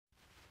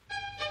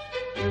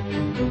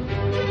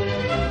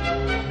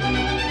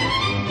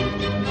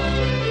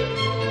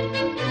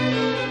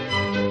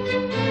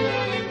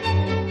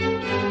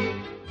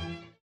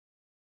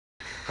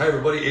Hi,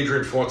 everybody.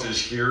 Adrian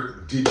Fuentes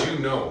here. Did you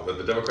know that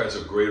the Democrats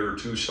of Greater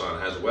Tucson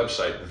has a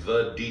website,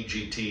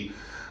 thedgt.org,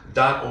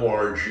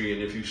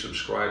 and if you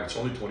subscribe, it's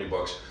only 20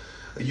 bucks.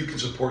 You can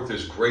support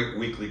this great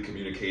weekly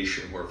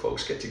communication where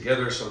folks get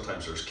together.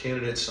 Sometimes there's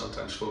candidates,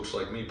 sometimes folks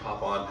like me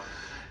pop on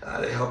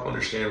to help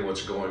understand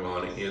what's going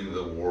on in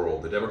the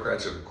world. The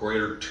Democrats of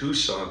Greater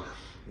Tucson,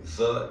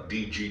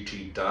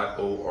 thedgt.org.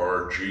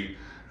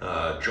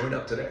 Join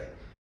up today.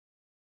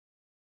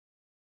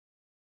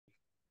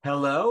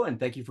 Hello, and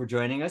thank you for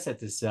joining us at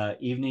this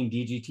evening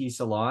DGT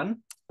Salon.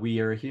 We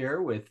are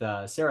here with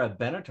Sarah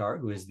Benatar,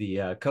 who is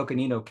the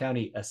Coconino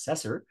County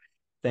Assessor.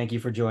 Thank you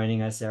for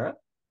joining us, Sarah.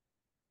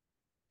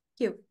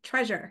 You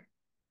treasure.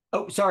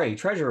 Oh, sorry,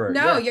 Treasurer.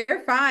 No, Yes.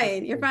 you're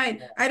fine. You're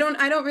fine. I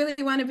don't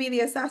really want to be the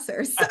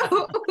assessor.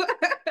 So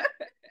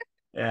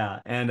Yeah,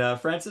 and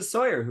Francis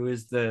Sawyer, who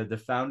is the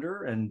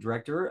founder and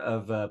director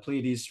of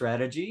Pleiades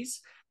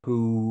Strategies.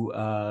 Who,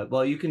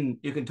 well, you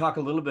can talk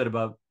a little bit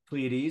about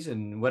Pleiades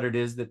and what it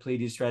is that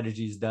Pleiades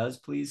Strategies does,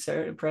 please,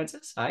 Sarah,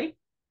 Francis. Hi.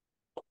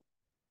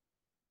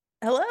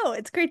 Hello,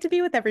 it's great to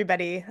be with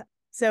everybody.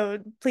 So,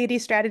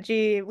 Pleiades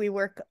Strategy, we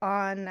work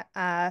on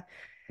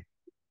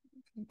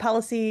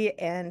policy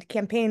and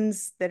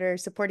campaigns that are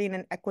supporting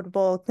an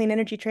equitable clean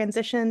energy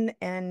transition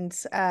and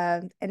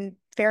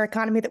fair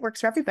economy that works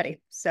for everybody.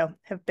 So,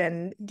 have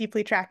been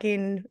deeply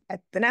tracking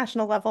at the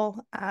national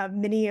level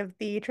many of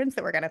the trends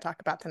that we're going to talk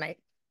about tonight.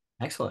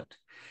 Excellent.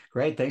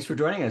 Great. Thanks for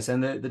joining us.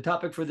 And the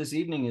topic for this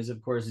evening is,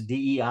 of course,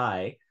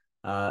 DEI,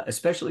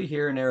 especially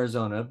here in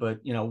Arizona, but,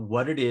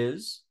 what it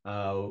is,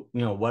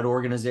 what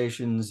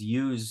organizations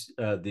use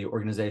the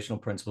organizational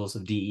principles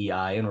of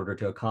DEI in order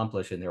to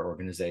accomplish in their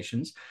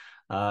organizations,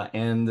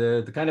 and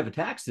the kind of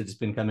attacks that it's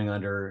been coming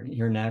under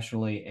here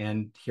nationally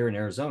and here in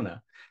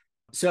Arizona.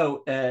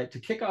 So to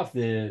kick off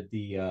the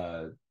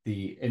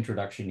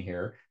introduction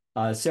here,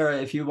 Sarah,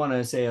 if you want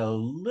to say a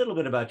little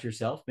bit about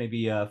yourself,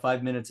 maybe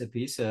 5 minutes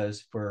apiece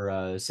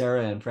for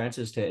Sarah and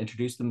Francis to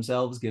introduce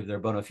themselves, give their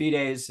bona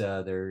fides,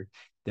 their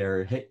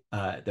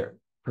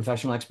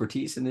professional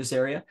expertise in this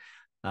area,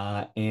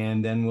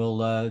 and then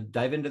we'll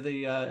dive into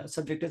the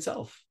subject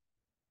itself.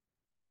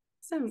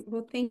 awesome.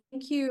 Well, thank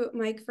you,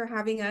 Mike, for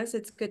having us.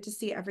 It's good to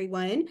see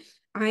everyone.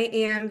 I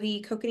am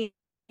the Coconino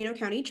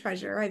County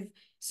Treasurer. I've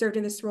served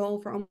in this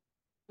role for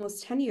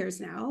almost 10 years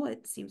now.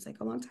 It seems like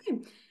a long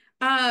time.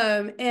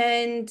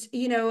 And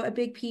a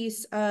big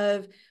piece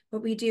of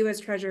what we do as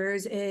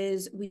treasurers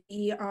is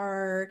we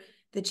are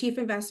the chief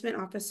investment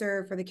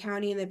officer for the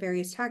county and the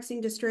various taxing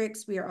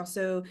districts. We are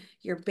also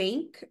your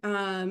bank,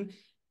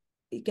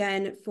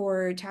 again,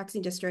 for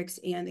taxing districts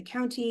and the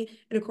county.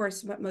 And of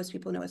course, what most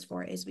people know us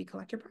for is we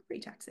collect your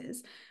property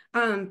taxes.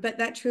 But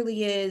that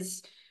truly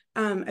is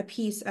a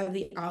piece of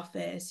the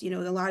office. A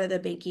lot of the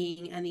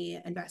banking and the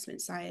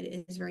investment side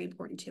is very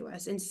important to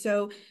us. And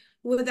so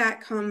with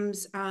that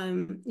comes,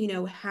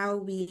 how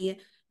we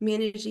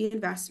manage the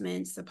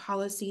investments, the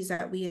policies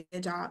that we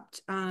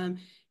adopt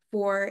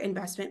for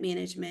investment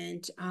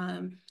management.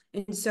 And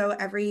so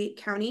every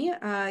county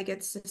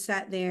gets to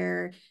set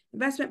their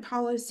investment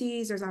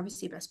policies. There's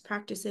obviously best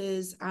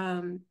practices.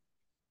 And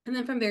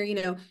then from there,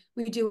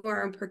 we do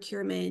our own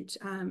procurement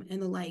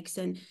and the likes.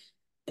 And,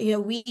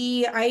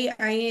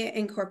 I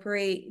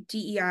incorporate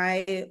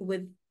DEI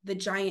with the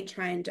giant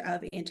trend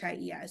of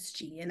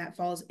anti-ESG, and that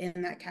falls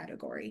in that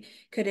category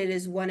because it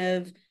is one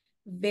of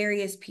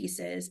various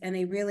pieces, and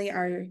they really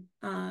are.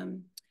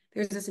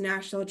 There's this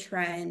national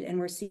trend, and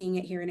we're seeing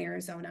it here in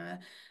Arizona,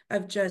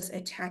 of just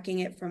attacking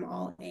it from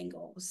all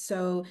angles.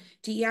 So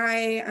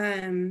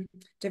DEI,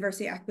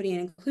 diversity, equity,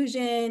 and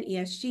inclusion,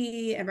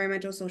 ESG,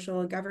 environmental,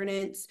 social, and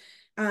governance.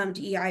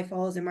 DEI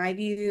falls, in my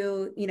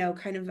view,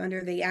 kind of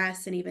under the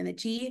S and even the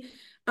G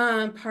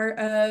part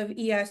of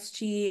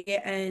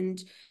ESG.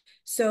 And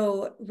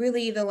so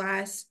really the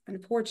last,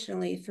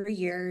 unfortunately, 3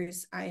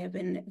 years, I have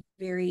been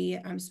very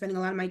spending a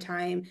lot of my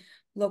time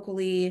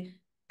locally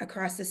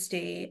across the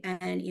state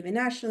and even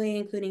nationally,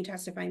 including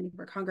testifying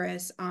before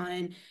Congress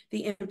on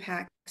the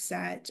impacts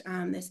that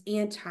this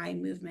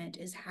anti-movement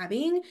is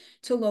having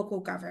to local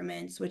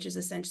governments, which is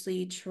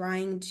essentially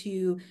trying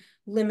to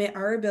limit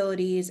our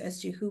abilities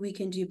as to who we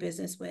can do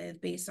business with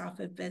based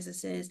off of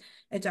businesses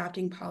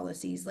adopting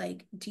policies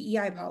like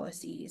DEI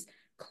policies,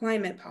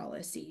 climate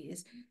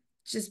policies,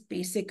 just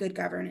basic good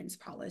governance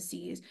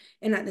policies,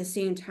 and at the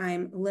same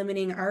time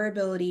limiting our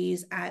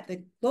abilities at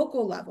the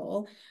local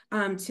level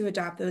to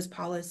adopt those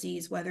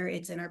policies, whether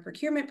it's in our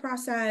procurement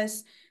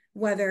process,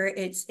 whether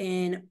it's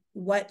in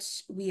what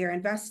we are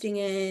investing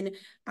in,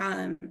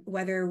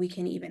 whether we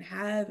can even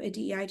have a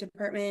DEI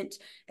department,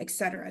 et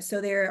cetera. So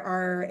there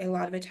are a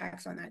lot of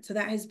attacks on that. So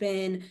that has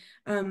been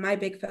my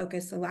big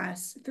focus the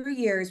last 3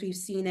 years. We've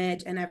seen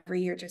it, and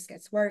every year it just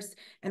gets worse.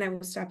 And I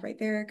will stop right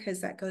there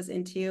because that goes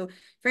into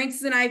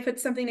Francis and I put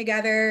something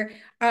together.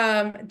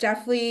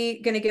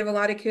 Definitely going to give a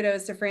lot of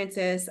kudos to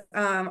Francis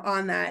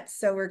on that.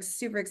 So we're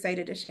super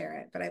excited to share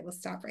it, but I will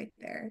stop right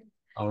there.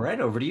 All right,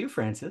 over to you,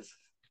 Francis.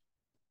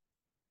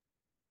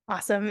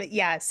 Awesome.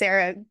 Yeah,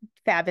 Sarah,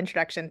 fab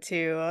introduction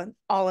to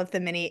all of the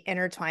many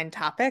intertwined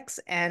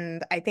topics.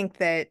 And I think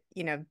that,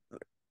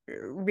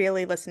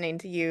 really listening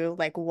to you,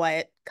 like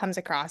what comes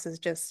across is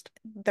just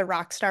the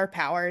rock star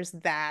powers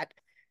that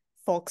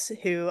folks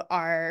who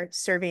are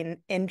serving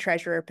in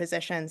treasurer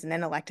positions and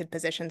in elected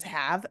positions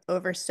have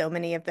over so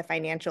many of the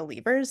financial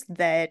levers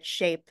that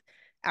shape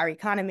our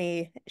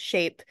economy,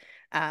 shape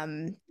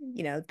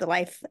the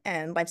life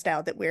and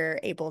lifestyle that we're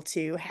able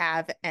to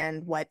have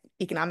and what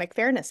economic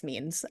fairness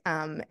means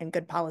and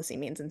good policy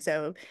means. And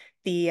so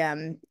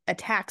the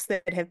attacks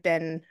that have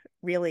been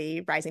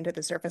really rising to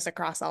the surface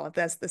across all of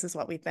this is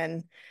what we've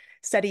been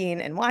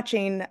studying and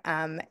watching.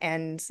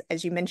 And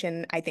as you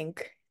mentioned, I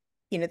think,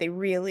 they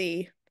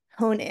really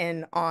hone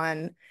in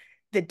on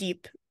the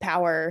deep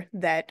power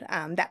that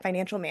that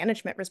financial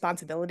management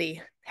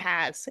responsibility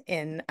has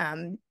in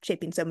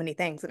shaping so many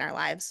things in our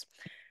lives.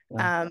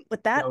 Yeah.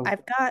 With that,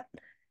 I've got.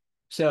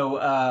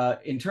 So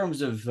in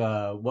terms of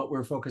what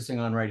we're focusing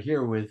on right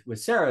here with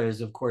Sarah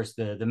is, of course,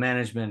 the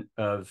management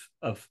of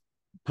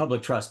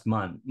public trust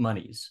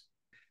monies.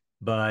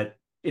 But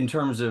in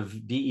terms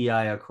of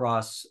DEI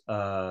across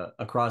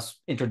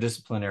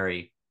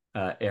interdisciplinary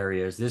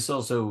areas, this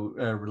also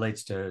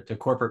relates to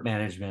corporate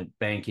management,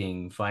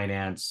 banking,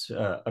 finance,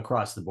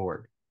 across the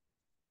board.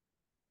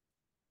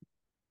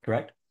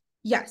 Correct?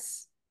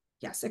 Yes.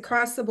 Yes,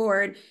 across the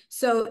board.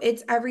 So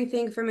it's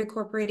everything from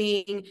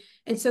incorporating,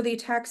 and so the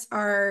attacks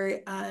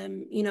are,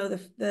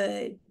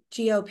 the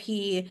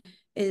GOP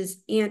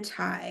is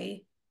anti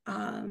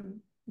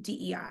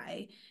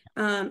DEI,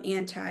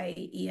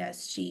 anti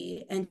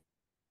ESG, and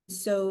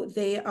so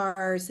they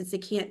are, since they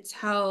can't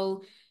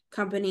tell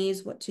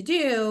companies what to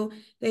do,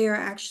 they are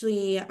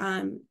actually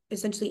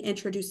essentially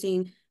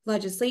introducing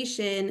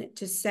legislation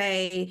to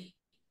say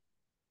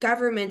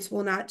governments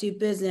will not do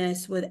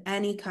business with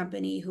any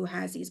company who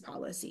has these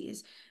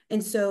policies.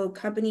 And so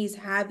companies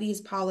have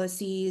these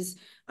policies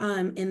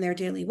in their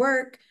daily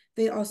work.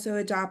 They also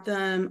adopt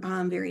them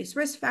various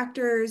risk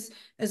factors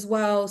as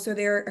well. So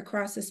they're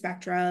across the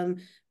spectrum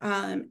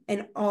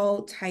in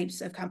all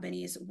types of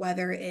companies,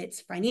 whether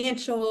it's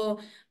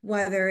financial,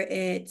 whether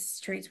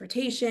it's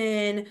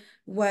transportation,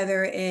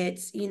 whether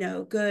it's,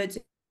 goods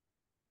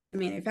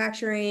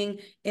manufacturing.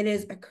 It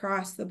is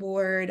across the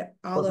board,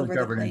 all Corporate over the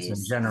governance in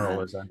place.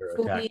 general is under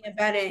attack. Fully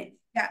embedded.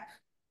 Yeah.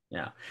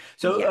 Yeah.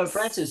 So, Yes.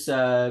 Francis,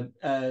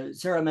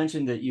 Sarah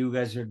mentioned that you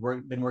guys had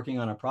been working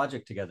on a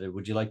project together.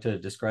 Would you like to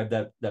describe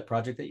that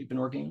project that you've been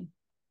working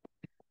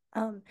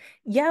on?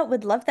 Yeah,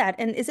 would love that.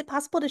 And is it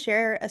possible to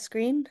share a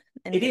screen?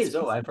 And It is.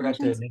 Oh, I forgot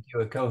to make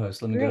you a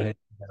co-host. Let me go ahead and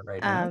do that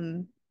right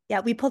now. Yeah,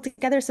 we pulled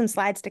together some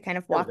slides to kind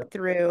of There we walk go.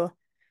 through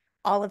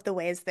all of the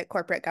ways that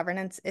corporate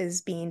governance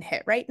is being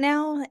hit right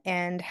now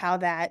and how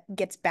that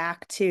gets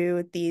back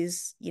to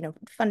these,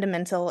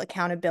 fundamental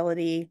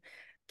accountability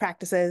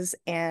practices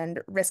and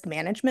risk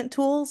management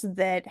tools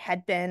that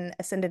had been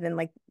ascended in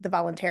like the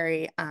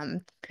voluntary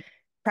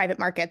private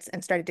markets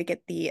and started to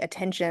get the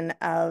attention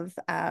of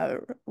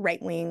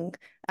right-wing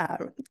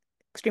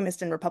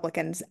extremists and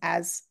Republicans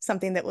as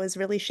something that was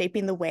really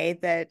shaping the way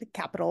that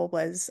capital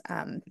was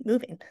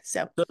moving.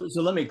 So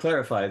let me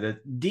clarify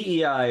that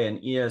DEI and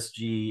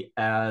ESG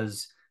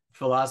as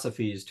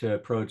philosophies to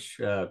approach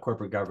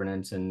corporate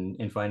governance and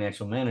in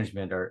financial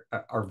management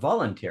are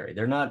voluntary.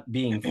 They're not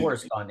being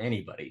forced on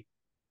anybody.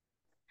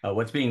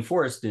 What's being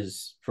forced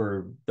is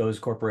for those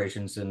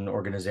corporations and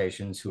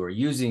organizations who are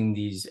using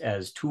these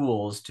as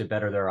tools to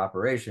better their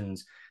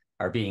operations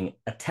are being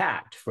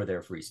attacked for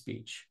their free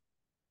speech.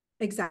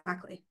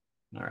 Exactly.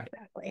 All right.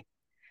 Exactly.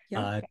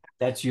 Yeah.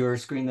 That's your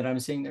screen that I'm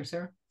seeing there,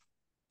 Sarah?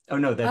 Oh,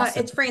 no, that's...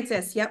 it's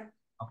Francis. Yep.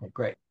 Okay,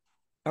 great.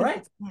 All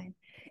right.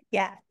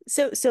 Yeah.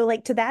 So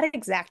like to that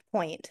exact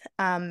point,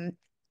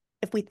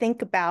 if we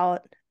think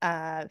about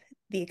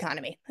the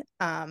economy,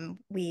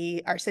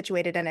 we are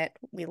situated in it,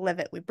 we live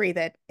it, we breathe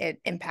it.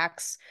 It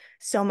impacts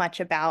so much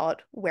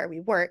about where we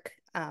work,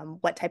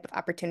 what type of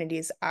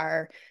opportunities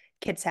our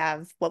kids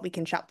have, what we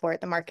can shop for at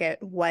the market,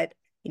 what,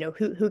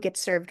 who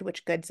gets served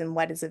which goods and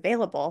what is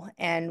available.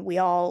 And we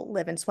all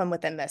live and swim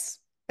within this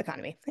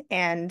economy.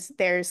 And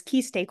there's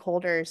key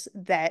stakeholders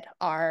that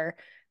are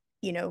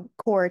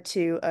core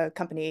to a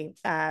company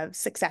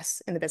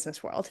success in the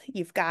business world.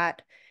 You've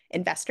got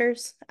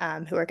investors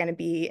who are going to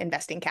be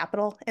investing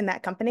capital in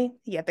that company.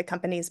 You have the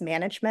company's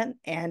management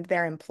and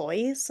their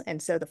employees,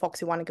 and so the folks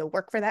who want to go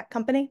work for that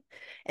company.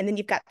 And then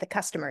you've got the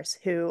customers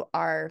who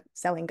are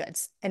selling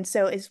goods. And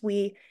so as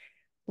we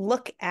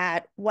look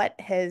at what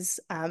has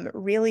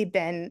really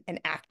been an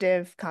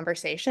active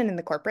conversation in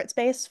the corporate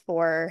space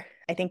for,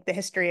 I think, the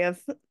history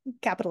of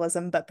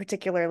capitalism, but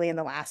particularly in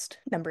the last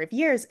number of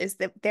years, is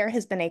that there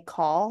has been a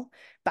call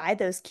by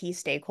those key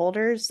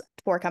stakeholders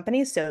for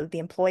companies, so the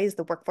employees,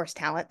 the workforce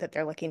talent that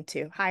they're looking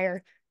to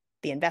hire,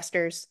 the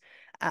investors,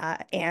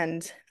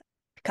 and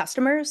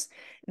customers,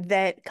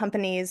 that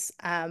companies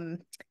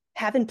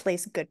have in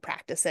place good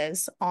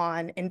practices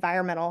on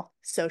environmental,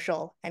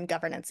 social, and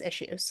governance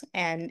issues.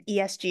 And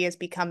ESG has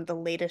become the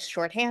latest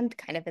shorthand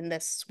kind of in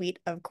this suite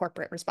of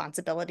corporate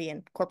responsibility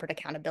and corporate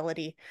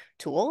accountability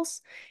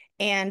tools.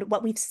 And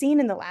what we've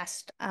seen in the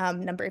last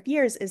number of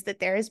years is that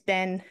there has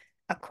been,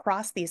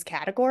 across these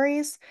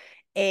categories,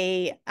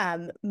 a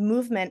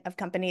movement of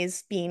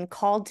companies being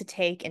called to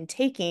take and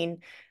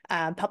taking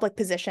public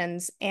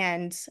positions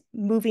and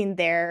moving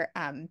their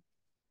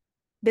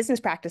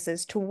business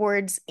practices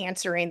towards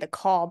answering the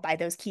call by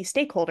those key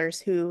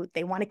stakeholders who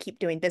they want to keep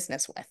doing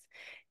business with.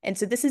 And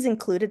so this has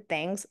included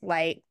things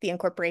like the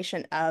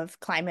incorporation of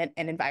climate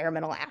and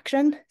environmental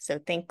action. So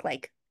think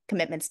like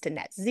commitments to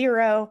net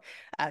zero,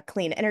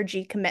 clean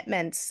energy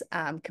commitments,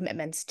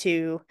 commitments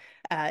to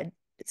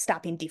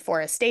stopping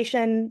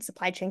deforestation,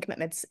 supply chain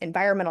commitments,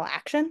 environmental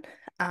action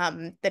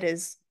that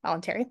is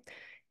voluntary.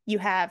 You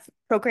have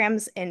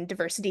programs in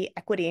diversity,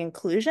 equity,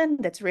 inclusion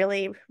that's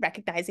really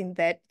recognizing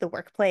that the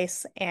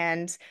workplace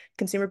and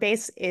consumer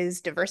base is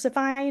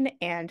diversifying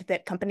and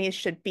that companies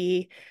should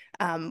be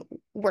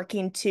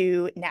working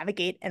to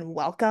navigate and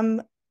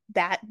welcome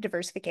that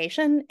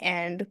diversification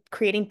and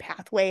creating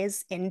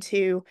pathways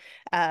into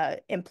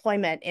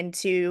employment,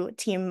 into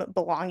team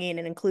belonging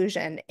and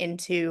inclusion,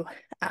 into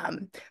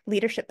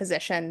leadership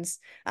positions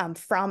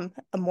from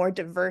a more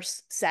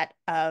diverse set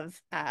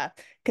of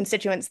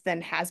constituents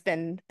than has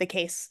been the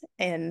case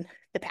in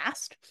the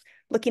past.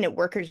 Looking at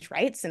workers'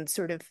 rights and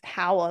sort of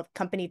how a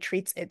company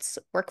treats its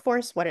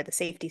workforce. What are the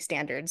safety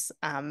standards?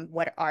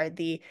 What are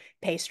the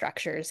pay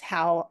structures?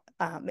 How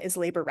is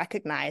labor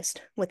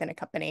recognized within a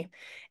company?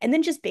 And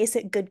then just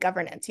basic good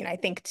governance. I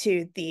think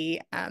to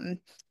the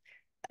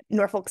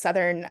Norfolk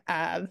Southern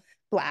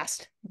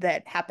blast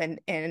that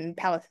happened in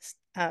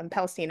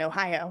Palestine,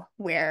 Ohio,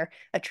 where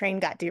a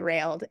train got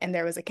derailed and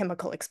there was a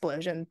chemical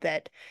explosion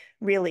that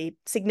really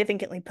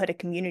significantly put a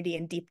community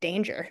in deep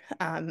danger.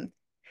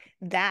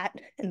 That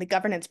and the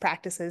governance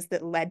practices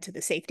that led to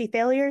the safety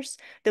failures,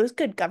 those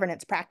good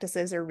governance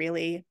practices are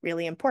really,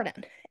 really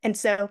important. And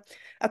so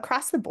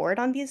across the board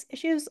on these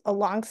issues,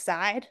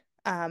 alongside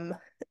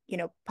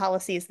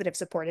policies that have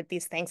supported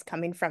these things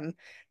coming from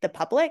the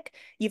public,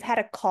 you've had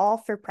a call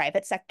for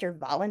private sector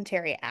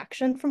voluntary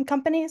action from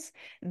companies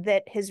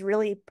that has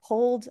really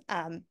pulled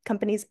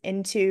companies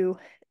into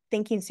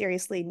thinking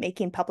seriously,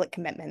 making public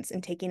commitments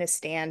and taking a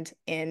stand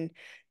in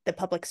the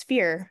public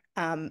sphere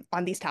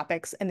on these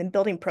topics, and then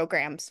building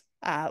programs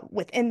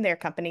within their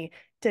company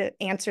to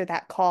answer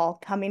that call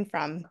coming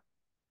from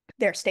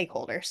their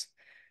stakeholders.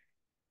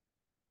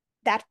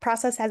 That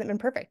process hasn't been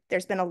perfect.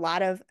 There's been a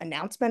lot of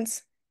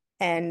announcements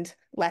and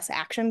less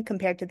action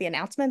compared to the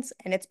announcements,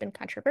 and it's been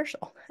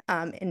controversial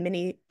in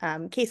many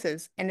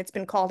cases. And it's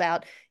been called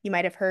out. You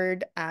might have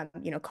heard,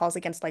 calls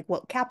against like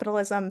woke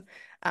capitalism,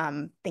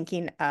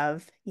 thinking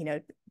of,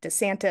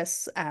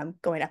 DeSantis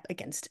going up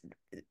against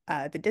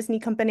the Disney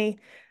company,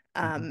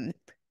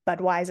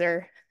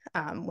 Budweiser,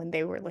 when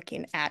they were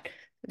looking at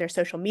their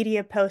social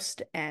media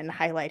post and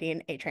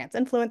highlighting a trans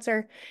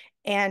influencer.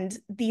 And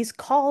these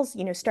calls,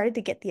 started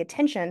to get the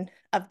attention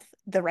of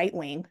the right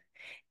wing.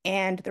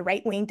 And the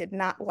right wing did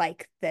not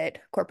like that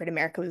corporate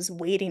America was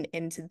wading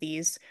into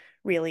these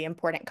really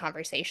important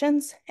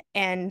conversations.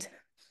 And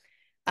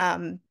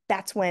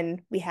that's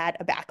when we had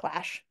a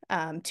backlash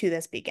to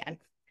this begin.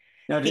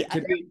 Now,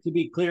 to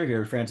be clear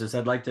here, Frances,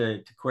 I'd like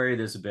to query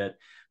this a bit.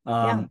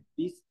 Yeah.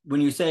 When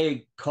you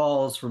say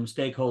calls from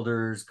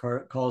stakeholders,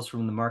 calls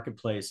from the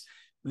marketplace,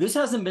 this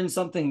hasn't been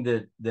something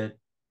that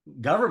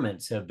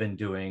governments have been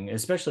doing,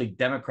 especially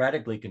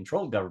democratically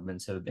controlled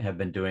governments have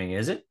been doing,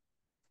 is it?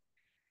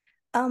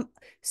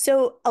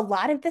 So a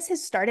lot of this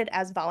has started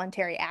as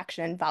voluntary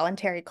action,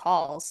 voluntary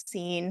calls,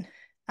 seeing,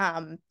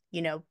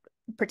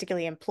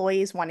 particularly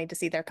employees wanting to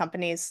see their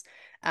companies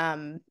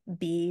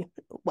be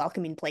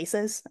welcoming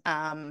places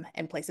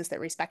and places that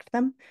respect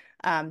them,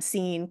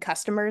 seeing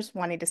customers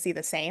wanting to see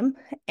the same,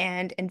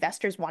 and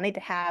investors wanting to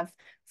have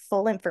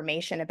full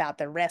information about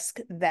the risk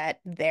that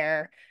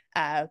their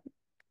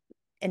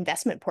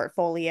investment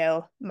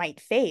portfolio might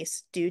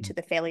face due to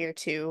the failure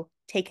to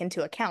take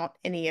into account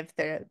any of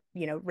the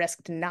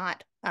risk to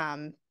not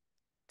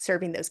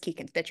serving those key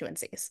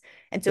constituencies.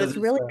 And so it's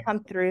really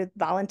come through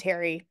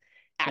voluntary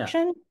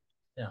action.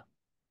 Yeah.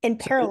 In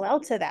parallel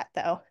to that,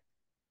 though.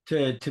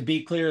 To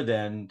be clear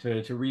then,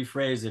 to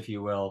rephrase, if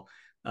you will,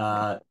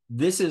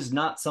 this is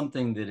not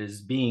something that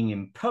is being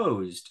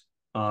imposed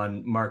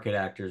on market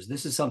actors.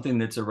 This is something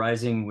that's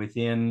arising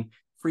within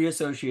free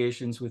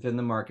associations within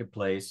the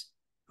marketplace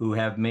who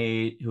have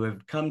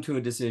come to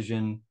a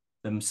decision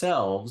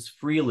themselves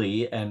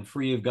freely and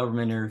free of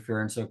government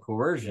interference or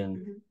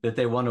coercion that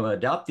they want to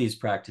adopt these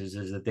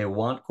practices, that they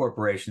want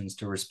corporations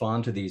to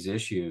respond to these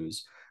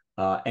issues,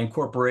 and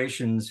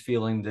corporations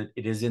feeling that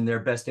it is in their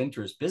best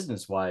interest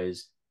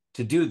business-wise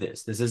to do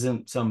this. This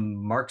isn't some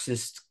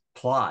Marxist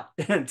plot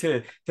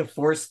to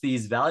force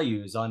these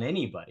values on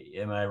anybody.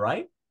 Am I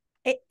right?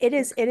 It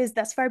is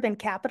thus far been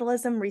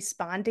capitalism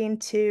responding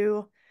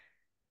to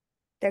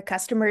their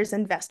customers,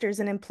 investors,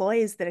 and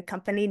employees that a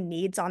company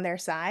needs on their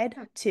side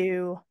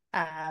to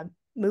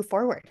move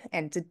forward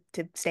and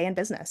to stay in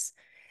business.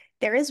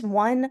 There is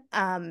one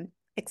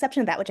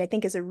exception to that, which I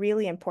think is a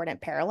really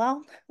important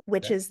parallel,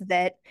 which is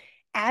that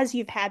as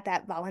you've had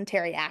that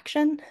voluntary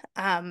action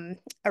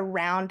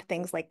around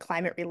things like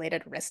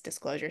climate-related risk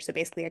disclosure, so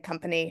basically a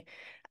company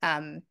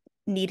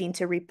needing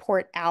to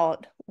report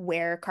out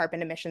where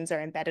carbon emissions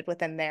are embedded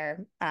within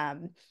their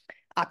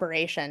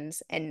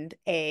operations, and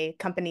a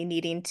company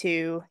needing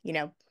to,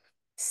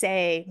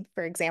 say,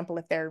 for example,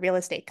 if they're a real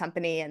estate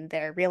company and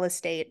their real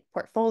estate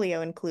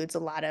portfolio includes a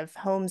lot of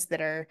homes that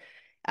are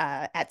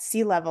at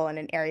sea level in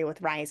an area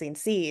with rising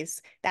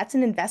seas, that's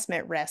an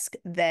investment risk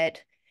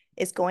that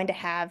is going to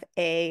have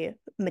a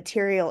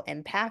material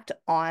impact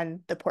on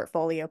the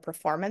portfolio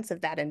performance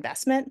of that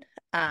investment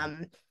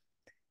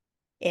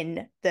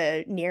in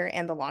the near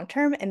and the long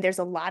term. And there's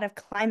a lot of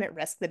climate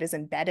risk that is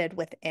embedded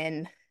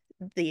within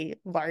the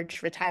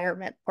large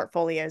retirement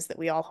portfolios that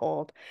we all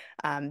hold,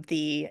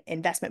 the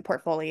investment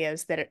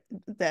portfolios that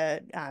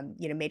the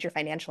major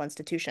financial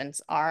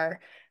institutions are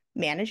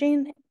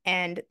managing.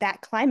 And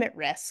that climate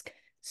risk,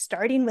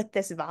 starting with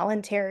this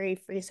voluntary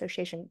free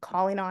association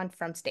calling on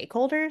from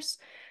stakeholders,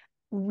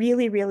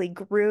 really, really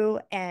grew.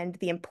 And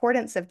the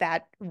importance of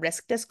that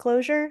risk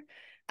disclosure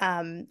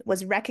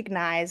was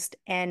recognized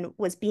and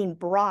was being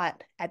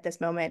brought at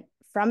this moment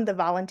from the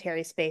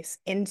voluntary space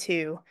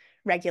into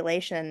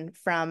regulation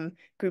from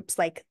groups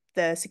like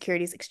the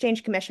Securities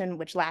Exchange Commission,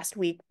 which last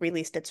week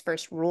released its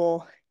first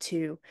rule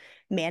to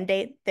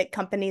mandate that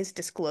companies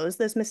disclose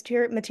those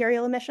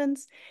material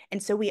emissions.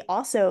 And so we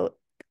also,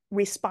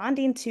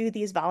 responding to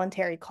these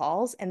voluntary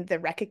calls and the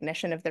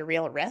recognition of the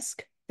real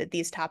risk that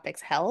these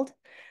topics held,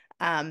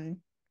 and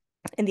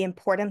the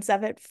importance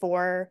of it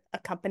for a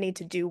company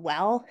to do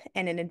well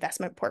in an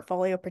investment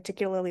portfolio,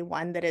 particularly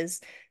one that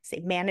is, say,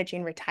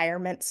 managing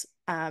retirements,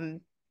 a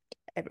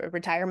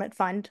retirement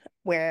fund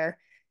where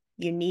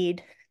you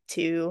need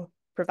to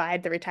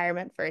provide the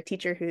retirement for a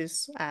teacher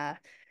who's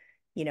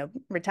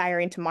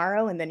retiring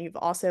tomorrow, and then you've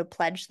also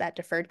pledged that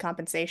deferred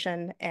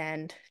compensation,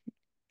 and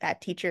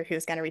that teacher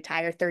who's going to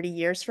retire 30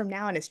 years from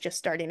now and is just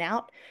starting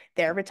out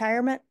their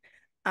retirement.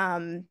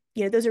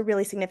 Those are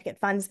really significant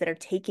funds that are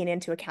taking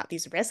into account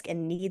these risks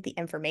and need the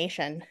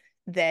information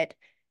that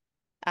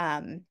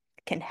can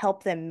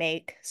help them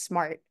make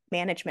smart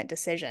management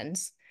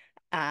decisions.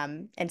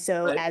 And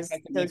so But as if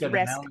I can those make an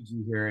risks...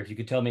 analogy here, if you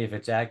could tell me if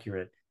it's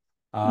accurate.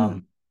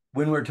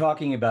 When we're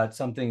talking about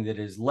something that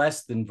is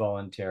less than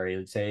voluntary,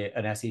 let's say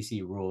an SEC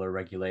rule or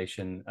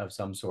regulation of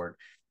some sort,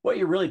 what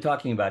you're really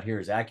talking about here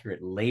is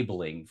accurate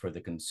labeling for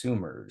the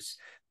consumers,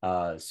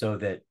 so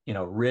that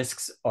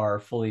risks are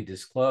fully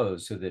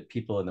disclosed, so that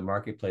people in the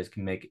marketplace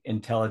can make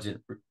intelligent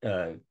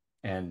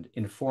and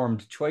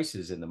informed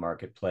choices in the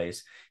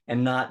marketplace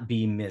and not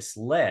be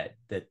misled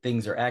that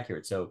things are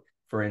accurate. So,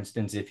 for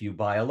instance, if you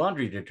buy a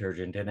laundry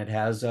detergent and it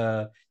has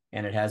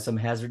some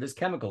hazardous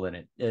chemical in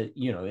it,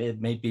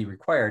 it may be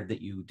required that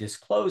you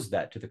disclose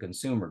that to the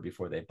consumer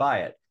before they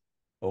buy it.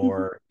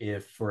 Or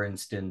if, for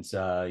instance,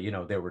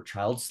 there were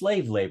child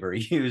slave labor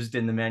used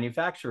in the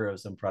manufacture of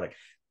some product,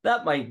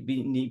 that might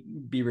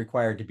be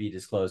required to be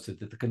disclosed so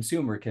that the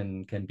consumer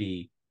can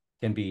be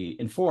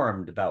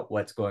informed about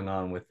what's going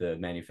on with the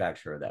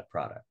manufacturer of that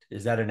product.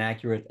 Is that an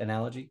accurate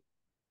analogy?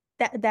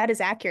 That is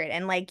accurate.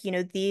 And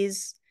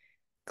these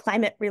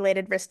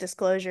climate-related risk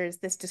disclosures,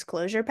 this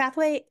disclosure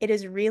pathway, it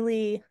is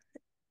really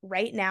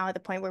right now at the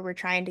point where we're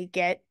trying to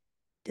get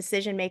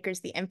decision makers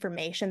the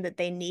information that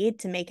they need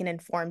to make an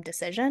informed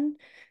decision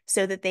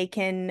so that they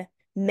can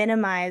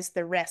minimize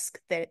the risk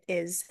that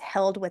is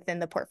held within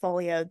the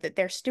portfolio that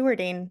they're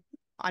stewarding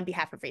on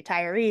behalf of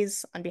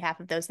retirees, on behalf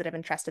of those that have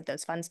entrusted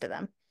those funds to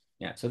them.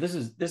 Yeah, so this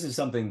is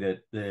something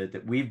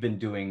that we've been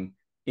doing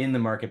in the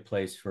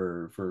marketplace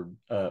for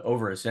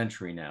over a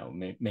century now,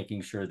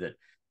 making sure that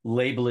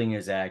labeling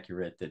is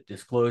accurate, that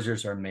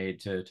disclosures are made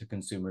to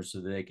consumers so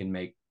that they can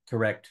make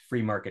correct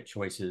free market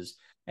choices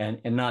and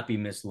not be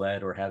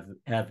misled or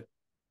have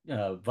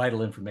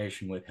vital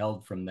information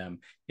withheld from them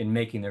in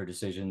making their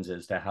decisions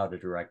as to how to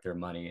direct their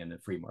money in the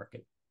free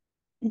market.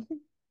 Mm-hmm.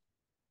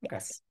 Okay.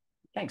 Yes.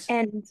 Thanks.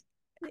 And,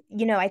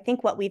 I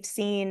think what we've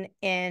seen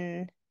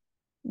in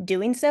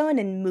doing so and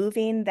in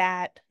moving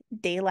that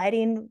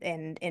daylighting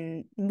and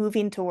in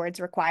moving towards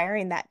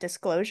requiring that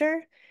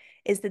disclosure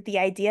is that the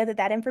idea that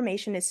that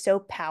information is so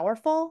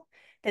powerful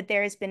that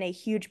there has been a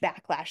huge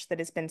backlash that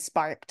has been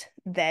sparked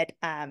that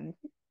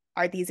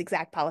are these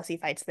exact policy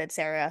fights that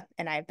Sarah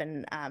and I have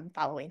been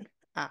following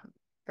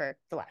for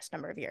the last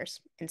number of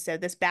years. And so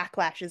this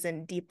backlash is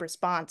in deep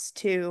response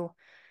to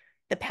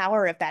the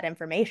power of that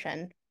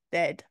information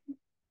that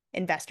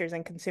investors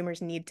and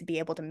consumers need to be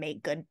able to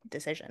make good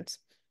decisions.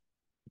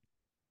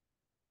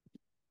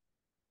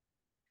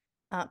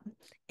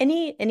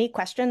 Any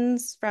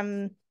questions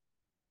from,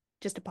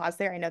 just to pause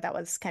there? I know that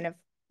was kind of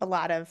a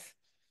lot of.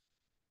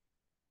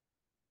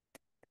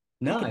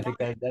 No, I think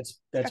that's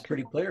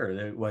pretty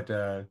clear.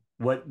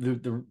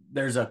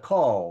 There's a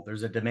call,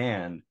 there's a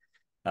demand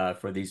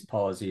for these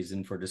policies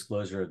and for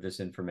disclosure of this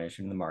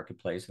information in the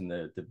marketplace, and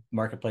the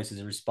marketplace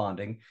is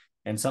responding.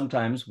 And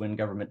sometimes when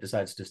government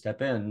decides to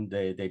step in,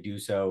 they do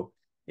so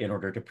in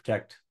order to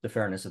protect the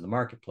fairness of the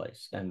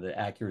marketplace and the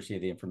accuracy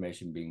of the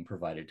information being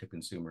provided to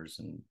consumers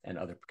and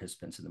other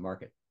participants in the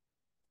market.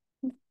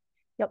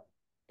 Yep.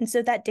 And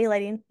so that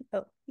daylighting,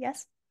 oh,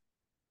 yes,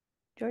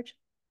 George?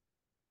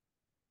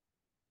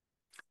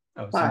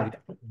 Oh, Hi.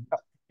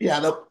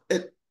 Yeah,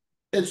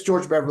 it's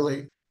George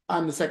Beverly.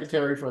 I'm the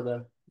secretary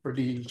for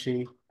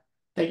DEG.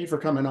 Thank you for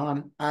coming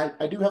on.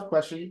 I do have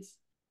questions.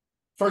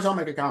 First, I'll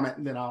make a comment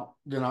and then I'll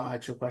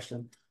ask you a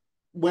question.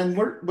 When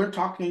we're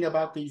talking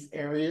about these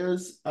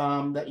areas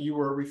that you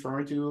were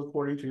referring to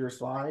according to your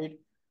slide,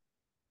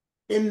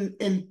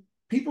 in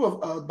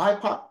people of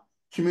BIPOC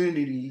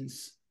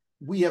communities,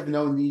 we have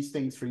known these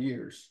things for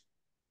years.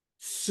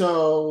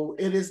 So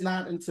it is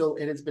not until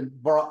it has been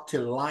brought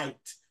to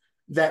light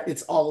that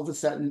it's all of a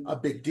sudden a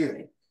big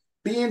deal.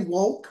 Being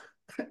woke,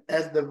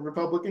 as the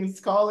Republicans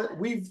call it,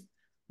 we've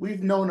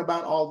known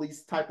about all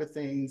these type of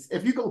things.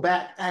 If you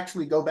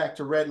actually go back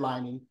to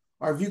redlining,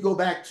 or if you go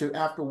back to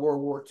after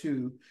World War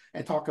II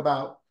and talk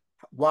about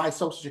why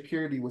Social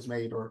Security was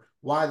made or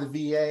why the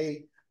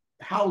VA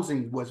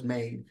housing was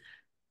made,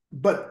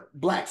 but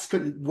Blacks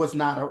was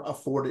not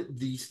afforded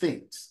these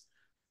things.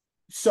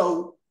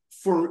 So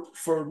for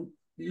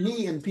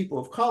me and people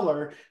of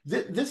color,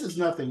 this is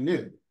nothing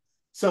new.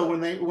 So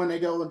when they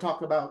go and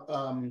talk about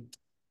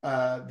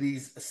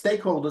these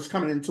stakeholders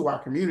coming into our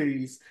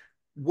communities,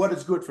 what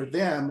is good for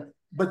them,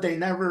 but they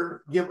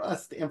never give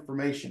us the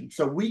information.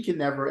 So we can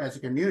never, as a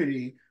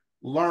community,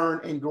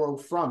 learn and grow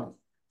from it.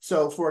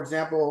 So for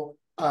example,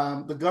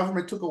 the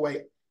government took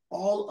away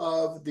all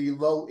of the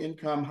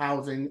low-income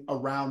housing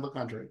around the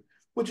country,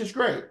 which is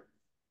great.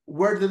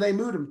 Where did they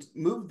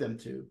move them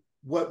to?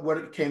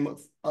 What came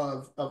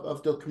of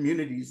the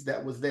communities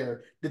that was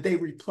there? Did they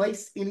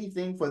replace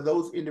anything for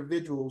those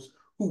individuals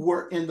who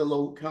were in the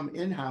low-income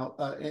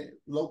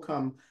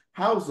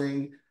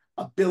housing,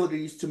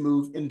 abilities to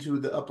move into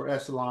the upper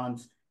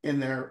echelons in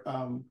their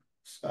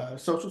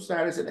social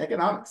status and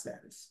economic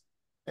status?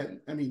 And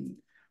I mean,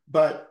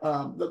 but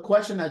the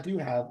question I do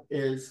have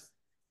is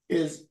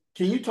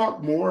can you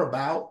talk more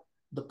about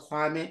the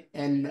climate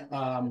and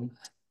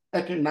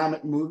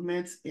economic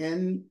movements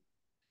in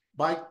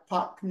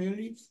BIPOC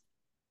communities?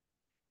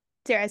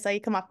 Sarah, I saw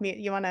you come off mute.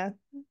 You want to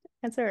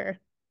answer?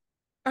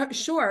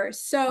 Sure.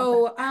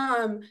 So,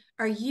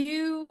 are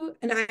you,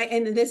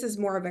 and this is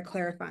more of a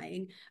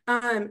clarifying.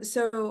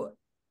 So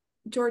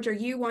George, are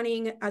you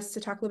wanting us to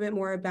talk a little bit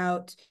more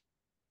about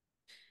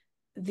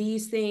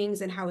these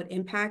things and how it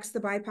impacts the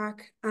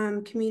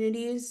BIPOC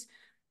communities?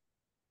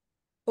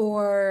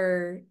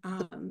 Or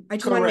I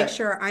just want to make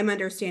sure I'm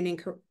understanding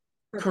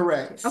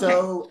correct. Okay.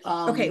 So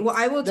okay, well,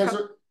 I will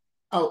talk.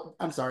 Oh,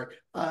 I'm sorry.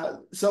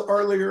 So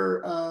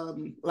earlier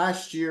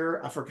last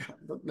year, I forgot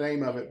the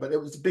name of it, but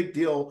it was a big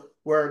deal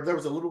where there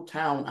was a little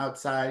town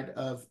outside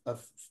of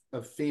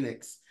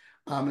Phoenix.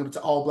 It was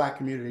an all-Black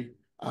community.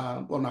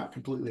 Well, not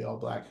completely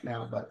all-Black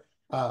now, but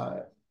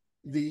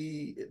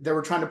they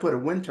were trying to put a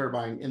wind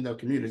turbine in the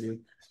community,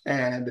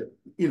 and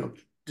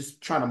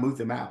just trying to move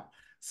them out.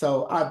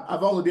 So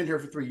I've only been here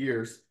for 3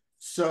 years,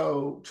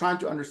 so trying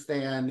to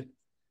understand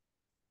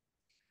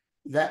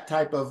that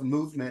type of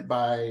movement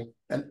by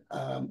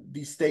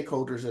these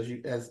stakeholders,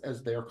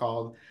 as they're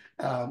called,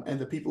 and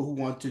the people who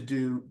want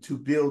to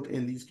build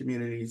in these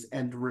communities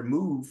and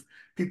remove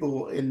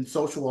people in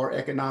social or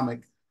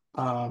economic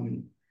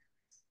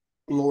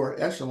lower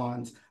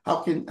echelons.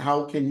 How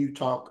can you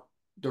talk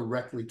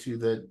directly to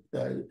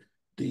the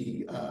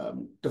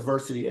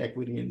diversity,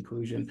 equity, and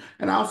inclusion,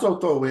 and also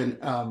throw in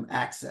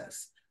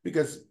access,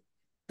 because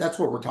that's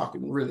what we're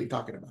really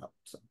talking about.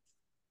 So.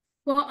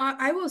 Well,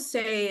 I will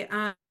say,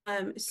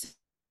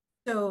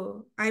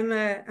 so I'm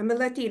a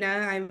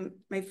Latina.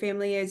 My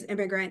family is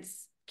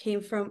immigrants,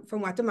 came from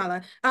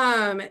Guatemala.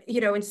 And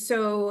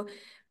so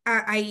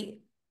I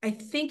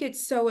think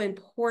it's so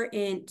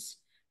important,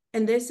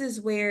 and this is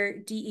where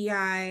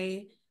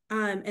DEI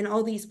and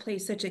all these play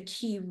such a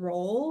key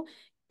role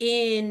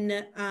in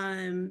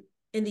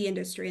the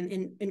industry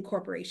and in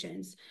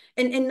corporations,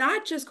 and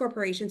not just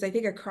corporations, I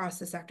think across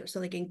the sector. So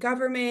like in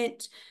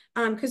government,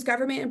 because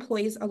government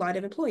employs a lot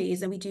of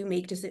employees, and we do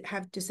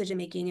have decision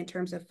making in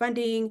terms of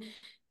funding,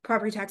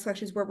 property tax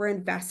collections, where we're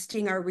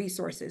investing our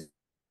resources,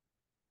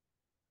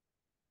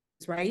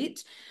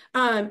 right?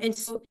 And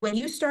so when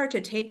you start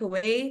to take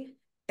away,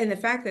 and the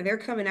fact that they're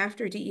coming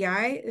after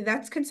DEI,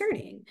 that's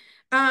concerning,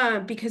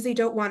 because they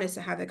don't want us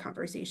to have the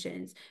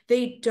conversations.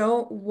 They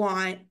don't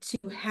want to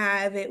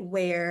have it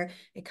where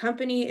a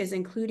company is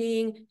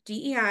including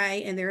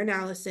DEI in their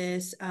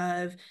analysis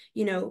of,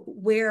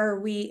 where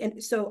are we?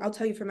 And so I'll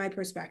tell you from my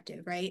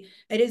perspective, right?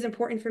 It is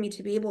important for me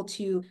to be able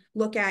to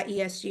look at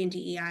ESG and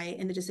DEI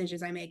in the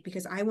decisions I make,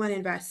 because I want to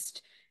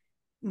invest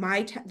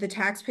the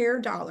taxpayer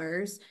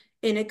dollars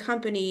in a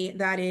company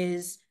that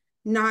is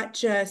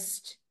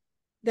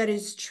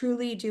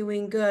truly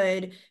doing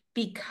good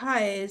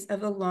because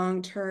of a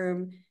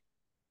long-term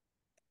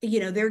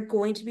they're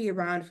going to be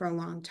around for a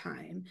long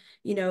time.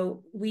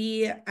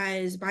 We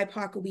as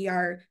BIPOC, we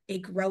are a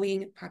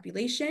growing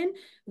population.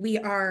 We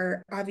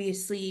are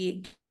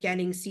obviously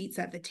getting seats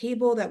at the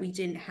table that we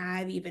didn't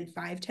have even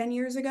 5-10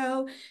 years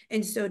ago.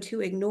 And so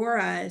to ignore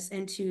us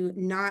and to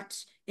not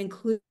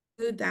include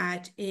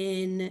that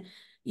in,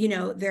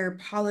 their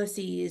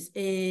policies,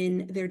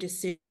 in their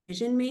decision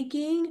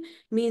making,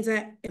 means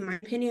that, in my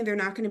opinion, they're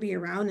not going to be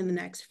around in the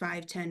next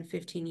 5, 10,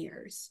 15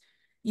 years.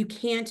 You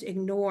can't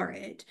ignore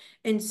it.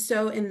 And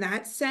so in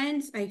that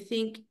sense, I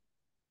think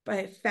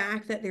by the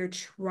fact that they're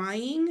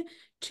trying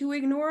to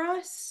ignore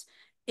us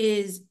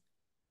is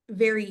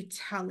very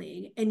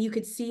telling. And you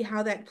could see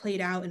how that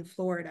played out in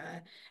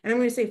Florida. And I'm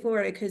going to say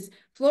Florida because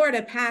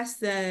Florida passed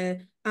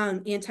the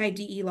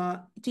anti-DEI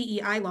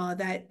law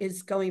that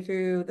is going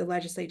through the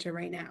legislature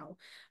right now.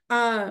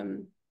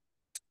 And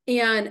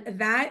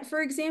that,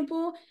 for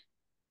example,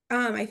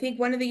 I think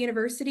one of the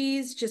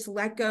universities just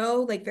let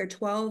go like their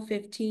 12,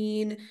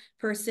 15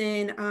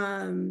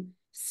 person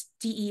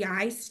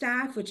DEI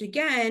staff, which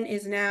again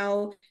is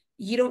now,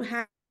 you don't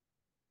have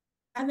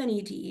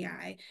any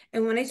DEI.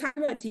 And when I talk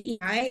about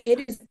DEI,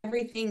 it is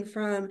everything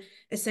from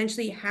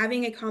essentially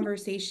having a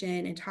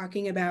conversation and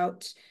talking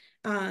about,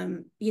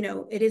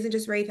 it isn't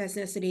just race,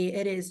 ethnicity,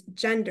 it is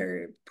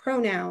gender,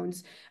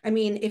 pronouns. I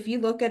mean, if you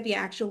look at the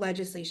actual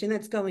legislation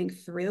that's going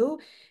through,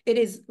 it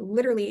is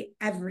literally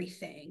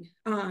everything.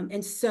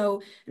 And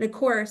of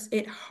course,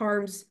 it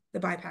harms the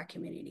BIPOC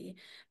community.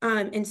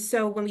 And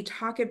so when we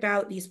talk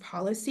about these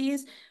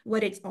policies,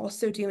 what it's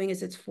also doing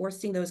is it's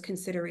forcing those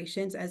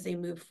considerations as they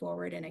move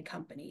forward in a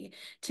company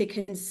to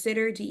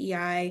consider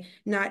DEI,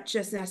 not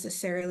just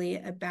necessarily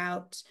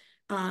about,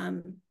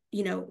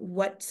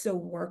 what's the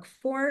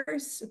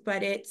workforce,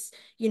 but it's,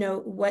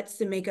 what's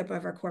the makeup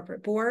of our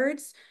corporate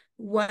boards?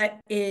 What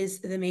is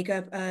the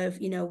makeup of,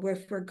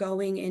 if we're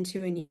going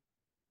into a new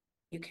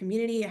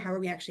community, how are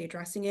we actually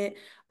addressing it?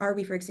 Are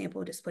we, for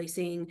example,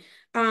 displacing,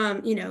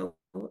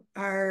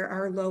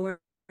 our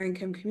lower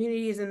income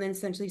communities, and then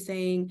essentially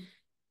saying,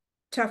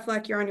 tough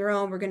luck, you're on your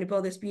own. We're going to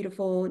build this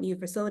beautiful new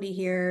facility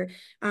here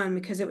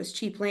because it was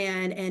cheap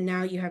land and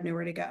now you have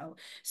nowhere to go.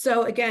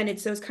 So again,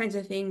 it's those kinds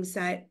of things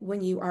that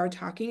when you are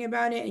talking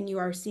about it and you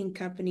are seeing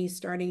companies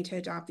starting to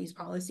adopt these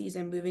policies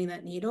and moving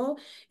that needle,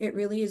 it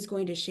really is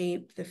going to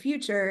shape the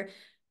future.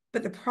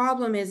 But the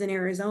problem is in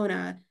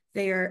Arizona,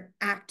 they are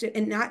active,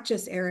 and not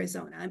just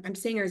Arizona. I'm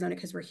saying Arizona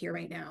because we're here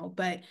right now,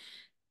 but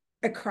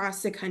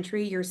across the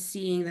country, you're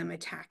seeing them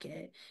attack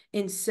it.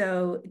 And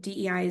so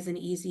DEI is an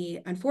easy,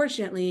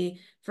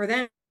 unfortunately, for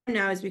them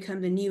now has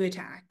become the new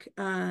attack.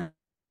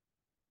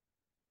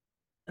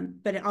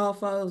 But it all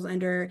falls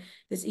under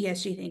this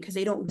ESG thing because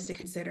they don't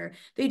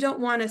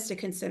want us to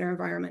consider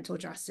environmental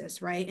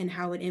justice, right? And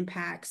how it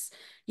impacts,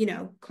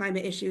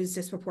 climate issues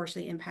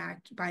disproportionately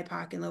impact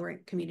BIPOC and lower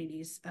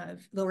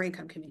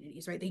income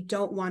communities, right? They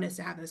don't want us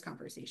to have those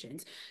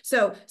conversations.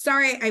 So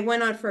sorry, I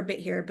went on for a bit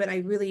here, but I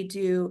really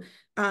do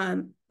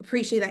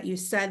appreciate that you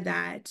said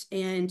that,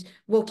 and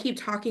we'll keep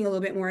talking a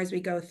little bit more as we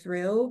go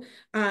through.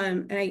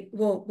 And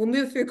we'll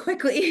move through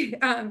quickly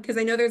because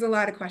I know there's a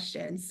lot of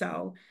questions.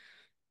 So.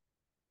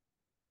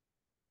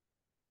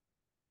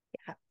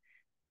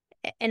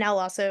 And I'll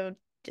also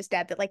just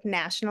add that, like,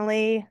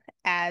 nationally,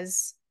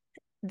 as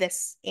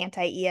this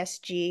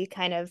anti-ESG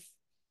kind of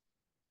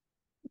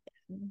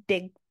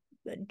big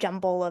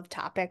jumble of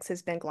topics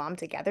has been glommed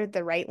together,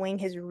 the right wing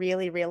has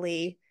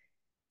really,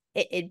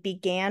 it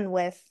began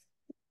with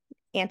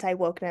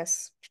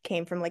anti-wokeness,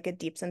 came from like a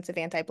deep sense of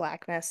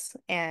anti-Blackness,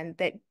 and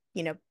that,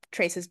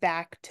 traces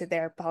back to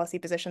their policy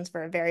positions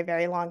for a very,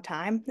 very long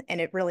time. And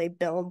it really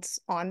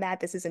builds on that.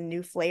 This is a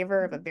new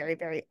flavor of a very,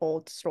 very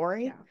old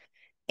story. Yeah.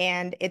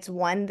 And it's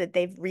one that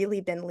they've really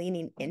been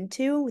leaning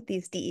into with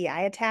these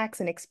DEI attacks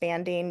and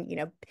expanding,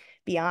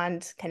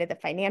 beyond kind of the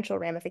financial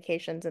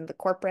ramifications and the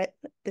corporate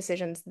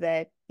decisions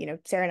that,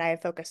 Sarah and I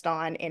have focused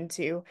on,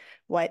 into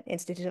what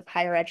institutes of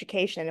higher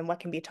education and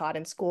what can be taught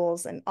in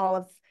schools, and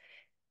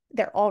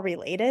they're all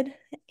related.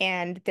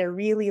 And they're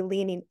really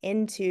leaning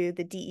into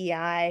the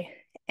DEI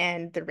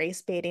and the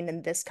race baiting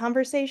in this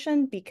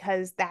conversation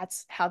because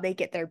that's how they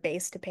get their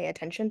base to pay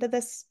attention to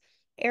this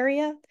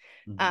area.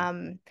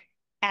 Mm-hmm.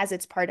 As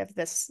it's part of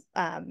this,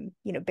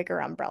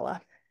 bigger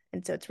umbrella.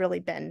 And so it's really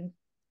been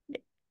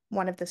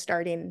one of the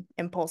starting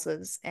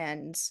impulses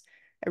and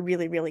a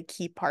really, really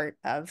key part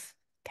of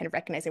kind of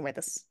recognizing where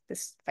this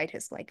fight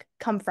has like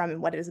come from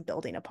and what it is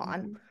building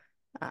upon,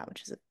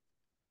 which is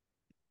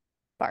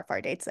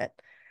far dates it.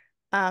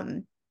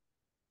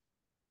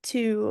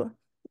 To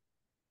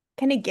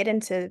kind of get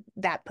into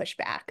that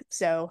pushback.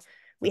 So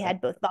we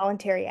had both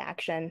voluntary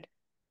action,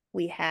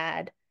 we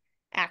had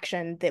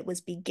action that was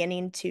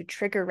beginning to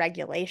trigger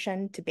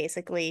regulation to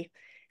basically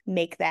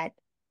make that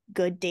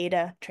good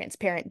data,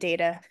 transparent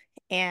data.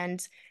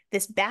 And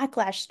this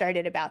backlash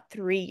started about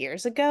 3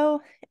 years ago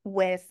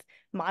with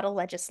model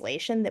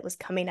legislation that was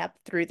coming up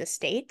through the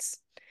states,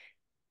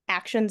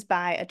 actions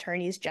by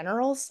attorneys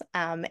generals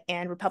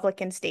and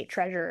Republican state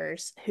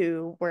treasurers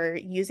who were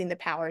using the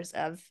powers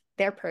of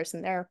their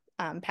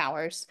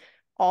powers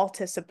all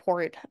to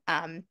support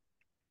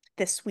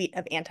this suite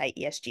of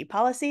anti-ESG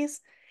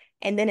policies.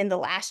 And then in the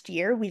last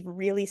year, we've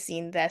really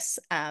seen this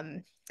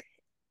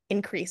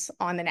increase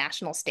on the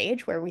national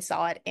stage, where we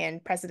saw it in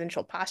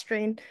presidential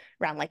posturing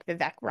around like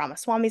Vivek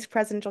Ramaswamy's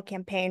presidential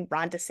campaign.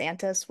 Ron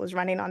DeSantis was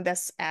running on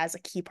this as a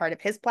key part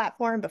of his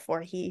platform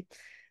before he,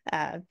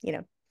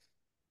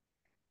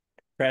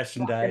 crashed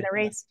and died in the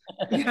race.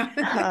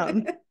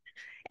 Yeah.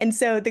 And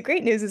so the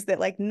great news is that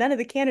like none of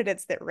the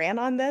candidates that ran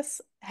on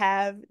this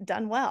have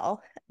done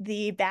well.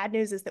 The bad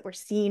news is that we're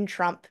seeing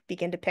Trump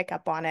begin to pick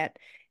up on it.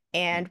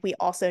 And we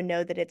also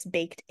know that it's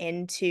baked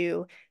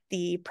into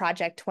the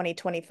Project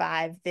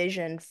 2025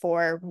 vision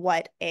for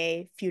what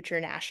a future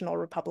national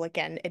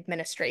Republican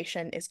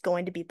administration is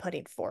going to be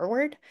putting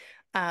forward,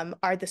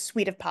 are the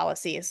suite of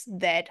policies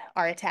that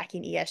are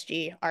attacking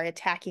ESG, are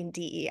attacking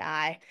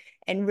DEI,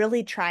 and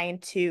really trying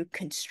to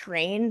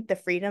constrain the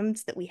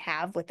freedoms that we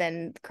have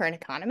within the current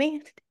economy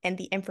and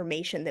the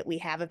information that we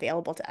have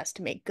available to us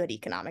to make good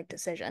economic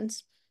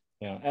decisions.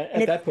 Yeah,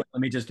 at that point, let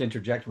me just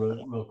interject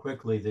real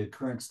quickly. The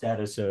current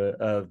status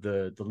of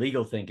the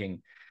legal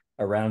thinking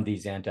around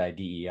these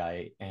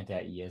anti-DEI,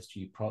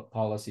 anti-ESG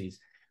policies.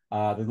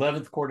 The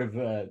 11th Court of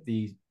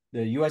the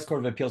U.S.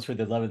 Court of Appeals for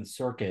the 11th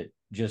Circuit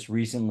just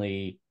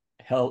recently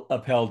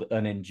upheld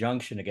an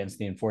injunction against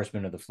the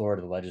enforcement of the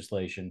Florida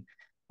legislation,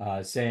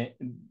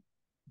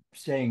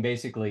 saying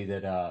basically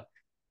that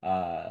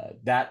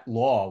that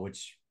law,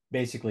 which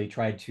basically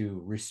tried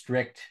to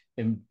restrict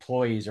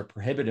employees or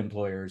prohibit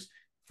employers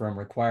from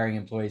requiring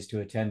employees to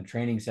attend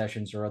training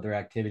sessions or other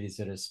activities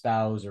that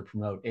espouse or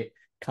promote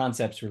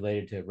concepts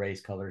related to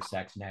race, color,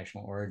 sex,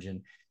 national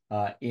origin.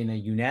 In a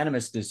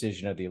unanimous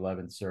decision of the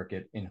 11th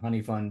Circuit in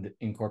Honey Fund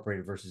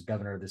Incorporated versus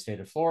Governor of the State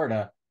of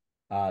Florida,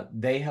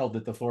 they held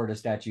that the Florida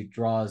statute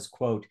draws,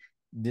 quote,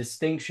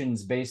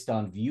 distinctions based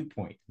on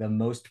viewpoint, the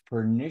most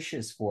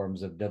pernicious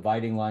forms of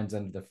dividing lines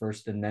under the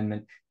First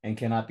Amendment, and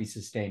cannot be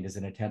sustained as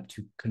an attempt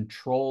to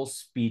control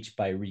speech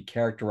by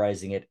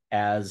recharacterizing it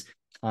as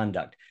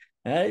conduct.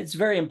 It's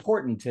very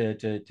important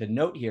to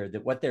note here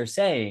that what they're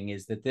saying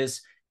is that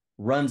this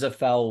runs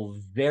afoul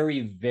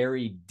very,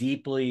 very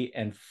deeply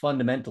and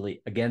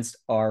fundamentally against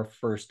our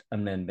First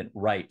Amendment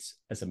rights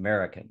as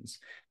Americans.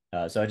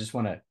 So I just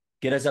want to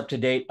get us up to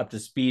date, up to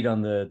speed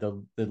on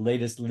the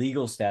latest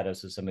legal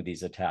status of some of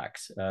these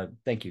attacks.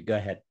 Thank you. Go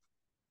ahead.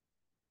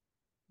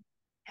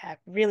 Yeah,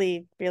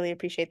 really, really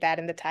appreciate that.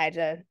 And the tie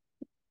to,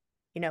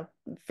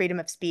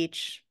 freedom of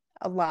speech.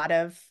 A lot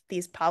of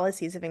these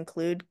policies have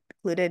included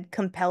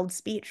compelled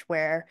speech,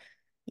 where,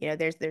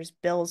 there's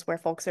bills where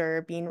folks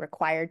are being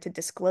required to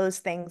disclose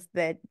things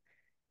that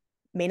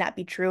may not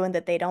be true and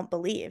that they don't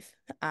believe.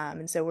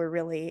 And so we're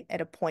really at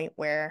a point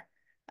where,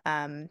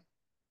 some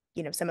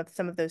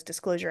of those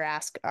disclosure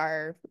asks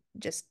are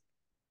just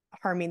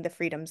harming the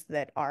freedoms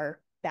that are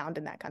bound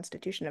in that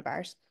Constitution of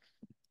ours.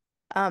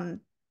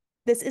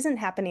 This isn't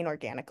happening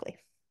organically.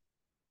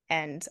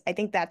 And I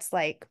think that's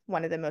like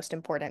one of the most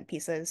important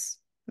pieces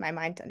in my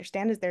mind to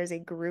understand is there's a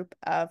group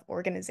of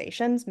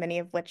organizations, many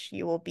of which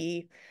you will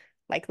be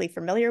likely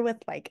familiar with,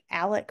 like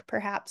ALEC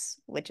perhaps,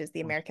 which is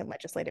the American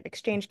Legislative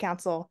Exchange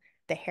Council,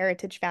 the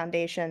Heritage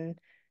Foundation,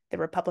 the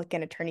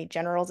Republican Attorney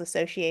General's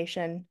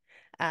Association,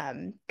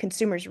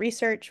 Consumers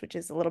Research, which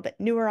is a little bit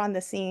newer on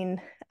the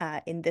scene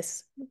in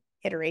this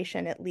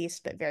iteration at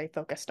least, but very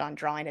focused on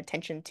drawing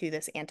attention to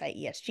this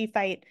anti-ESG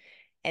fight.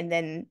 And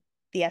then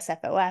the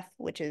SFOF,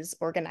 which is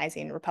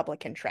organizing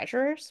Republican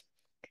treasurers.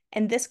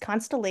 And this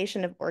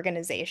constellation of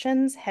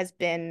organizations has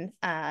been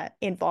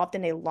involved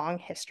in a long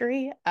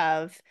history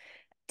of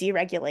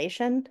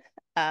deregulation,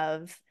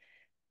 of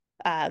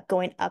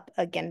going up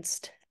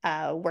against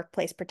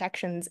workplace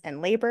protections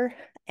and labor,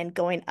 and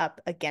going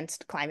up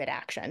against climate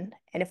action.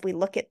 And if we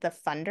look at the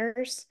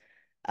funders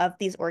of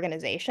these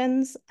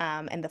organizations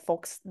and the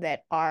folks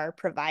that are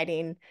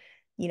providing,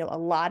 a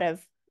lot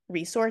of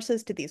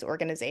resources to these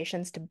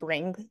organizations to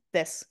bring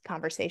this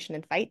conversation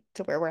and fight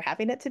to where we're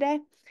having it today,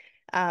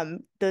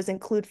 those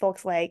include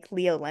folks like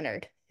Leo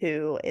Leonard,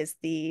 who is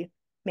the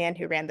man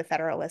who ran the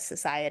Federalist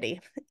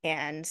Society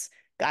and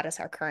got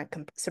us our current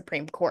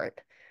Supreme Court.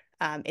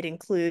 It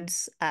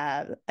includes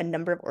a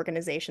number of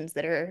organizations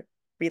that are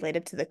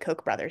related to the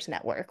Koch brothers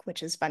network,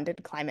 which has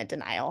funded climate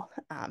denial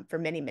for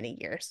many, many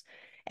years.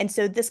 And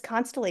so this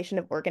constellation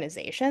of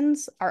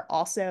organizations are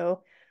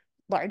also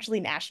largely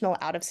national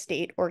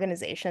out-of-state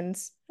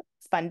organizations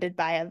funded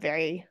by a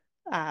very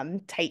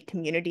tight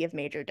community of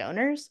major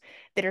donors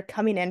that are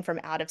coming in from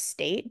out of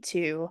state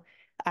to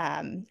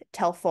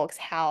tell folks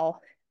how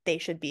they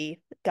should be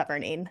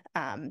governing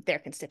their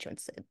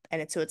constituents.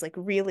 And so it's like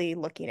really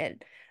looking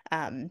at,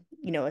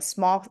 a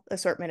small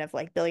assortment of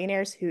like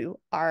billionaires who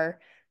are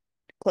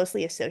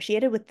closely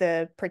associated with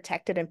the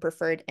protected and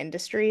preferred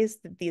industries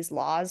that these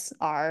laws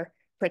are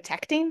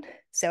protecting.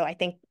 So I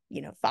think,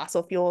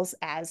 fossil fuels,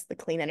 as the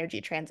clean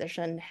energy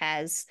transition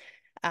has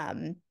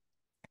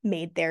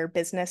made their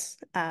business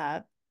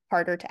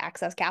harder to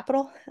access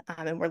capital.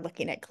 And we're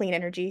looking at clean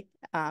energy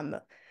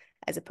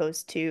as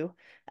opposed to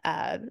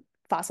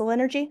fossil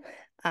energy.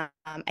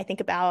 I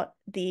think about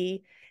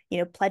the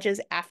pledges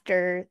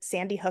after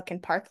Sandy Hook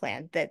and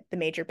Parkland that the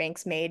major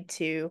banks made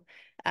to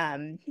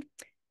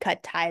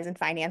cut ties and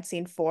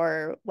financing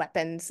for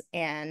weapons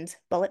and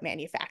bullet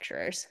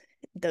manufacturers.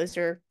 Those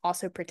are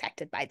also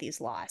protected by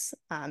these laws,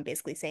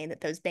 basically saying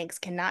that those banks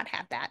cannot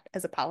have that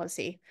as a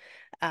policy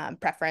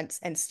preference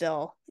and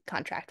still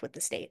contract with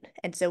the state.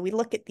 And so we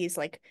look at these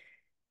like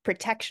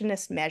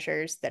protectionist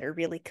measures that are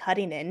really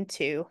cutting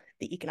into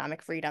the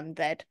economic freedom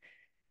that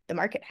the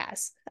market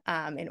has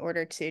in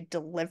order to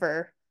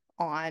deliver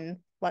on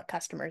what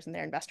customers and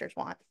their investors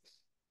want.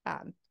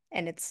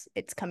 And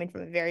it's coming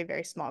from a very,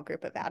 very small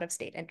group of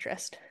out-of-state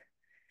interest.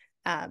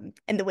 And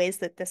the ways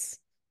that this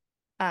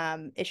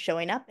is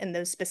showing up in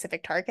those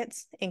specific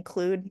targets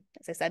include,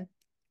 as I said,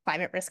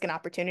 climate risk and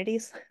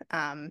opportunities.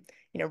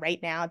 Right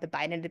now, the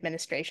Biden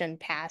administration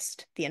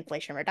passed the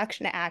Inflation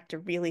Reduction Act, a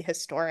really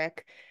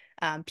historic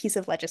piece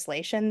of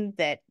legislation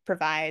that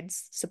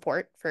provides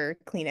support for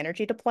clean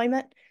energy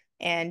deployment.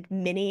 And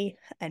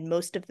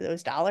most of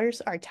those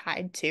dollars are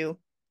tied to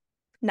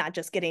not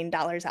just getting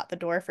dollars out the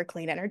door for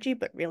clean energy,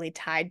 but really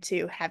tied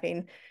to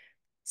having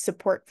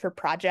support for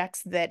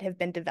projects that have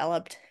been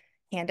developed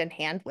hand in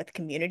hand with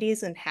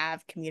communities and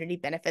have community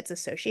benefits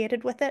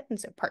associated with it. And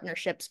so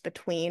partnerships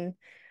between,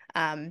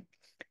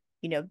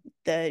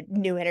 the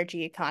new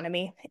energy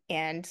economy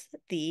and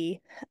the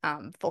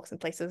folks and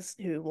places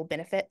who will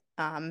benefit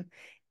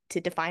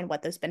to define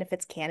what those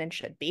benefits can and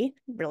should be,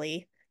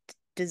 really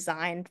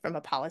designed from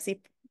a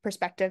policy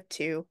perspective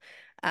to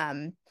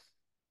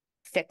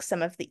fix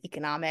some of the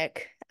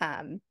economic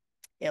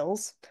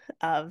ills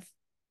of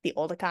the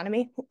old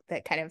economy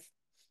that kind of,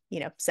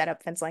 set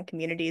up fence line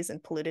communities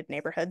and polluted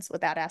neighborhoods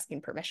without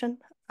asking permission.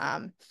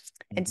 And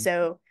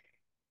so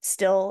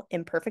still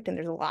imperfect, and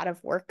there's a lot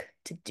of work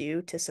to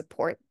do to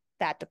support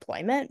that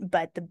deployment,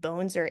 but the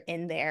bones are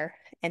in there,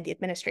 and the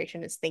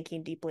administration is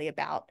thinking deeply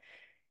about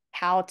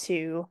how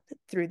to,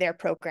 through their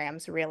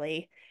programs,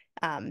 really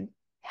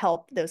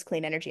help those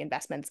clean energy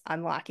investments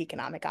unlock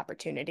economic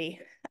opportunity,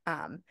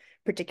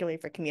 particularly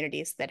for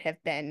communities that have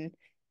been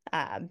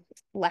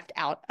left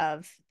out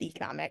of the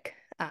economic,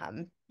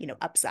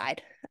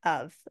 upside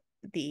of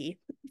the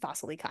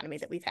fossil economy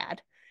that we've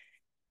had.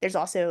 There's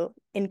also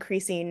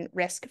increasing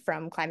risk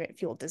from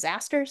climate-fueled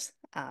disasters.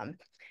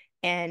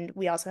 And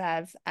we also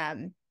have,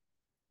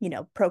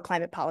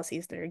 pro-climate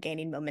policies that are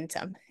gaining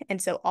momentum.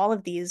 And so all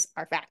of these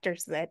are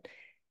factors that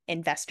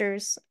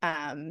investors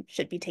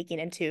should be taking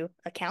into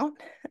account.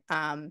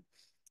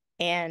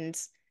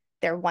 And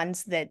they're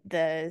ones that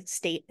the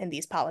state and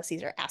these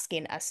policies are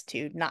asking us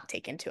to not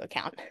take into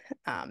account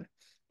and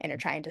are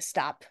trying to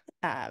stop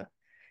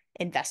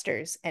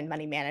investors and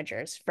money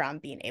managers from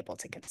being able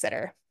to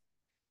consider.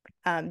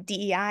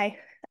 DEI,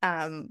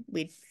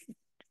 we've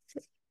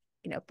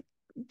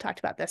talked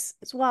about this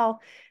as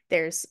well.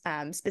 There's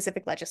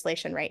specific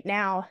legislation right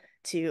now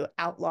to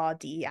outlaw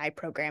DEI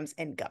programs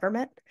in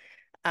government.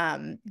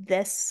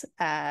 This,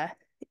 a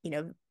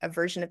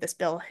version of this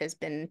bill has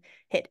been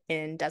hit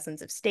in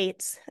dozens of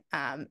states.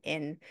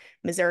 In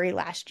Missouri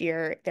last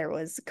year, there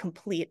was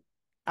complete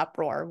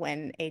uproar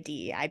when a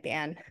DEI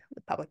ban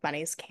with public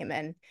monies came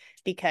in,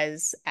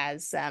 because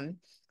as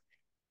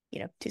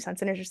Tucson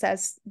Senator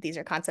says, these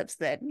are concepts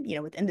that,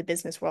 within the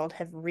business world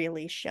have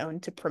really shown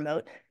to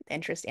promote the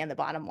interest and the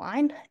bottom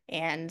line,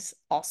 and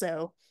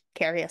also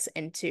carry us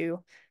into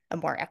a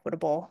more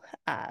equitable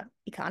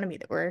economy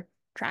that we're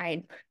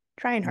trying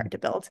hard to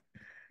build.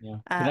 Yeah.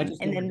 Can I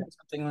just interject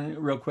something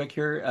real quick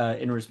here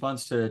in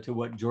response to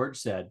what George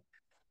said?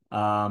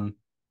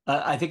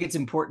 I think it's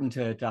important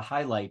to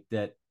highlight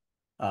that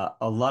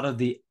a lot of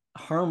the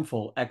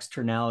harmful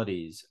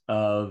externalities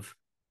of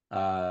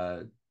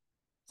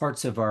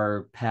parts of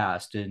our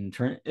past,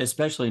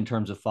 especially in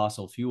terms of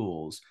fossil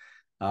fuels,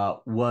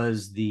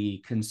 was the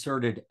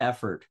concerted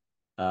effort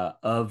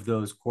of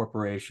those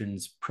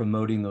corporations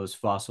promoting those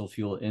fossil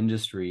fuel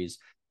industries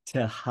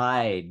to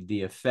hide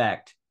the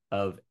effect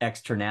of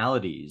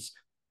externalities,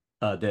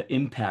 the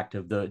impact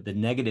of the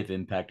negative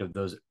impact of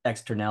those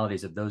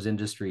externalities of those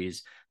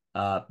industries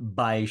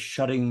by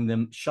shunting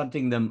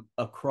them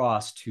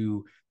across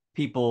to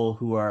people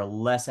who are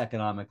less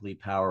economically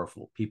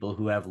powerful, people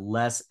who have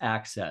less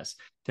access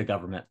to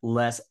government,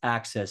 less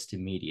access to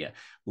media,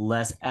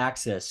 less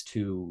access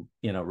to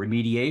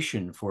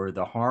remediation for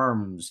the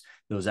harms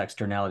those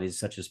externalities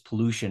such as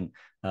pollution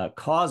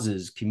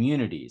causes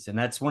communities. And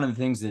that's one of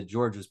the things that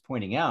George was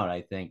pointing out,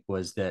 I think,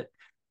 was that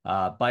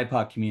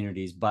BIPOC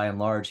communities by and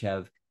large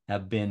have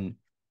been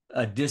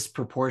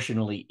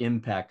disproportionately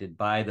impacted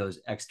by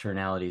those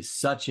externalities,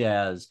 such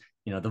as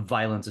the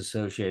violence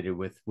associated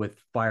with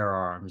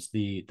firearms,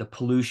 the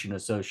pollution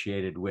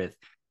associated with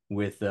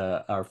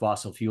our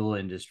fossil fuel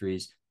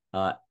industries,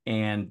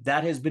 and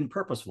that has been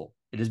purposeful.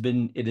 It has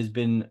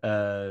been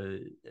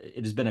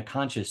a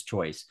conscious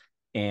choice,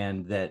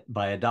 and that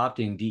by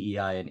adopting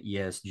DEI and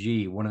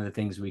ESG, one of the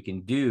things we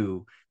can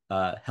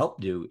help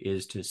do,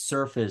 is to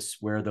surface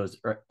where those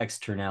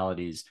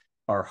externalities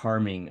are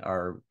harming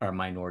our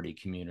minority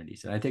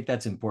communities, and I think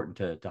that's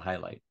important to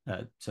highlight.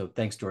 So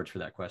thanks, George, for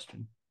that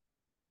question.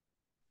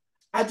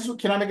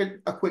 can I make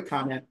a quick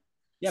comment?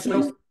 Yeah,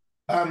 please.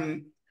 So,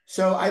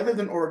 so I lived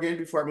in Oregon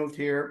before I moved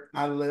here.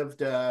 I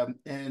lived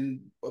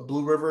in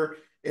Blue River.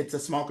 It's a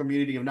small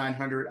community of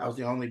 900. I was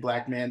the only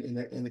Black man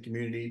in the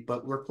community,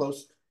 but we're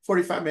close,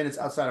 45 minutes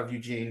outside of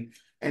Eugene.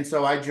 And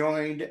so I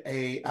joined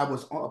I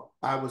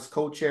was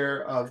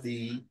co-chair of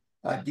the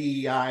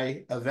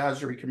DEI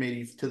advisory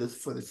committee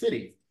for the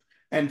city,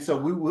 and so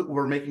we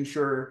were making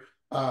sure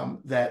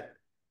that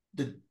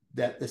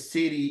the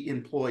city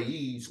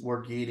employees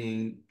were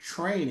getting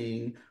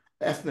training,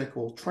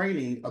 ethnical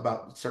training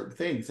about certain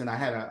things. And I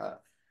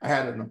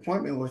had an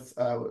appointment with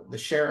the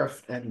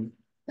sheriff and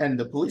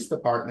the police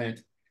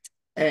department,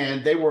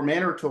 and they were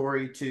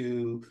mandatory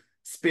to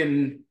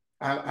spend,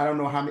 I don't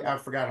know how many, I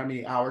forgot how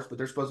many hours, but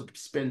they're supposed to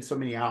spend so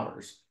many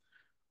hours.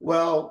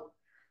 Well,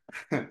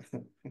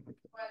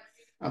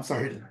 I'm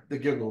sorry to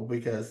giggle,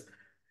 because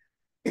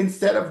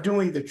instead of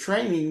doing the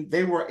training,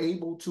 they were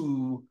able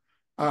to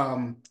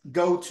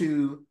go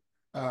to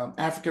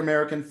African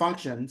American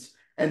functions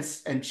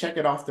and check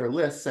it off their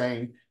list,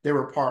 saying they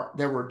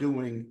were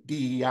doing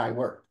DEI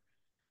work.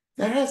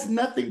 That has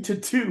nothing to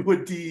do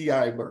with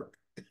DEI work.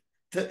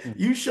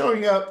 You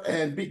showing up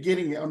and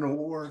getting an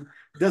award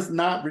does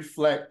not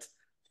reflect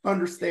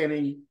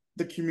understanding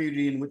the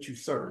community in which you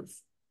serve.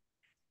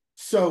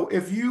 So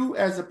if you,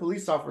 as a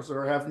police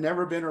officer, have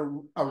never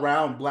been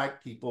around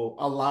Black people,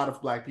 a lot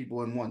of Black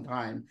people in one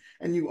time,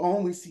 and you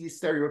only see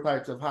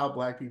stereotypes of how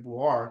Black people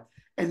are,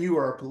 and you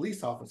are a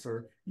police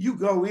officer, you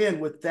go in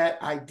with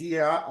that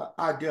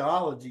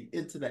ideology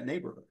into that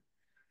neighborhood.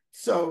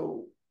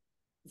 So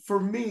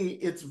for me,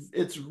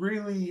 it's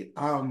really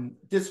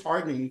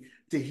disheartening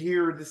to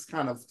hear this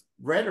kind of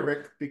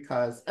rhetoric,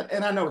 because,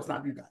 and I know it's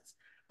not you guys,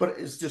 but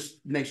it's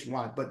just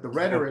nationwide, but the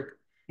rhetoric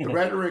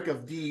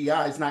of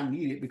DEI is not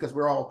needed, because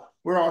we're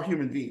all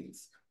human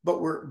beings, but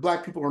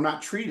Black people are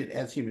not treated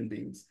as human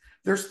beings.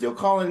 They're still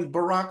calling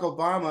Barack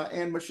Obama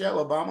and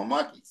Michelle Obama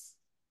monkeys.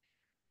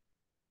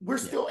 We're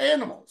still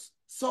animals.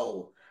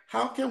 So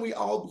how can we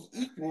all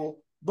be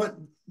equal, but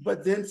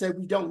then say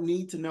we don't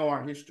need to know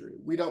our history?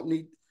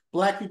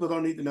 Black people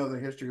don't need to know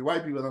their history.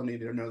 White people don't need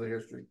to know their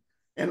history.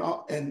 And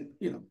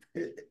you know,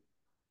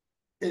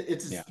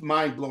 it's just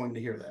mind blowing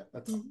to hear that.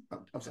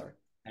 I'm sorry.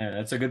 Yeah,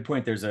 that's a good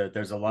point. There's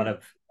a lot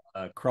of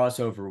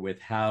crossover with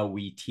how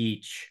we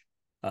teach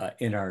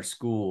in our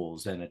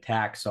schools, and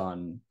attacks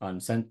on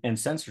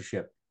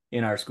censorship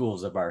in our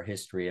schools of our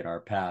history and our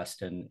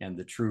past, and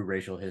the true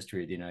racial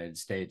history of the United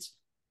States,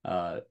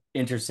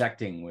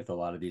 intersecting with a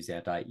lot of these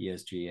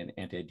anti-ESG and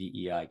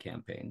anti-DEI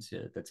campaigns.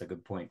 That's a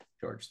good point,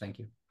 George. Thank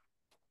you.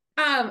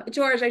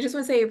 George, I just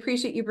want to say I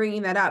appreciate you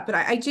bringing that up, but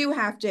I do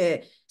have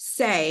to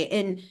say,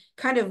 in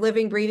kind of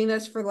living, breathing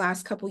this for the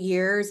last couple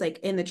years, like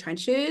in the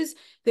trenches,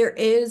 there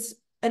is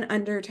an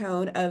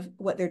undertone of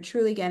what they're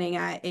truly getting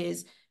at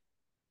is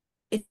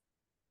it's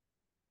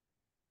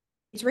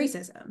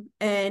racism,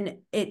 and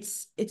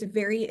it's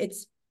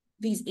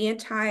these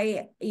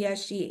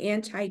anti-ESG,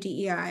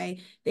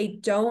 anti-DEI. They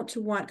don't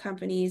want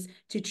companies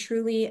to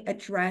truly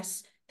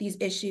address these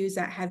issues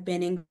that have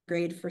been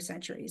ingrained for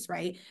centuries,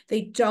 right?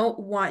 They don't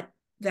want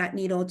that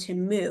needle to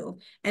move.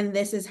 And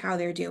this is how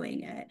they're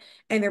doing it.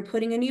 And they're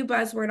putting a new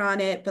buzzword on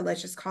it, but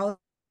let's just call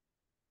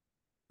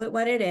it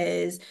what it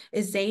is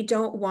they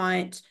don't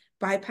want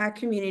BIPOC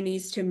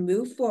communities to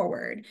move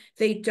forward.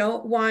 They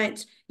don't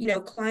want,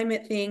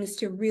 climate things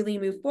to really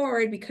move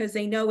forward, because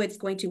they know it's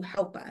going to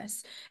help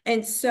us.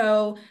 And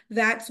so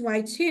that's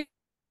why too,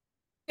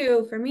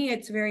 for me,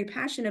 it's very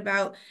passionate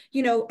about,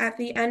 at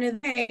the end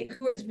of the day,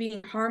 who is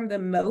being harmed the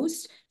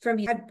most from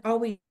I've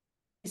always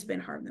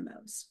been harmed the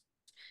most.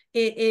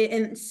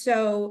 And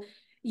so,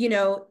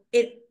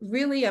 it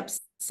really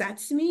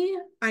upsets me.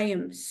 I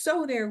am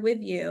so there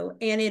with you.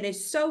 And it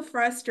is so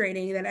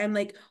frustrating that I'm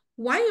like,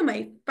 why am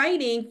I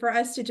fighting for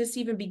us to just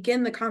even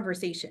begin the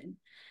conversation?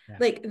 Yeah.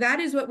 Like, that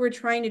is what we're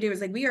trying to do,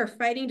 is like, we are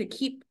fighting to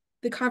keep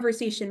the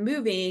conversation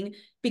moving,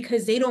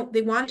 because they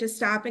want to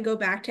stop and go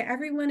back to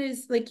everyone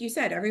is, like you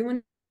said,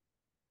 everyone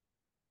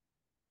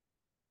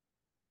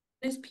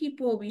is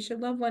people. We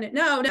should love one.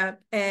 No.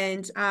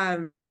 And I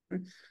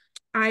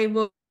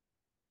will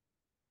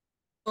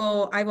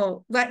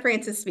let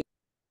Francis speak.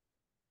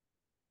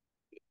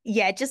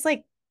 Yeah, just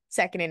like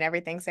seconding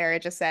everything Sarah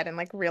just said, and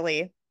like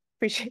really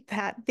appreciate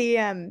that.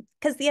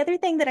 Because the other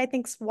thing that I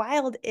think's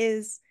wild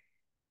is,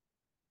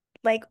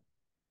 like,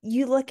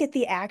 you look at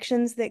the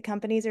actions that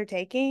companies are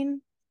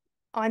taking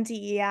on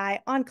DEI,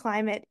 on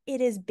climate,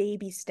 it is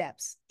baby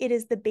steps. It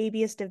is the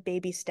babiest of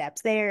baby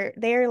steps.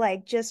 They're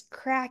like just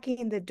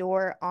cracking the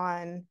door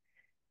on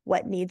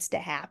what needs to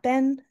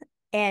happen.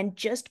 And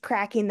just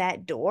cracking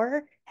that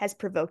door has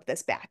provoked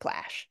this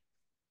backlash.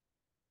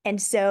 And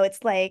so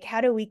it's like,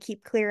 how do we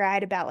keep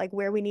clear-eyed about like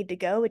where we need to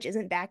go, which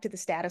isn't back to the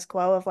status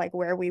quo of like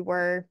where we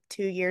were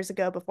 2 years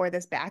ago before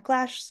this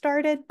backlash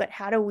started, but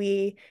how do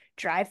we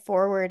drive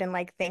forward and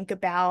like think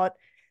about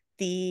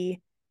the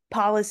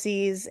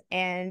policies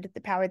and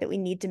the power that we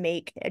need to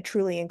make a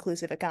truly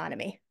inclusive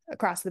economy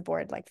across the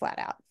board, like flat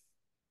out.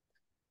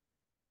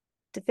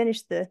 To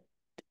finish the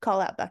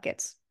call out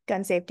buckets,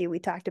 gun safety, we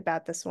talked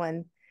about this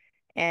one.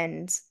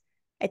 And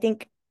I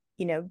think,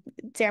 Sarah,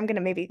 I'm going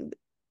to maybe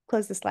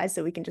close the slide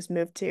so we can just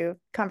move to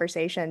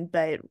conversation.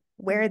 But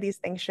where are these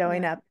things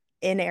showing up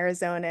in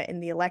Arizona in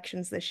the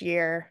elections this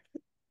year?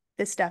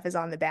 This stuff is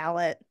on the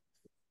ballot,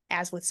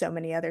 as with so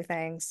many other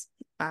things.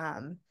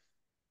 So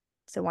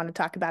I want to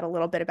talk about a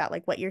little bit about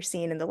like what you're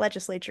seeing in the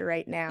legislature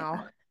right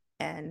now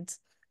and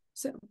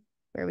so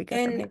where we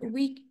go from here.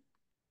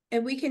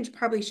 We can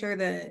probably share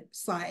the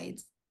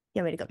slides.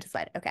 You want me to go up to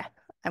slide? Okay.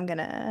 I'm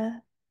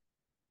gonna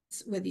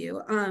with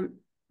you.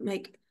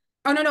 Mike.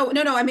 Oh,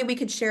 no. I mean, we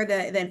could share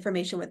the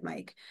information with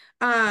Mike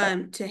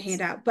to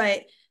hand out.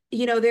 But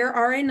there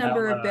are a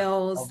number of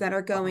bills that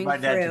are going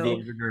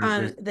through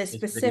the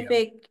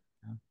specific.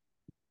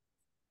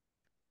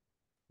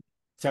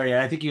 Sorry,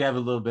 I think you have a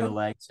little bit of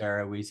lag,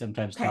 Sarah. We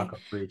sometimes talk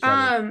over each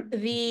other.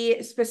 The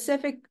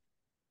specific.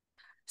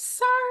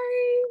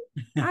 Sorry,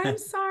 I'm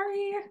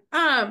sorry.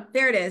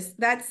 There it is.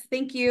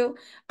 Thank you,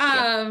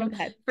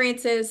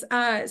 Francis.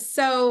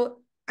 So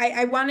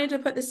I wanted to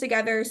put this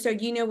together so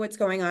you know what's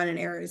going on in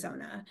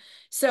Arizona.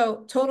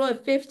 So total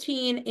of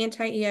 15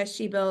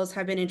 anti-ESG bills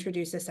have been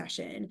introduced this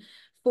session.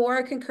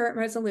 4 concurrent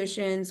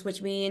resolutions,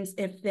 which means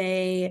if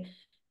they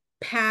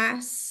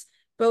pass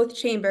both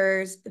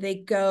chambers, they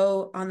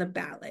go on the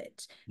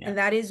ballot. Yeah. And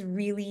that is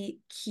really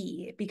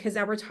key because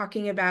now we're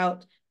talking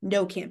about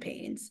no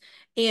campaigns.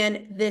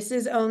 And this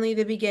is only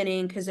the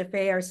beginning, because if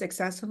they are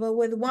successful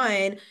with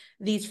one,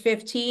 these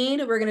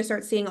 15, we're going to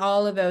start seeing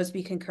all of those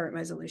be concurrent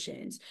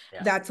resolutions.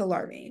 Yeah. That's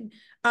alarming.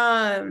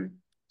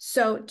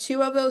 So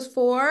 2 of those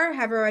 4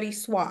 have already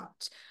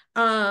swapped.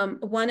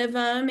 One of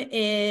them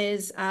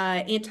is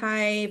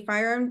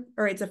anti-firearm,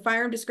 or it's a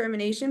firearm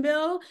discrimination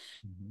bill,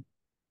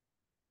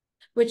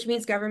 which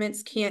means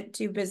governments can't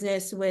do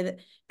business with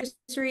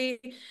history.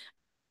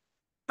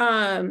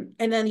 And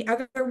then the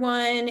other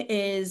one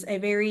is a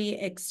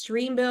very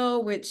extreme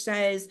bill, which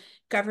says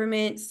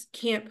governments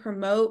can't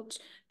promote,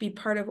 be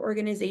part of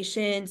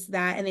organizations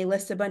that, and they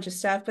list a bunch of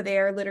stuff, but they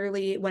are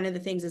literally, one of the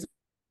things is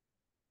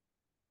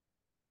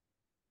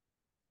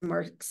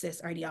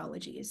Marxist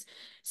ideologies.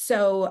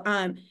 So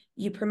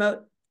you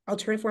promote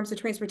alternative forms of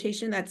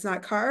transportation that's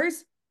not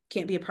cars,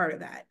 can't be a part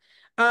of that.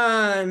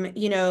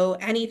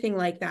 Anything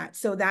like that.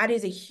 So that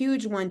is a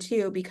huge one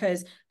too,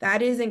 because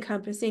that is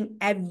encompassing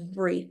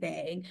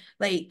everything.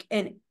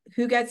 And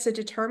who gets to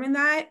determine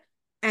that?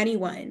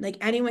 Anyone.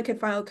 Anyone could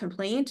file a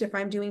complaint. If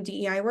I'm doing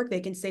DEI work, they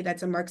can say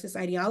that's a Marxist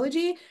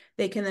ideology.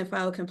 They can then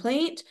file a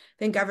complaint.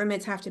 Then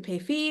governments have to pay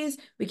fees.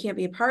 We can't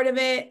be a part of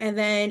it. And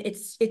then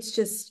it's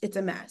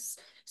a mess.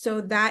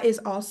 So that is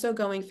also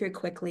going through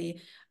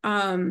quickly.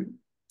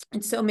 And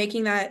so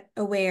making that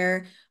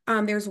aware,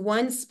 there's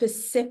one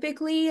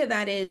specifically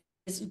that is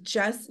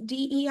just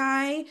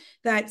DEI.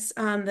 That's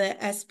the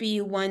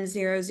SB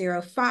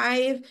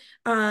 1005.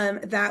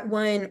 That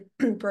one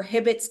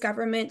prohibits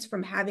governments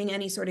from having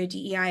any sort of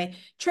DEI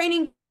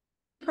training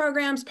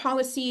programs,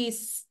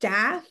 policies,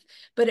 staff,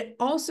 but it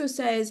also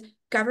says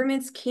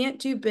governments can't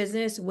do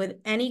business with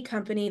any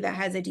company that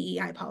has a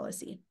DEI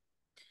policy.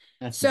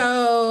 That's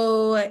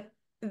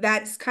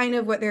kind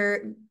of what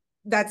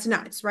that's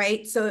nuts,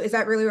 right? So is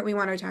that really what we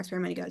want our taxpayer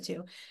money to go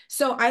to?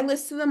 So I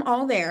listed them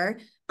all there.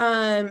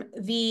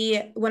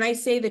 When I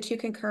say the 2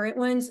 concurrent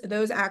ones,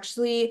 those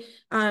actually,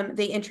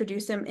 they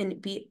introduce them in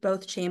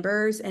both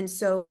chambers. And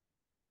so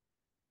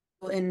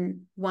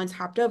one's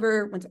hopped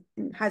over, one's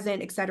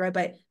hasn't, etc.,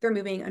 but they're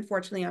moving,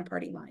 unfortunately, on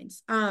party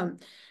lines.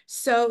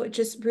 So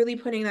just really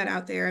putting that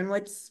out there.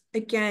 And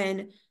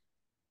again,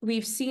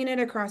 we've seen it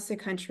across the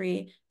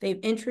country. They've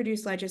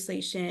introduced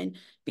legislation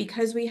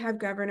because we have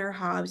Governor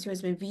Hobbs, who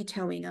has been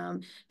vetoing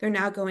them. They're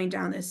now going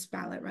down this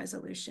ballot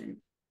resolution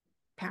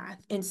path.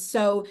 And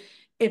so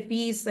if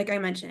these, like I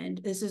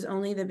mentioned, this is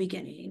only the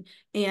beginning,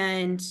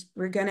 and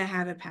we're going to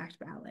have a packed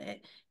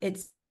ballot.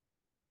 It's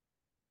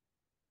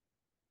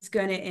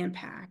going to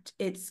impact.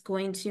 It's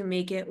going to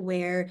make it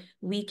where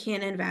we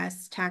can't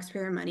invest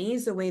taxpayer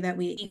monies the way that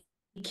we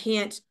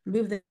can't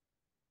move the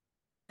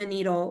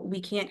needle.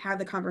 We can't have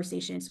the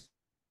conversations.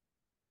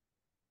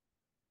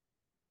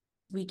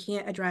 We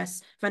can't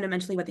address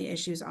fundamentally what the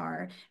issues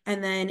are.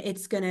 And then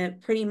it's going to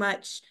pretty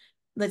much,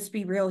 let's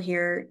be real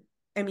here.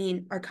 I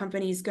mean, are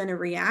companies going to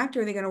react,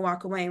 or are they going to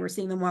walk away? And we're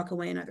seeing them walk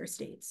away in other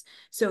states.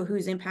 So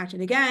who's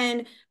impacted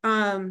again?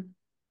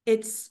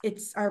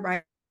 It's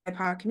our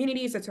BIPOC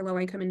communities, it's our low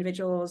income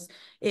individuals.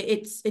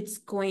 It's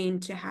going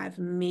to have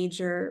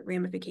major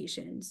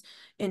ramifications.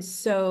 And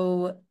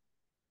so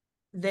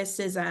this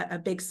is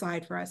a big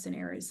slide for us in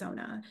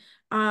Arizona.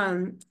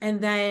 And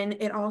then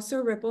it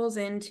also ripples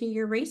into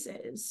your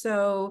races.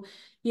 So,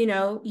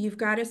 you've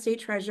got a state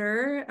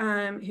treasurer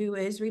who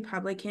is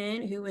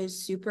Republican, who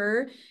is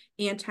super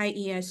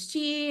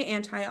anti-ESG,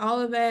 anti all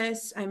of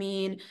us. I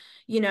mean,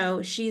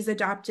 she's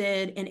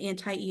adopted an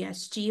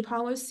anti-ESG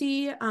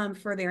policy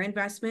for their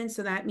investments.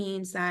 So that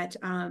means that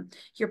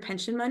your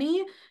pension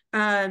money,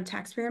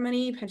 taxpayer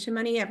money, pension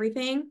money,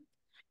 everything,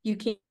 you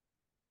can't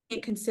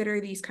consider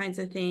these kinds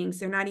of things.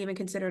 They're not even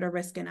considered a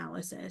risk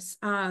analysis.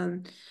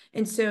 And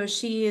so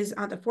she is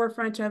on the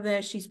forefront of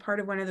this. She's part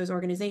of one of those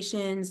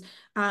organizations.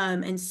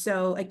 And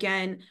so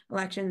again,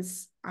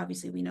 elections,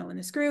 obviously we know in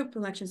this group,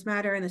 elections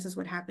matter. And this is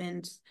what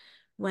happened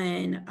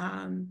when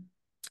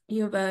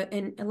you vote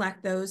and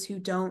elect those who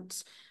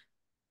don't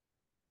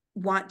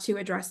want to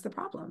address the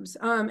problems.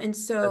 And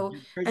so,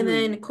 and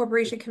then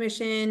Corporation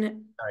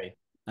Commission. Sorry.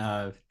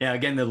 Yeah,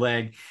 again, the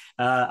leg.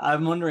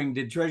 I'm wondering,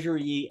 did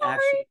Treasury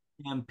actually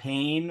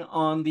campaign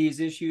on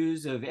these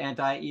issues of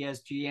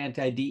anti-ESG,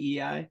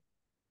 anti-DEI?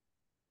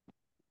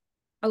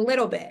 A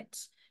little bit.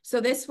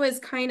 So this was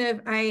kind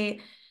of,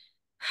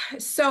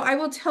 so I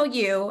will tell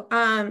you,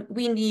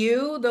 we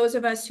knew, those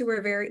of us who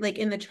were very, like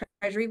in the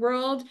Treasury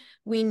world,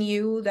 we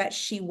knew that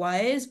she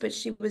was, but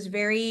she was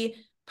very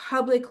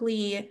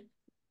publicly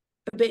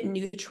a bit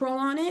neutral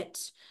on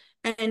it.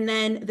 And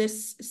then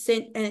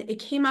it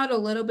came out a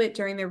little bit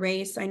during the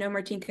race. I know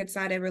Martin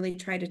Katsada really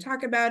tried to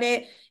talk about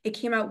it. It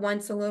came out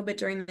once a little bit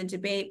during the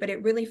debate, but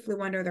it really flew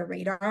under the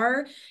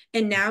radar.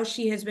 And now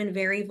she has been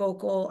very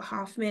vocal.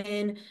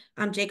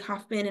 Jake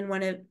Hoffman,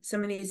 in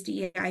some of these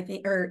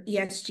DEI or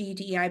ESG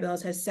DEI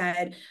bills has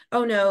said,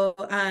 oh no,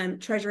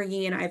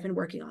 Treasury and I have been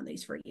working on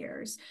these for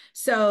years.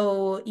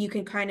 So you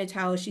can kind of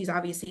tell she's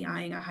obviously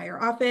eyeing a higher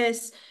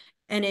office,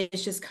 and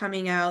it's just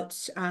coming out,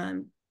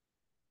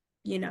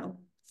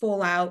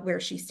 full out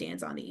where she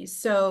stands on these.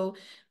 So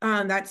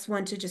that's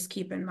one to just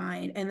keep in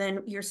mind. And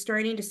then you're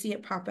starting to see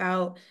it pop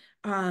out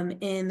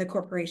in the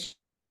Corporation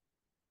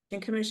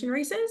Commission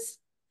races.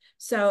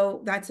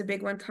 So that's a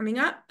big one coming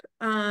up.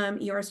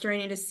 You are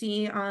starting to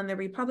see on the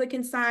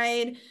Republican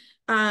side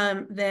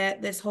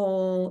that this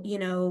whole,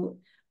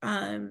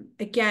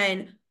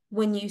 again,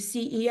 when you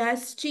see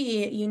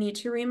ESG, you need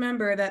to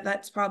remember that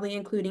that's probably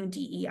including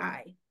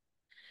DEI.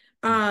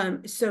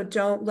 So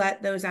don't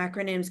let those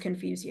acronyms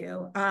confuse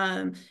you.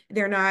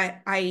 They're not,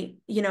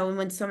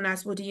 when someone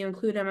asks, well, do you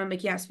include them? I'm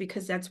like, yes,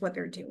 because that's what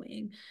they're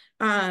doing.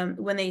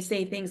 When they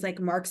say things like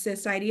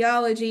Marxist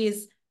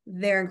ideologies,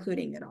 they're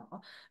including it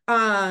all.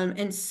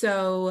 And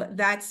so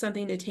that's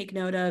something to take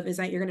note of, is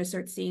that you're going to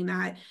start seeing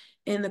that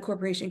in the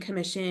Corporation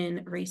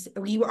Commission race.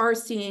 You are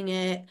seeing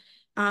it,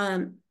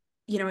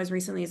 as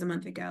recently as a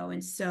month ago.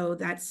 And so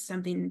that's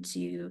something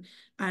to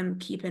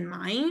keep in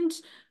mind.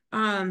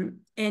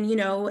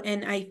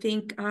 And I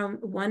think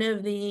one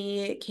of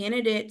the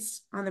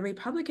candidates on the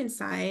Republican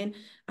side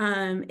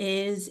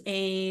is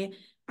a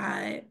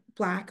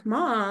Black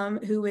mom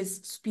who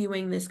is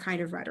spewing this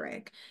kind of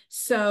rhetoric.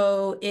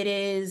 So it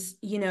is,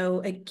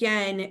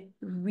 again,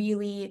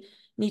 really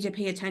need to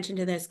pay attention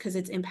to this, because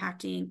it's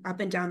impacting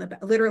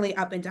literally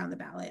up and down the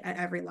ballot at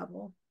every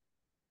level.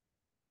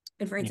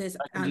 And for instance,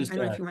 I don't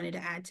know if you wanted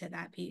to add to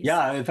that piece.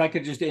 Yeah, if I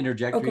could just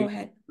interject go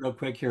ahead. Real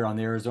quick here on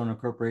the Arizona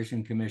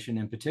Corporation Commission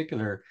in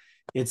particular.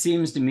 It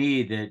seems to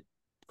me that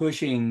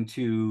pushing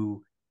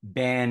to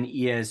ban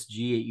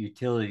ESG at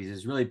utilities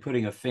is really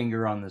putting a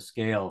finger on the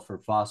scale for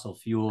fossil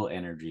fuel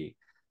energy,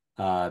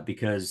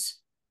 because,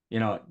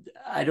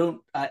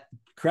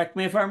 correct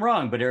me if I'm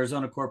wrong, but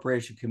Arizona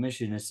Corporation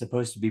Commission is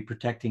supposed to be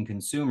protecting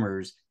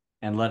consumers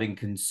and letting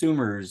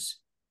consumers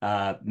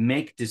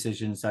make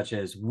decisions such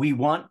as, we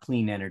want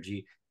clean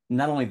energy.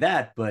 Not only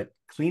that, but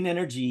clean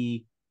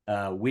energy,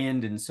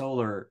 wind and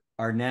solar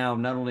are now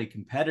not only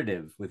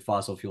competitive with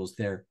fossil fuels,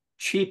 they're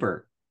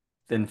cheaper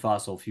than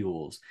fossil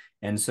fuels.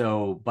 And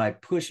so by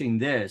pushing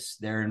this,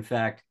 they're in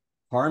fact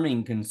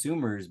harming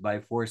consumers by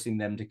forcing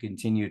them to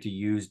continue to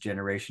use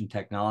generation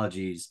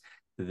technologies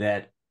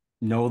that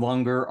no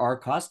longer are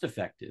cost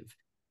effective.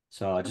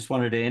 So I just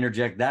wanted to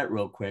interject that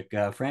real quick.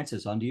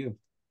 Frances, on to you.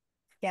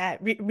 Yeah,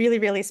 really,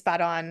 really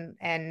spot on.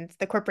 And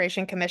the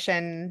Corporation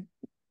Commission,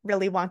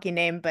 really wonky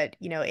name, but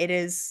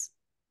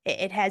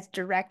it has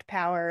direct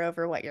power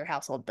over what your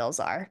household bills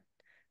are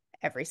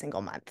every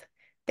single month.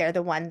 They're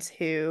the ones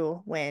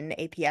who, when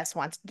APS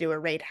wants to do a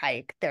rate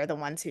hike, they're the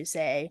ones who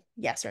say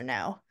yes or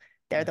no.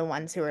 They're the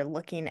ones who are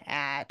looking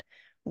at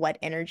what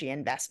energy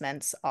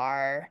investments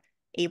are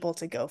able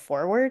to go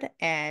forward,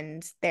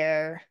 and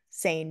they're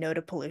saying no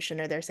to pollution,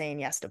 or they're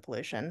saying yes to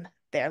pollution.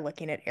 They're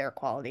looking at air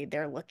quality.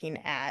 They're looking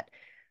at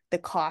the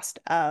cost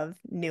of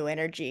new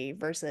energy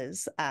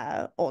versus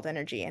old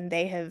energy. And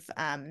they have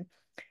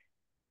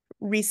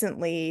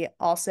recently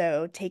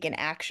also taken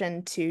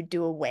action to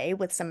do away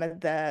with some of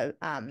the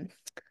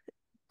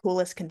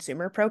coolest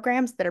consumer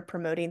programs that are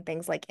promoting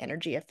things like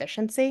energy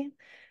efficiency.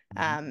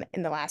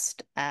 In the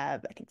last, I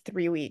think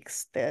 3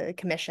 weeks, the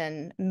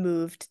commission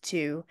moved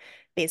to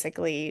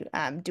basically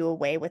do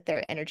away with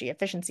their energy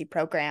efficiency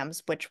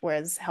programs, which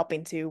was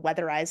helping to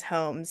weatherize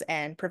homes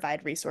and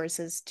provide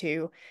resources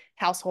to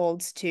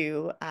households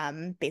to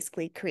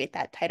basically create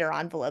that tighter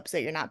envelope, so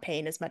you're not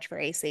paying as much for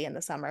AC in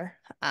the summer,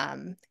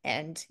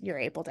 and you're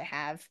able to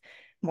have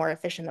more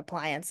efficient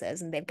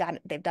appliances. And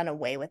they've done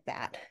away with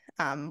that,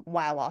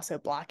 while also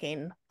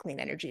blocking clean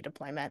energy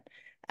deployment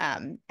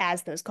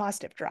as those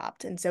costs have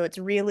dropped. And so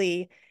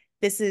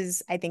this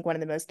is, I think, one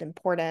of the most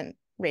important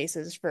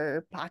races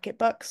for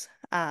pocketbooks.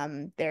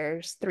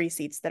 There's 3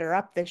 seats that are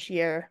up this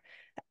year.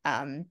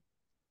 And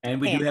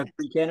we do have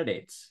three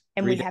candidates.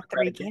 And three we have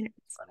three Democratic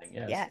candidates. running,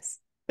 yes. Yes,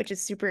 which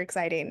is super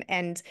exciting.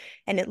 And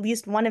at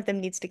least one of them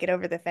needs to get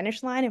over the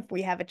finish line if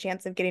we have a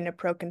chance of getting a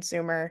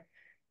pro-consumer,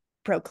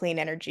 pro-clean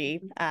energy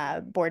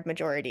board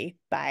majority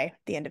by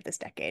the end of this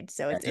decade.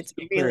 So Yeah, it's just to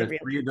be really, clear, really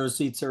three of those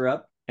seats are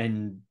up,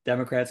 and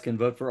Democrats can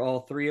vote for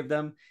all three of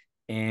them,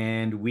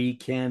 and we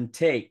can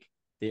take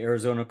the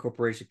Arizona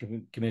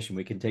Corporation Commission.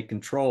 We can take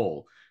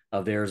control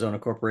of the Arizona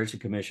Corporation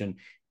Commission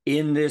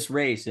in this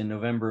race in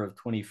November of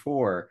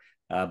 24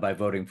 by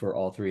voting for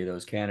all three of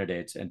those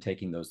candidates and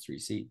taking those three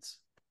seats.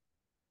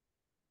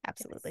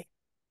 absolutely.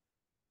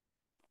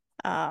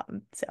 Well,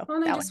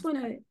 and I just want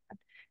to.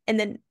 And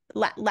then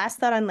last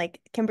thought on like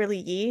Kimberly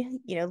Yee,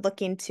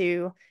 looking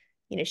to,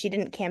 she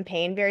didn't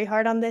campaign very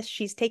hard on this.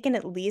 She's taken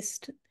at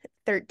least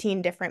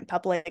 13 different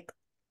public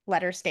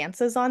letter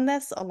stances on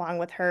this, along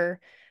with her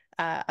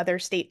other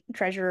state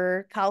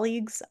treasurer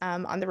colleagues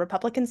on the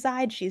Republican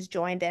side. She's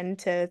joined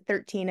into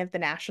 13 of the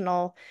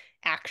national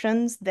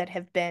actions that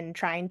have been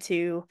trying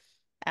to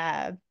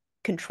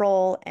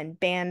control and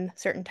ban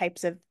certain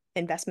types of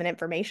investment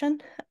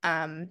information.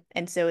 And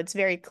so it's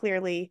very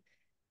clearly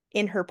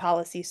in her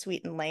policy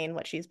suite and lane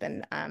what she's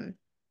been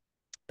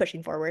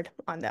pushing forward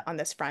on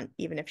this front,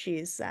 even if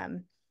she's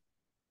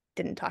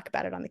didn't talk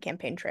about it on the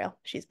campaign trail.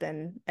 She's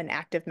been an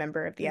active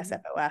member of the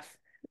SFOF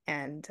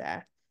and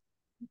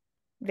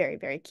very,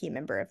 very key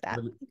member of that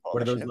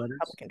coalition of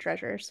Republican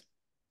treasurers.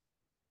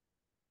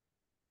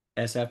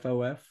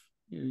 SFOF,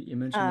 you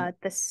mentioned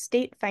the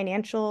State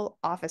Financial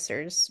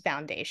Officers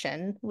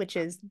Foundation, which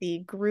is the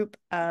group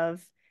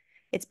of,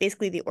 it's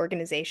basically the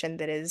organization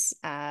that is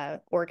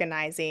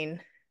organizing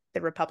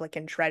the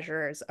Republican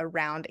treasurers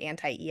around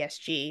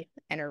anti-ESG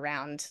and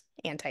around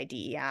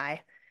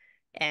anti-DEI.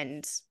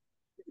 And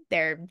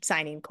they're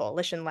signing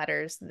coalition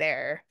letters,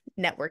 they're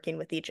networking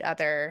with each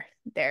other,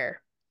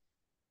 they're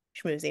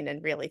schmoozing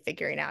and really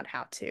figuring out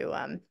how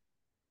to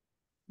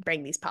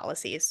bring these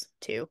policies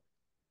to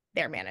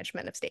their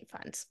management of state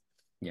funds.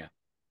 Yeah.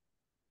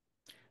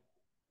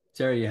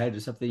 Sarah, you had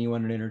something you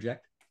wanted to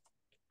interject?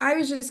 I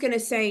was just going to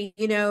say,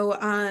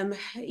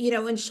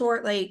 in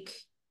short, like,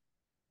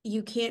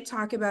 you can't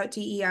talk about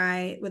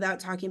DEI without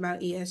talking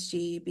about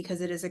ESG because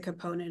it is a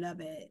component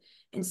of it.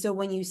 And so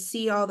when you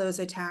see all those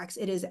attacks,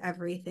 it is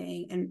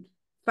everything. And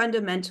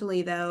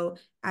fundamentally, though,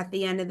 at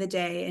the end of the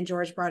day, and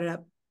George brought it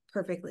up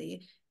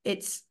perfectly,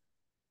 it's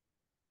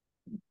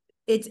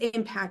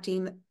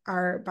impacting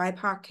our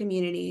BIPOC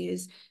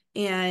communities.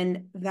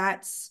 And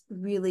that's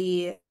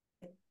really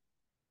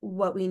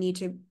what we need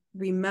to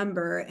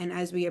remember. And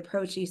as we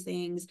approach these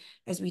things,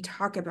 as we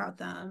talk about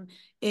them,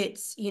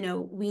 it's,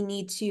 we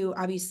need to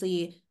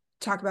obviously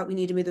talk about, we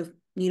need to move the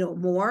needle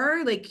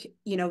more, like,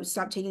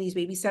 stop taking these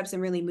baby steps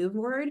and really move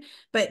forward.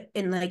 But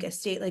in like a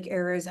state like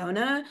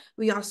Arizona,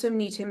 we also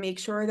need to make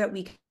sure that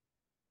we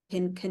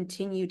can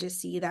continue to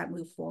see that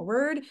move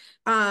forward.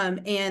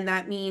 And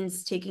that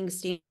means taking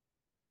stances,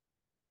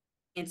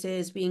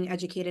 being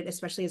educated,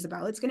 especially as the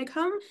ballot's going to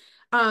come,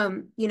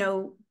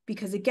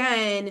 because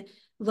again,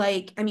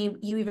 like, I mean,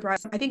 you even brought,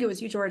 I think it was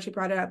you, George, who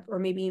brought it up, or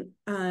maybe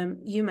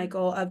you,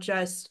 Michael, of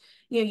just,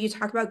 you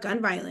talk about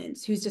gun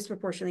violence, who's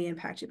disproportionately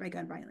impacted by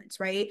gun violence,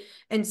 right?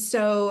 And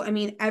so, I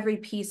mean, every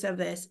piece of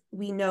this,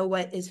 we know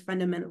what is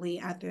fundamentally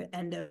at the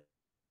end of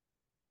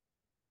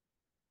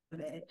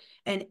it,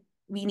 and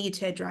we need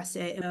to address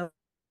it.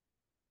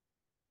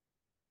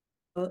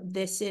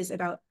 This is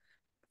about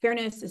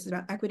fairness, this is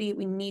about equity.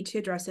 We need to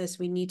address this,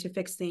 we need to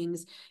fix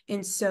things.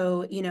 And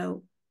so,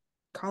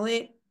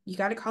 you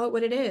got to call it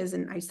what it is.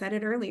 And I said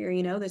it earlier,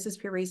 this is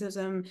pure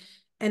racism,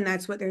 and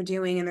that's what they're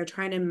doing. And they're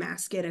trying to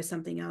mask it as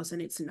something else,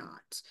 and it's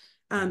not.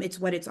 It's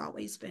what it's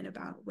always been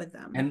about with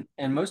them.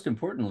 And most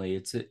importantly,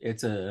 it's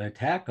an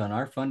attack on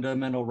our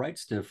fundamental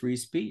rights to free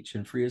speech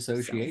and free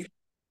association.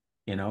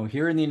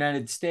 Here in the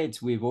United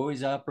States, we've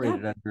always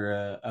operated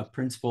under a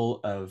principle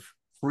of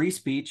free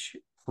speech,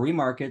 free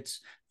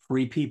markets,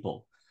 free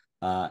people.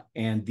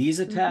 And these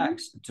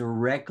attacks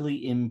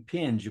directly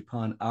impinge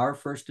upon our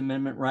First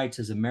Amendment rights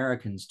as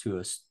Americans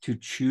to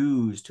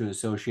choose to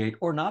associate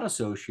or not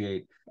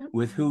associate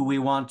with who we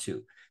want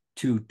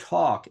to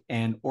talk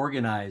and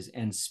organize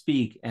and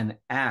speak and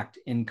act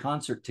in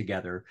concert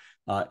together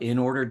in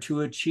order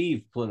to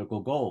achieve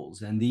political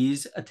goals. And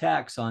these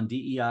attacks on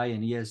DEI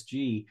and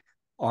ESG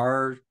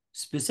are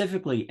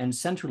specifically and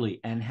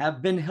centrally and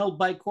have been held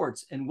by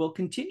courts and will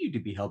continue to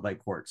be held by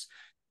courts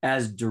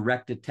as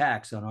direct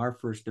attacks on our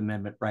First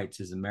Amendment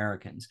rights as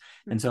Americans.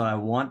 And so I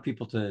want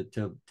people to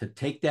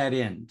take that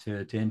in,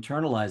 to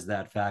internalize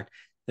that fact,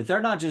 that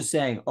they're not just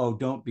saying, oh,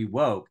 don't be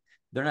woke.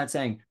 They're not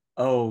saying,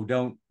 oh,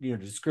 don't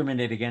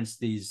discriminate against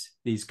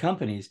these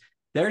companies.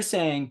 They're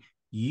saying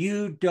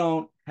you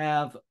don't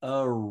have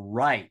a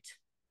right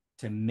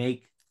to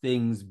make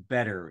things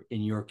better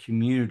in your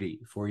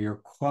community, for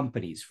your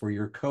companies, for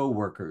your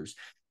coworkers,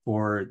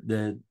 for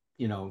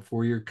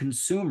for your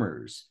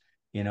consumers,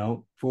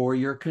 for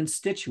your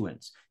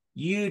constituents.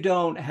 You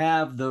don't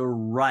have the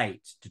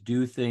right to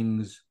do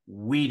things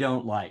we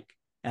don't like.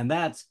 And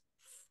that's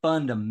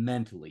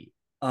fundamentally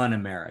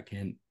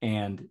un-American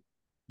and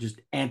just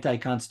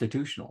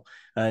anti-constitutional.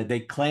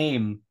 They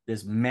claim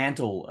this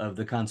mantle of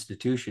the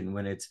Constitution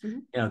when it's,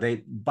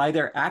 they, by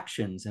their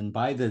actions and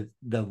by the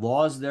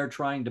laws they're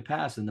trying to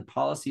pass and the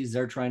policies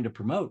they're trying to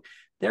promote,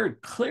 they're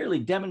clearly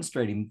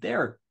demonstrating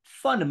they're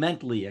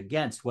fundamentally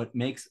against what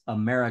makes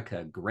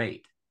America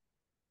great.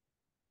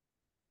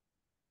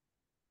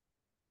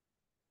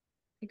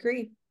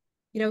 Agree.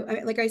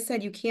 Like I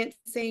said, you can't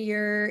say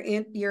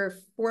you're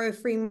for a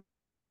free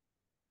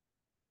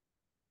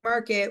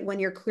market when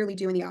you're clearly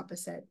doing the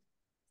opposite.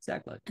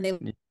 Exactly. And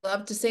they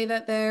love to say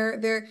that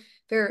they're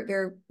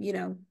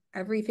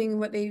everything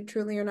what they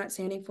truly are not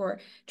standing for.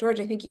 George,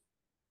 I think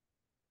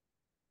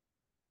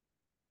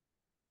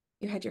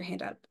you had your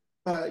hand up.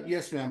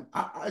 Yes, ma'am.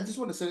 I just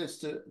want to say this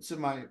to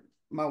my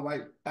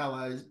white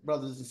allies,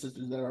 brothers and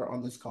sisters that are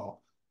on this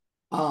call.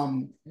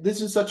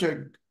 This is such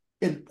an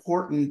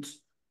important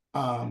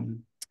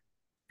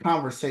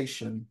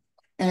conversation.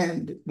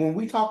 And when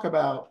we talk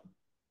about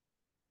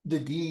the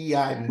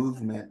DEI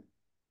movement,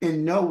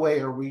 in no way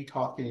are we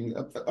talking,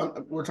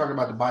 we're talking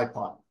about the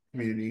BIPOC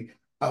community,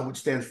 which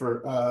stands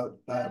for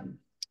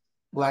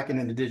Black and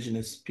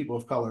Indigenous People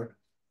of Color.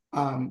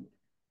 When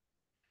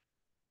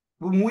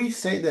we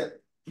say that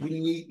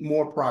we need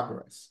more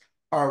progress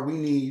or we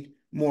need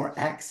more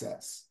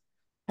access,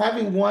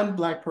 having one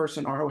Black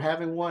person or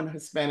having one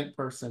Hispanic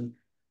person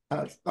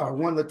or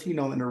one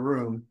Latino in the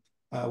room,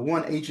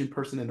 one Asian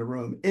person in the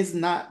room is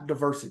not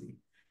diversity.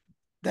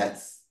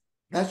 That's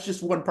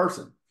just one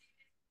person.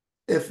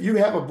 If you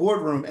have a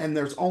boardroom and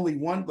there's only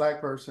one Black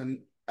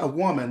person, a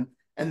woman,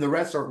 and the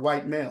rest are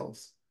white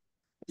males,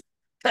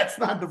 that's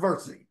not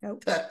diversity.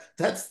 Nope.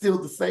 That's still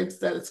the same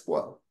status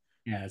quo.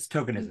 Yeah, it's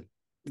tokenism.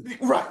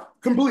 Right,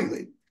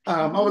 completely.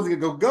 I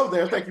wasn't gonna go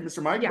there. Thank you,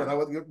 Mr. Mike. Yeah. But I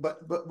wasn't.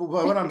 But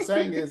what I'm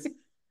saying is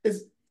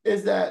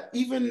that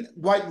even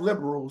white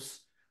liberals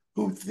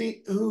who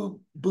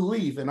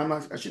believe, and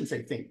I shouldn't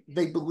say think,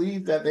 they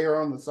believe that they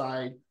are on the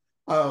side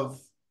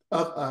of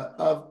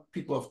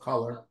people of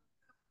color.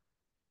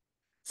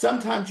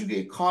 Sometimes you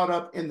get caught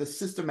up in the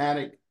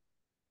systematic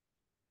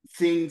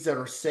things that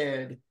are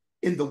said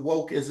in the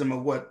wokeism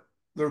of what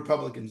the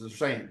Republicans are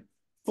saying.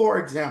 For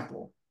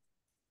example,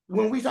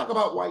 when we talk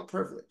about white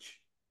privilege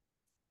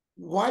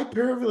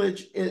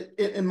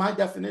in my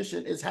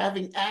definition is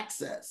having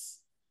access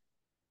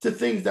to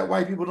things that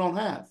white people don't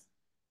have.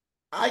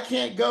 I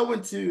can't go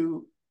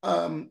into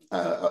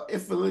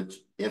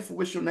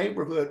influential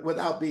neighborhood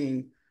without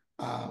being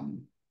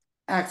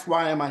asked,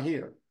 why am I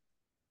here?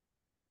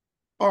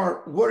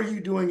 Or what are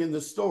you doing in the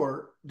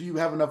store? Do you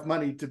have enough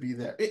money to be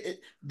there?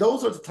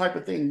 Those are the type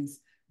of things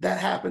that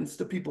happens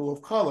to people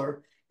of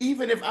color,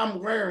 even if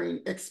I'm wearing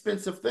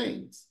expensive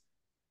things.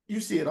 You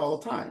see it all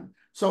the time.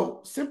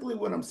 So simply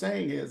what I'm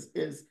saying is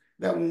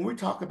that when we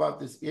talk about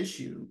this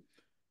issue,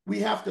 we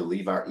have to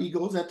leave our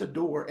egos at the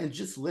door and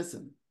just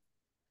listen.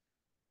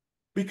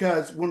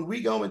 Because when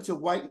we go into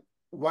white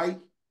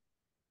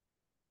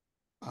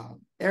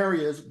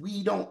areas,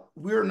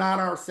 we're not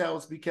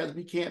ourselves because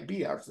we can't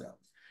be ourselves.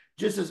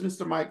 Just as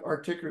Mr. Mike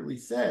articulately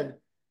said,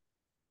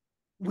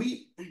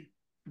 we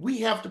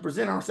have to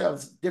present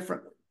ourselves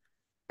differently.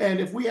 And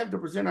if we have to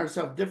present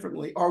ourselves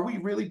differently, are we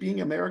really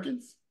being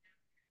Americans?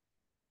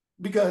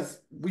 Because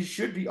we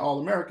should be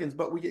all Americans,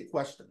 but we get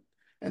questioned.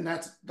 And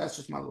that's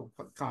just my little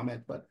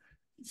comment, but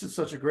it's just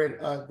such a great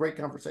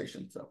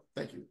conversation. So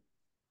thank you.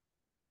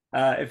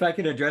 If I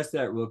could address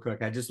that real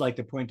quick, I'd just like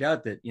to point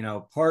out that,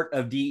 part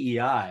of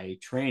DEI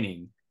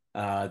training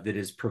that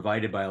is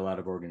provided by a lot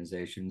of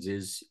organizations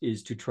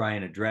is to try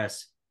and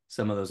address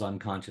some of those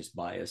unconscious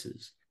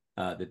biases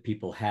that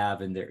people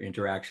have in their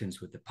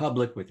interactions with the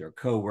public, with their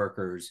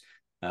coworkers,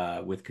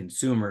 with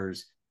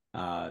consumers,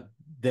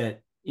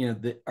 that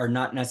are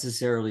not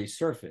necessarily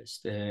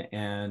surfaced,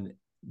 and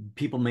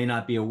people may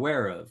not be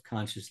aware of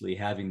consciously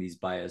having these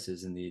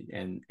biases and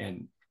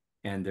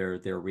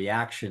their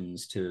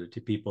reactions to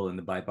people in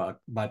the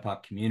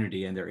BIPOC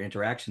community and their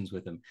interactions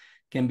with them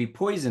can be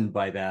poisoned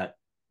by that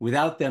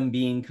without them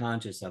being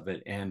conscious of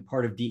it. And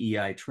part of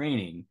DEI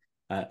training,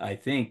 I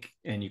think,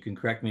 and you can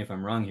correct me if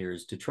I'm wrong here,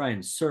 is to try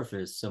and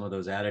surface some of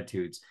those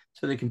attitudes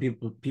so that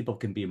people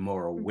can be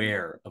more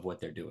aware of what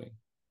they're doing.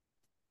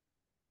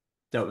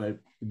 So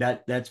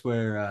that's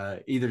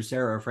where either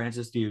Sarah or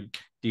Francis, do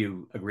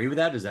you agree with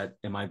that?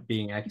 Am I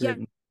being accurate?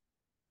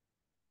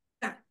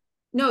 Yeah.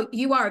 No,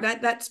 you are.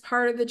 That's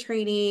part of the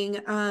training.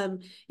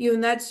 And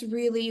that's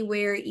really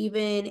where,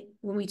 even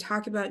when we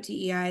talk about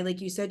DEI, like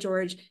you said,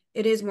 George,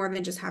 it is more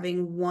than just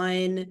having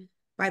one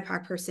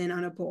BIPOC person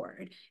on a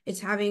board.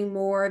 It's having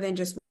more than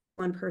just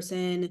one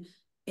person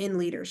in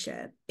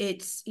leadership.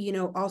 It's,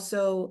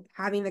 also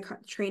having the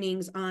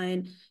trainings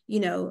on,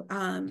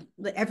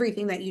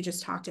 everything that you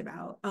just talked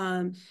about,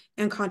 and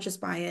conscious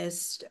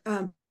biased,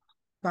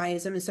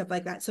 biasm and stuff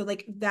like that. So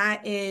like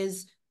that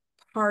is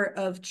part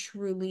of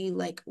truly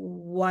like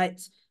what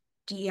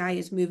DEI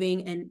is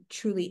moving and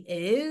truly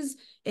is,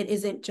 it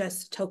isn't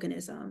just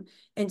tokenism.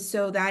 And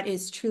so that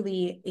is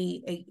truly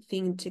a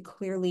thing to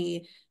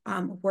clearly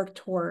work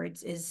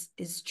towards,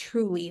 is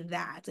truly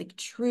that, like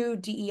true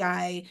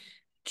DEI,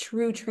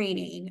 true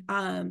training,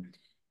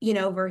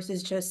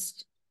 versus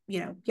just,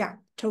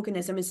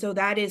 tokenism. And so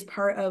that is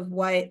part of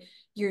what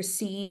you're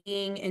seeing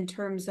in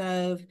terms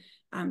of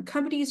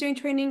companies doing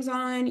trainings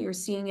on, you're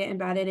seeing it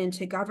embedded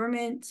into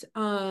government.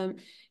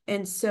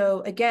 And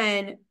so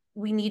again,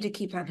 we need to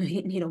keep that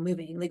needle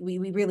moving. Like we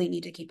really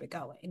need to keep it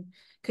going,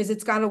 because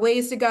it's got a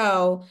ways to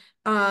go.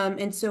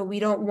 And so we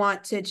don't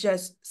want to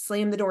just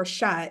slam the door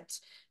shut.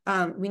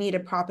 We need to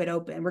prop it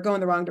open. We're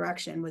going the wrong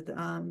direction with,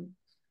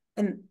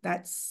 and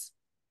that's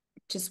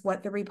just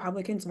what the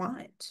Republicans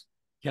want.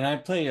 Can I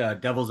play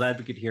devil's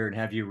advocate here and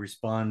have you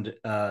respond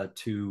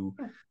to,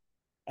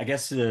 I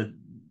guess,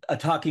 a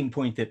talking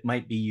point that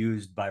might be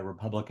used by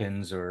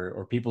Republicans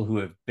or people who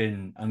have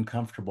been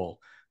uncomfortable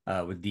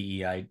with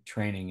DEI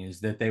training, is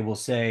that they will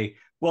say,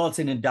 well, it's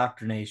an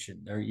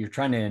indoctrination, or you're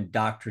trying to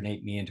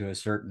indoctrinate me into a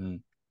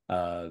certain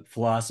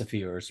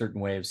philosophy or a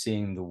certain way of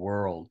seeing the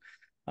world.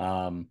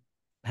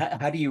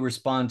 How do you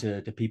respond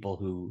to people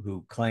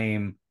who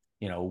claim,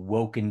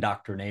 woke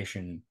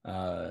indoctrination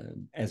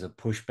as a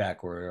pushback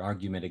or an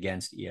argument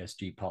against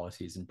ESG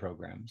policies and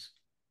programs?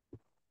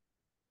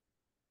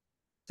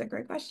 It's a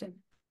great question.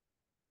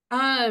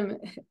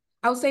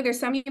 I'll say there's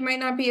some you might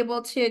not be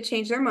able to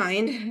change their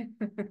mind.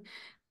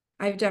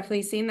 I've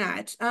definitely seen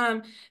that.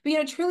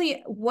 But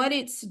truly what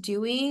it's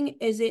doing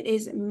is it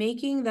is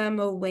making them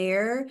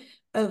aware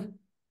of,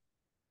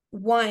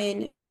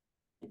 one,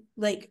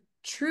 like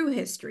true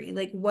history,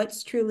 like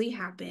what's truly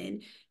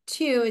happened.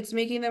 Two, it's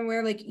making them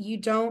aware, like, you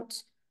don't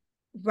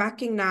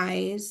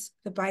recognize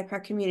the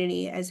BIPOC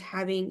community as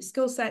having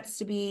skill sets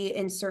to be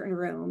in certain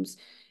rooms.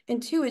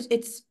 And two,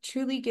 it's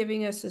truly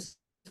giving us this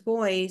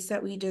voice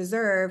that we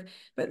deserve.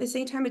 But at the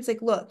same time, it's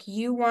like, look,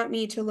 you want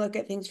me to look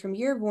at things from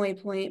your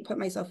viewpoint, put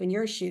myself in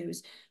your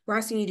shoes. We're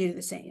asking you to do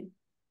the same.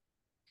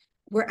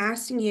 We're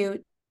asking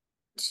you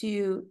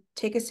to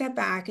take a step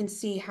back and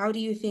see, how do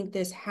you think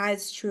this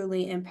has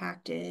truly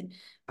impacted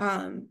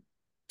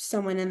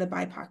someone in the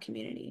BIPOC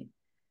community?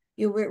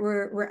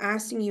 We're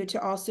asking you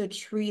to also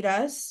treat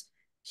us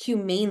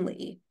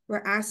humanely.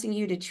 We're asking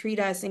you to treat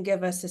us and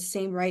give us the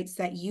same rights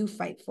that you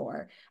fight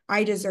for.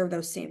 I deserve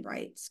those same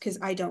rights because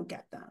I don't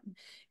get them.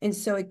 And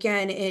so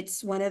again,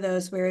 it's one of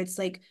those where it's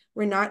like,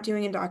 we're not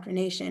doing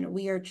indoctrination.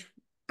 We are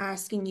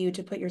asking you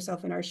to put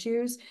yourself in our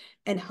shoes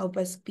and help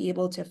us be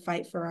able to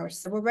fight for our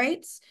civil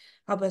rights,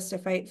 help us to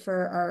fight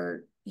for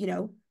our,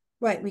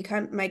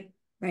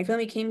 my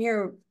family came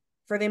here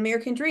for the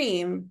American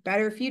dream,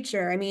 better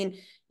future. I mean,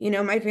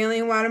 my family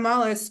in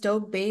Guatemala still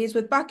bathes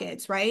with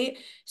buckets, right?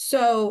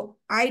 So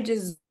I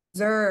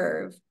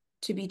deserve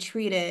to be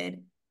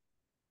treated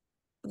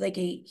like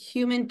a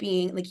human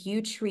being, like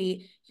you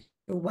treat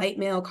your white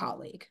male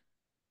colleague.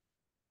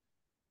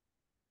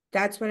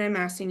 That's what I'm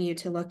asking you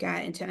to look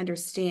at and to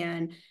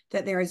understand,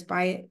 that there is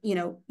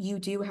you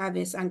do have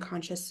this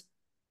unconscious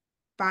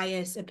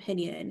bias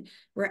opinion.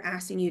 We're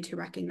asking you to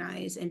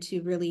recognize and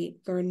to really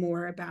learn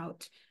more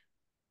about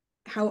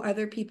how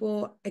other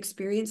people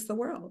experience the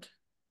world.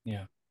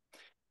 Yeah.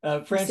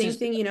 Francis, the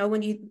same thing,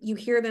 when you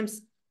hear them.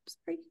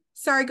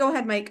 Sorry, go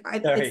ahead, Mike.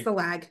 It's the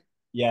lag.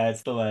 Yeah,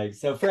 it's the lag.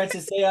 So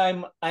Francis, say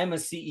I'm a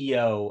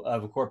CEO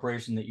of a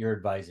corporation that you're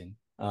advising.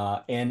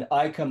 And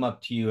I come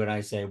up to you and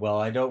I say, well,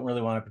 I don't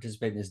really want to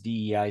participate in this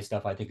DEI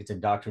stuff. I think it's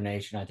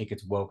indoctrination. I think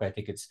it's woke. I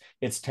think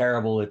it's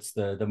terrible. It's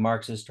the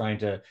Marxists trying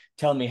to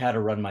tell me how to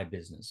run my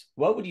business.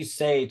 What would you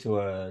say to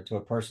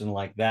a person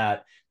like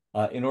that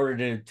in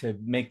order to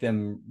make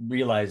them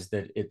realize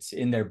that it's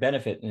in their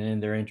benefit and in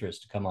their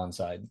interest to come on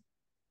side?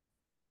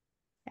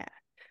 Yeah,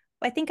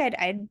 I think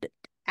I'd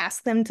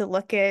ask them to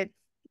look at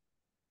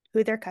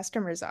who their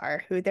customers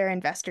are, who their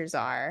investors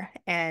are,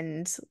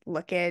 and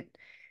look at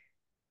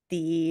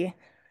the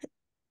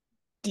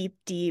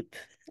deep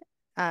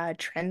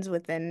trends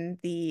within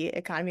the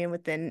economy and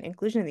within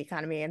inclusion in the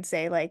economy, and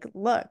say, like,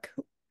 look,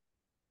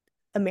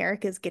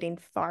 America is getting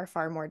far,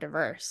 far more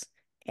diverse.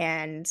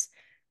 And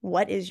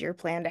what is your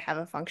plan to have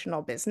a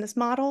functional business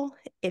model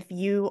if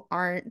you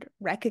aren't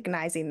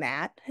recognizing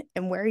that?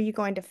 And where are you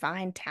going to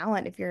find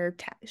talent if you're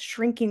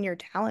shrinking your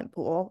talent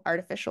pool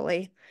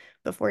artificially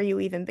before you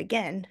even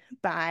begin,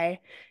 by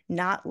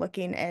not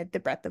looking at the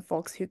breadth of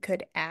folks who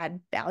could add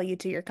value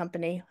to your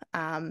company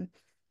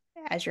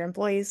as your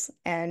employees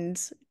and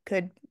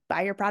could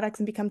buy your products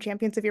and become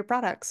champions of your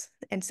products?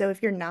 And so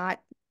if you're not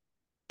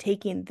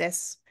taking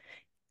this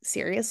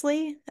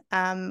seriously,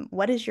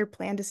 what is your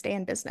plan to stay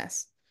in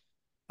business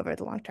over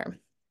the long term?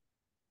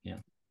 Yeah.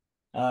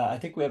 I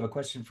think we have a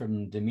question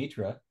from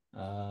Dimitra.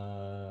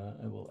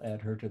 I will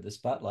add her to the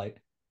spotlight.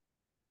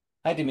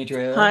 Hi,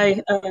 Dimitra.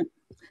 Hi.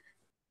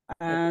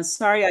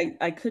 Sorry,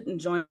 I couldn't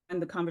join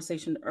the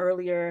conversation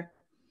earlier,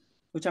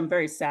 which I'm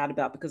very sad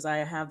about, because I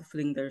have the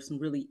feeling there's some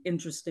really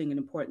interesting and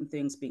important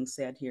things being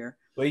said here.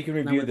 Well, you can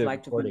review the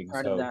recording. To be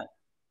part of that.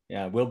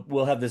 Yeah,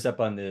 we'll have this up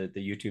on the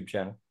YouTube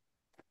channel.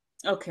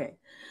 Okay.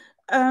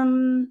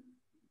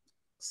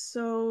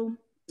 So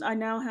I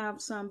now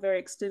have some very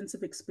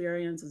extensive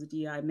experience as a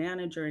DI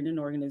manager in an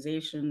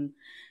organization.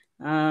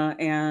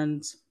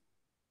 And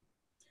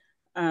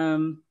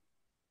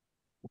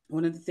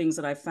one of the things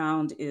that I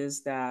found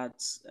is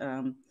that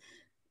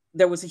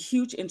there was a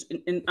huge,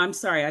 and I'm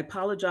sorry, I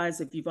apologize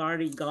if you've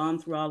already gone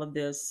through all of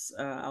this.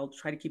 I'll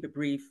try to keep it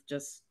brief.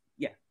 Just,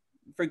 yeah,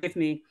 forgive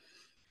me.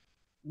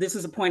 This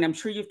is a point I'm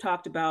sure you've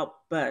talked about,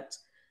 but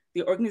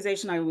the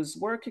organization I was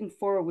working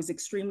for was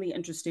extremely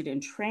interested in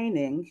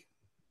training,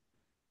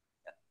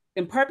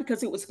 in part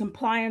because it was a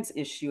compliance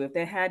issue. If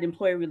they had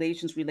employee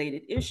relations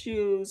related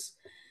issues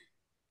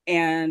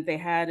and they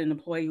had an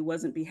employee who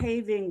wasn't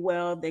behaving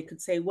well, they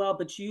could say, well,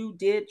 but you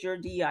did your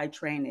DI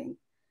training.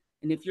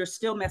 And if you're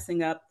still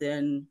messing up,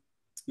 then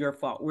your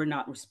fault. We're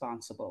not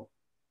responsible.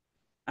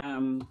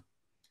 The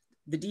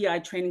DI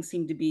training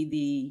seemed to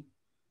be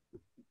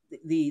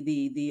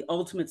the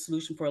ultimate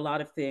solution for a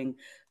lot of things.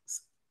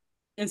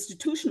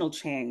 Institutional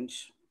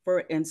change,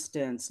 for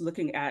instance,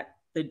 looking at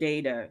the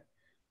data.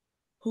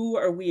 Who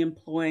are we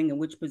employing in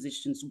which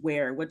positions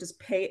where? What does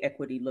pay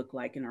equity look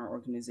like in our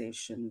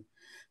organization?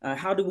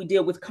 How do we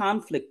deal with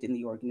conflict in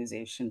the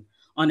organization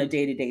on a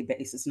day-to-day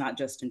basis, not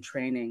just in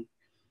training?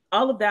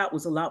 All of that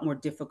was a lot more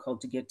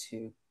difficult to get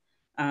to.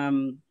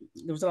 There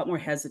was a lot more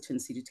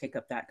hesitancy to take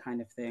up that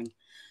kind of thing.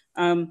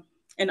 And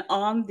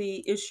on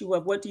the issue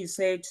of what do you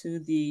say to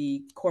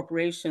the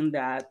corporation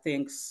that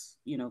thinks,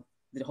 you know,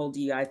 the whole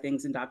DEI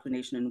thing's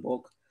indoctrination and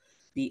woke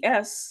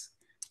BS,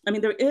 I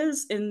mean, there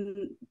is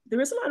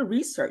a lot of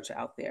research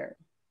out there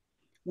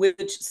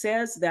which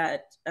says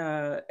that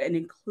an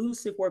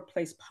inclusive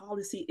workplace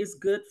policy is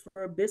good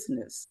for a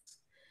business.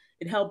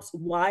 It helps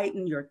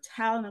widen your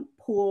talent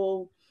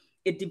pool.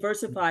 It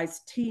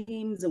diversifies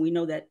teams, and we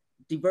know that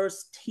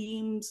diverse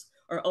teams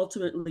are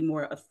ultimately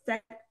more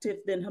effective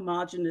than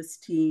homogenous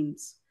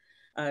teams.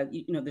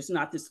 There's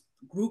not this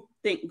group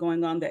think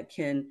going on that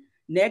can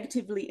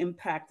negatively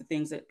impact the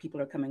things that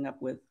people are coming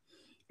up with.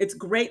 It's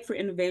great for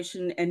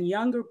innovation, and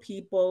younger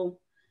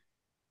people,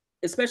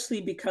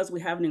 especially because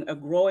we're having a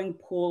growing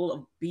pool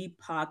of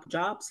BPOC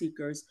job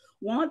seekers,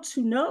 want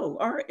to know,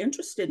 are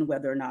interested in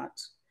whether or not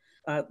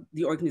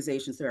the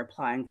organizations they're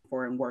applying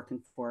for and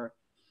working for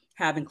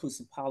have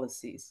inclusive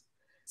policies.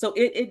 So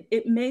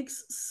it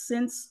makes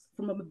sense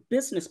from a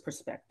business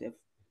perspective,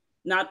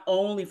 not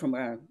only from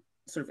a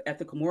sort of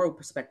ethical moral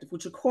perspective,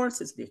 which of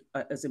course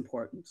is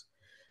important.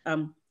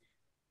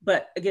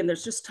 But again,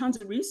 there's just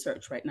tons of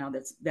research right now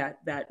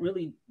that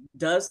really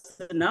does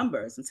the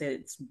numbers and say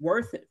it's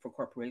worth it for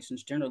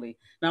corporations generally,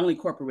 not only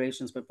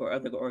corporations, but for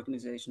other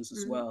organizations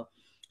as well,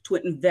 to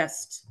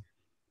invest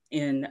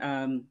in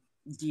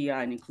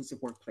DEI and inclusive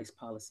workplace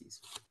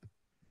policies.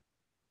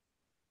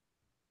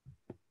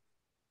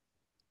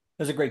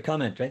 That's a great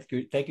comment.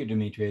 Thank you,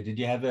 Demetria. Did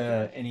you have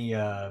any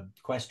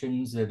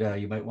questions that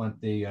you might want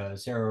the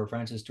Sarah or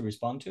Francis to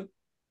respond to?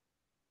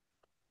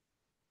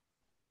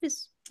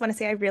 Just want to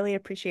say I really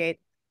appreciate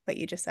what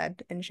you just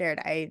said and shared.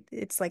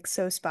 It's like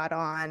so spot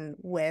on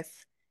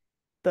with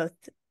both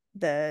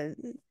the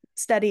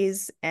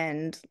studies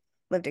and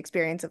lived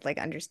experience of like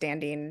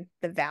understanding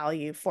the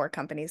value for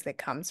companies that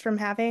comes from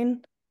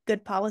having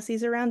good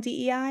policies around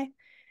DEI.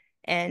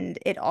 And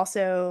it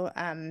also,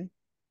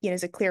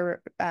 is a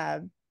clear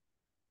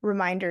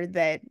reminder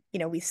that,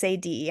 we say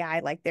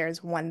DEI like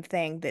there's one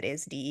thing that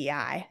is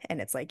DEI, and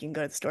it's like you can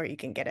go to the store, you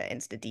can get an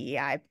Insta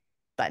DEI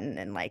button,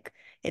 and like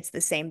it's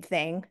the same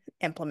thing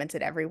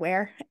implemented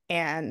everywhere.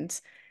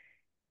 And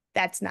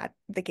that's not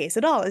the case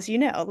at all, as you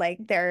know. Like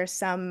there are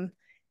some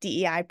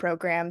DEI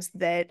programs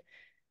that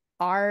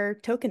are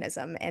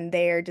tokenism, and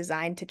they're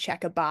designed to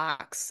check a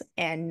box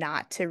and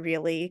not to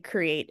really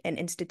create an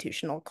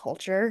institutional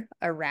culture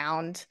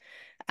around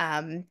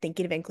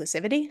thinking of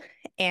inclusivity.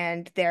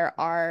 And there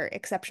are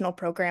exceptional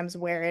programs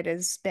where it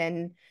has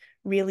been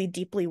really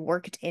deeply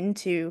worked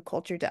into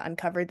culture to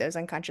uncover those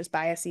unconscious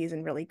biases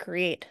and really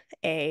create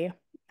a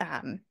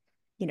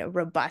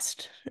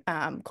robust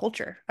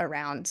culture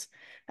around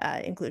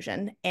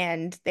inclusion.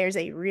 And there's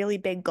a really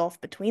big gulf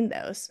between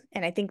those.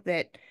 And I think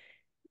that,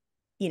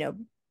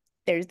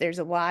 there's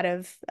a lot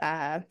of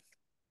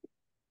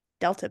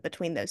delta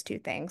between those two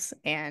things,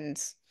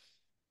 and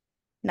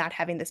not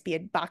having this be a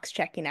box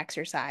checking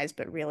exercise,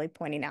 but really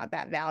pointing out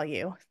that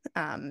value.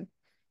 And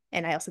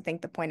I also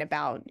think the point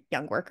about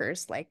young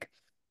workers, like,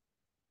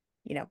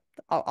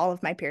 all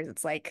of my peers,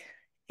 it's like,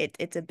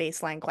 it's a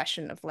baseline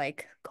question of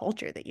like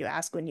culture that you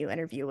ask when you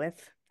interview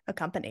with a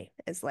company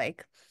is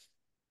like,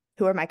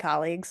 who are my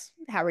colleagues?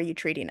 How are you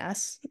treating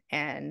us?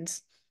 And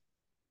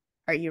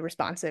are you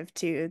responsive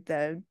to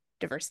the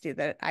diversity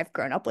that I've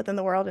grown up with in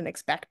the world and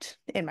expect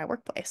in my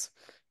workplace?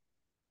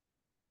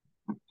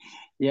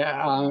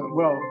 Yeah,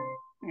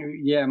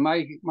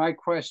 my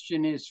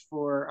question is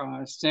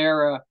for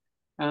Sarah.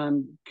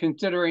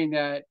 Considering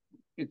that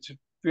it's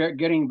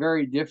getting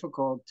very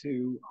difficult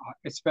to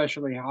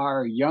especially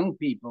hire young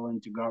people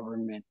into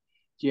government,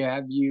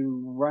 have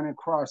you run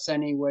across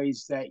any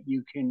ways that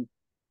you can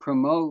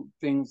promote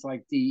things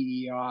like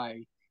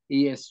DEI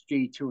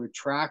ESG to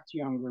attract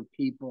younger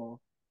people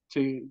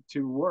to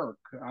work.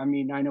 I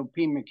mean, I know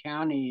Pima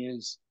County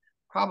is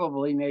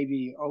probably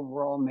maybe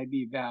overall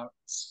maybe about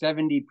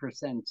 70%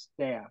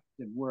 staffed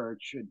at where it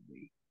should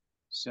be.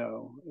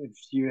 So if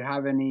you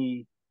have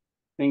anything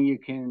you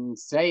can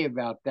say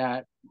about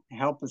that,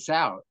 help us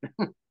out.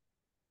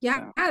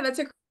 Yeah, that's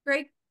a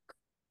great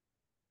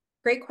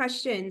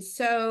question.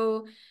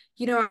 So,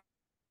 you know,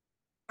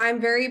 I'm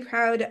very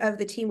proud of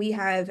the team we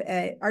have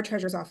at our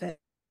treasurer's office.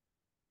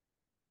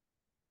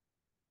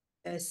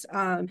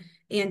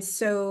 And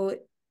so,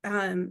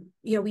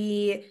 you know,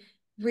 we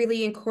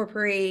really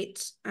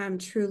incorporate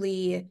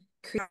truly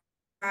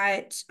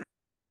create.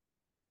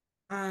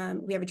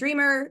 We have a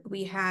dreamer,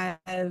 we have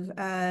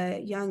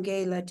a young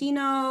gay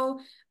Latino,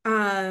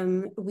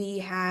 we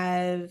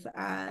have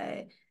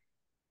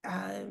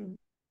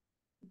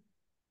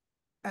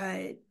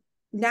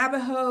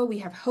Navajo, we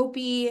have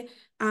Hopi,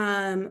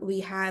 we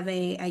have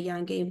a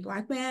young gay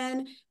Black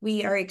man.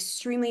 We are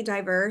extremely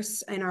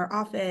diverse in our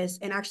office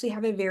and actually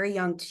have a very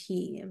young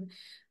team.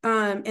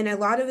 And a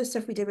lot of the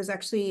stuff we did was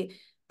actually,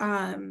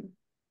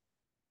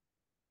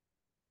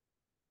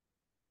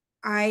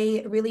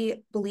 I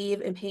really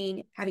believe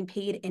in having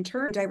paid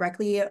interns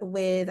directly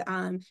with,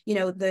 you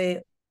know,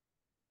 the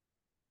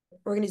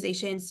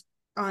organizations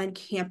on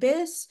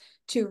campus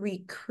to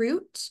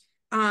recruit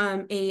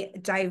a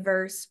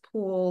diverse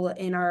pool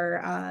in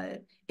our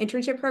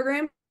internship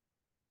program.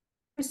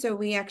 So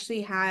we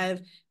actually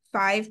have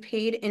 5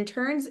 paid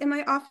interns in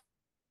my office.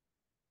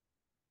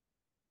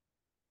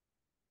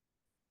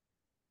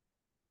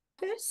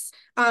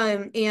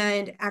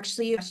 And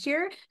actually last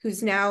year,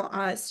 who's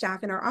now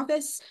staff in our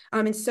office.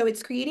 And so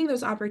it's creating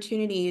those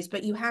opportunities,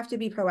 but you have to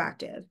be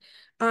proactive.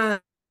 And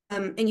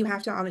you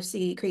have to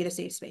obviously create a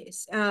safe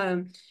space.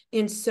 And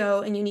you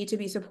need to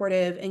be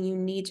supportive, and you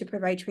need to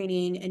provide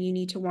training, and you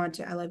need to want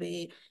to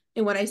elevate.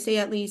 And what I say,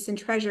 at least in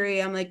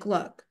Treasury, I'm like,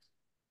 look,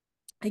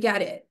 I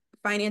get it.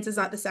 Finance is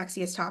not the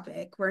sexiest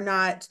topic. We're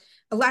not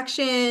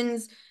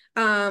elections.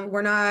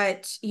 We're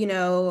not, you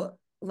know,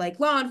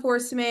 like law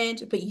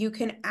enforcement, but you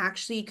can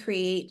actually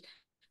create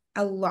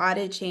a lot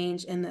of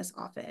change in this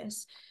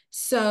office.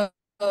 So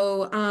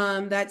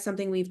that's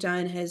something we've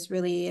done, has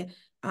really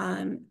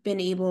been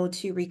able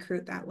to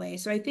recruit that way.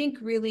 So I think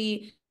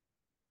really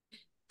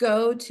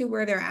go to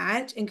where they're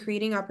at and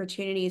creating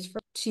opportunities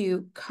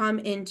to come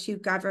into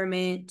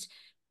government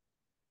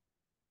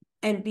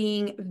and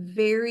being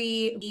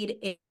very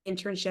lead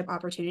internship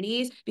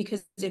opportunities,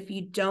 because if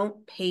you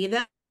don't pay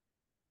them,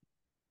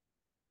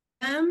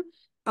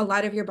 a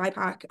lot of your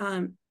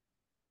BIPOC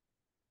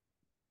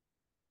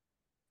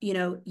you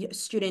know,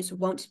 students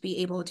won't be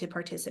able to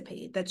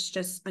participate. That's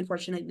just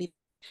unfortunately.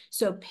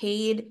 So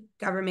paid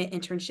government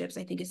internships,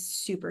 I think, is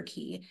super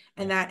key,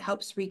 and that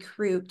helps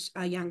recruit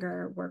a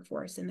younger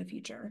workforce in the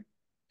future.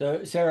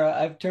 So Sarah,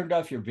 I've turned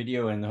off your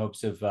video in the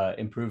hopes of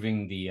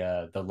improving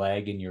the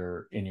lag in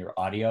your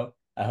audio.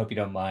 I hope you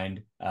don't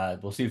mind.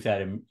 We'll see if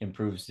that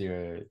improves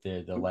the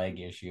lag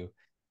issue.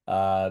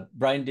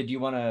 Brian, did you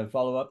want to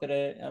follow up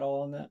at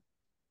all on that?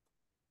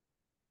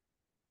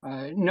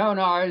 No,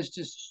 I was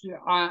just,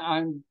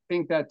 I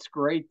think that's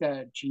great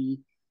that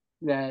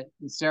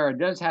Sarah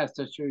does have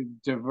such a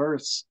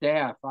diverse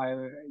staff.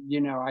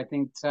 I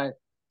think that's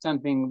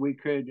something we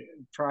could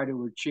try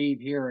to achieve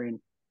here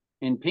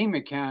in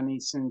Pima County,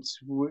 since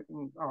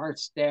our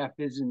staff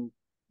isn't,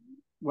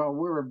 well,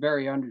 we're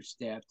very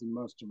understaffed in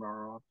most of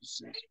our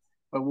offices,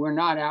 but we're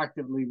not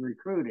actively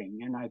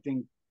recruiting. And I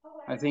think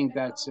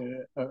that's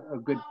a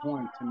good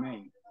point to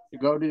make.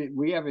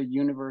 We have a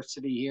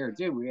university here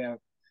too. We have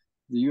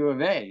the U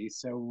of A,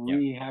 so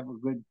we have a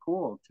good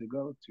pool to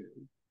go to,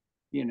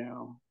 you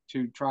know,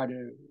 to try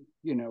to,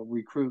 you know,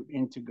 recruit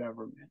into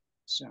government.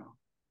 So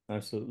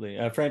absolutely.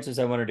 Francis,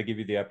 I wanted to give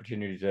you the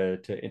opportunity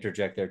to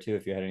interject there too,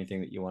 if you had anything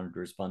that you wanted to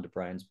respond to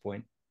Brian's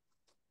point.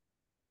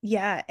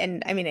 Yeah,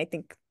 and I mean, I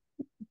think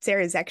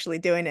Sarah's actually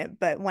doing it,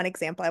 but one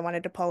example I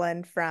wanted to pull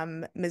in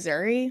from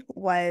Missouri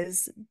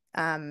was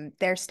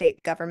their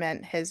state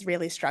government has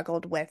really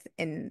struggled with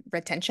in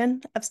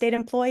retention of state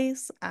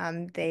employees.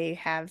 They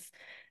have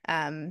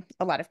a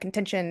lot of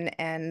contention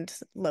and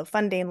low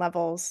funding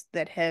levels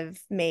that have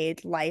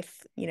made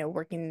life, you know,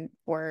 working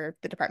for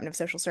the Department of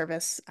Social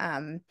Service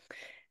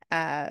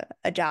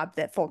a job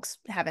that folks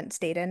haven't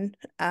stayed in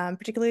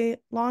particularly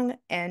long.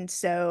 And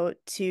so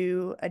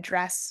to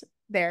address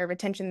their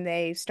retention,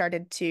 they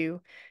started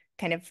to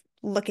kind of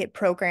look at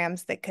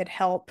programs that could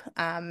help,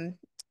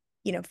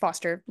 you know,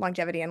 foster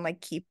longevity and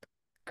like keep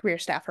career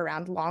staff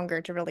around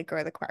longer to really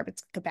grow the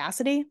department's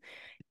capacity.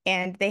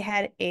 And they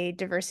had a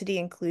diversity,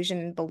 inclusion,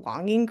 and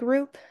belonging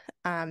group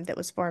that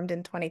was formed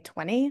in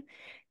 2020,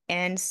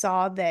 and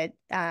saw that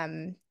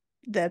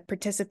the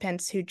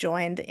participants who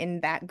joined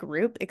in that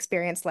group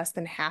experienced less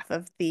than half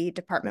of the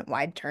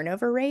department-wide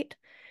turnover rate.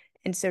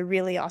 And so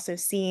really also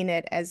seeing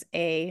it as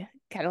a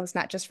catalyst,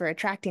 not just for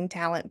attracting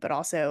talent, but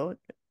also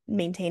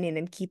maintaining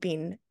and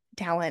keeping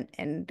talent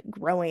and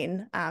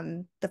growing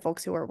the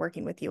folks who are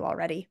working with you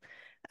already.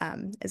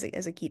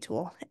 as a key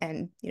tool.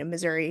 And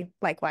Missouri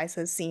likewise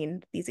has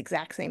seen these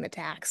exact same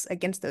attacks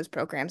against those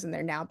programs, and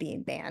they're now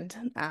being banned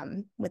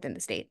within the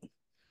state.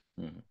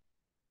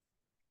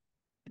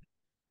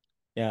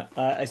 Yeah,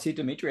 I see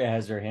Demetria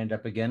has her hand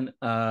up again.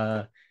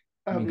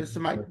 Mr.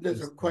 Mike,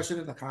 there's a question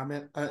in the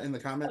comments.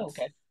 Oh,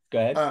 okay, go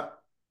ahead.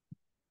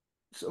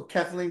 So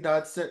Kathleen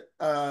Dodd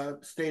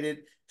stated,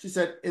 she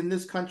said, in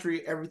this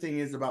country, everything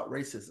is about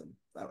racism.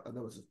 That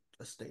was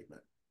a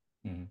statement.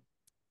 Mm-hmm.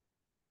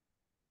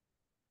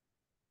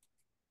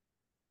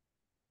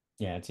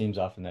 Yeah, it seems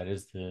often that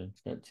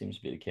seems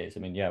to be the case. I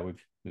mean, yeah,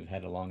 we've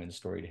had a long and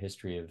storied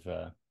history of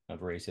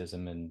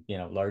racism, and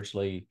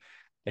largely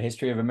the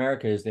history of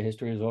America is the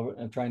history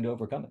of trying to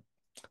overcome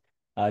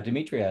it.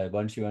 Demetria,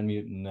 why don't you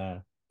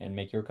unmute and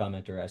make your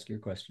comment or ask your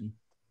question?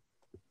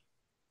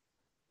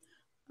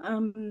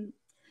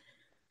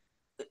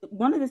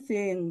 One of the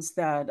things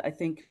that I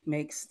think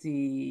makes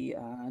the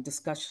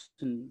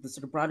discussion, the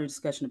sort of broader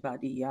discussion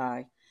about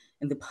DEI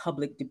in the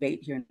public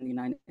debate here in the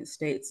United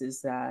States,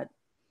 is that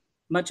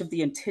much of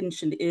the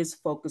attention is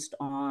focused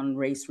on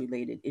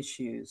race-related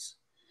issues,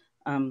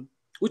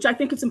 which I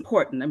think is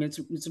important. I mean,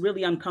 it's a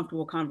really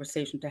uncomfortable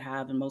conversation to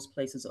have, and most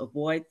places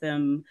avoid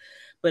them.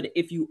 But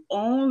if you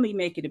only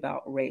make it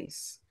about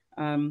race,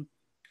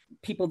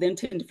 people then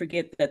tend to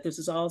forget that this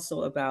is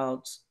also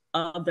about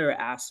other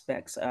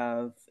aspects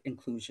of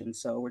inclusion.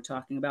 So we're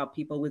talking about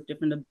people with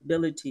different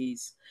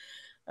abilities,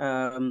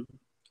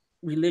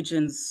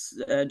 religions,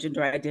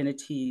 gender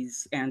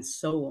identities, and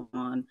so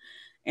on.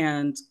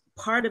 And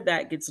part of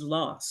that gets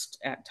lost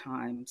at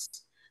times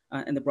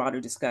in the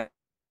broader discussion.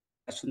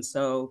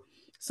 So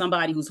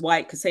somebody who's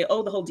white could say,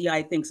 oh, the whole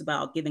DI thinks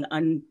about giving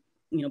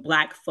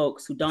Black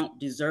folks who don't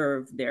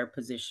deserve their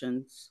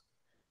positions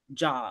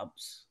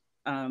jobs.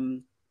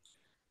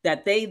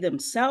 That they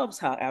themselves,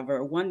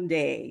 however, one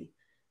day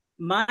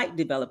might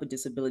develop a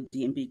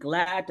disability and be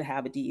glad to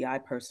have a DEI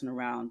person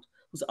around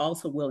who's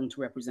also willing to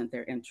represent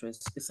their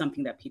interests, is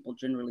something that people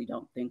generally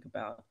don't think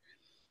about.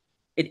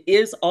 It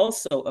is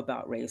also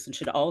about race and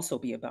should also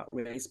be about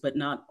race, but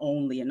not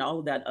only, and all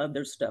of that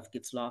other stuff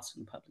gets lost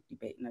in public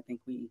debate. And I think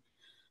we,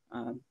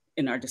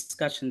 in our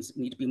discussions,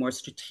 need to be more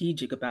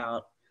strategic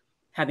about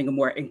having a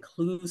more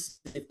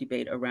inclusive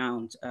debate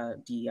around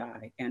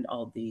DEI and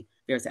all the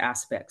various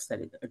aspects that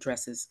it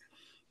addresses.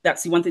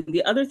 That's the one thing.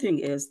 The other thing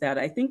is that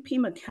I think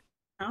Pima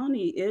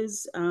County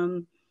is,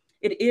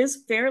 it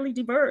is fairly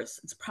diverse.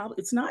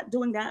 It's not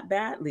doing that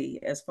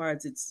badly as far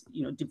as its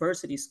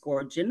diversity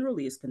score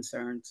generally is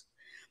concerned.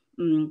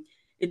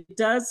 It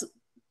does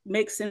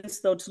make sense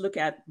though to look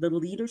at the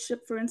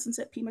leadership, for instance,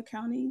 at Pima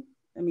County.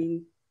 I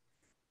mean,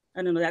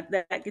 I don't know,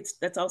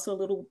 that's also a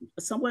little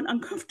somewhat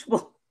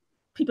uncomfortable.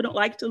 People don't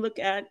like to look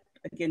at,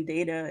 again,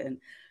 data and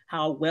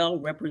how well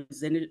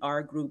represented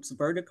are groups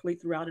vertically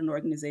throughout an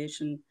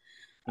organization.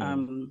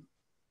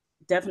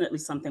 Definitely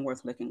something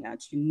worth looking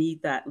at. You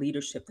need that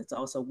leadership that's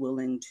also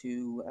willing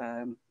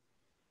to,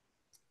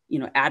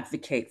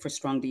 advocate for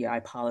strong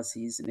DI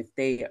policies. And if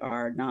they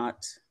are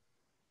not,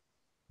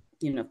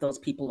 if those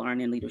people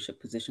aren't in leadership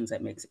positions,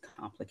 that makes it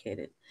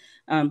complicated.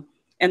 And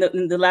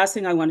the last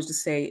thing I wanted to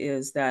say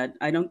is that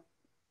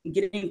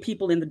getting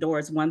people in the door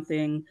is one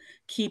thing,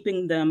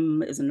 keeping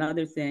them is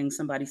another thing.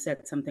 Somebody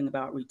said something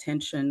about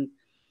retention.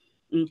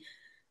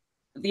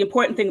 The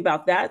important thing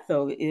about that,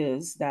 though,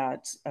 is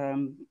that,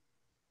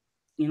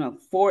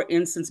 for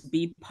instance,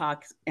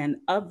 BPOC and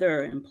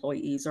other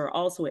employees are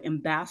also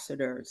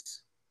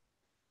ambassadors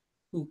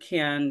who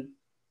can,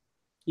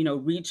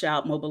 reach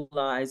out,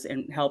 mobilize,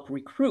 and help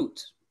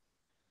recruit.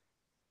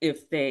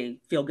 If they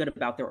feel good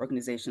about their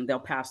organization, they'll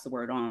pass the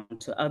word on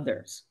to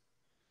others.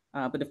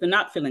 But if they're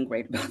not feeling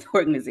great about the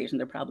organization,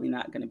 they're probably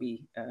not going to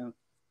be,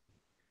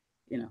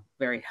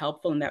 very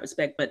helpful in that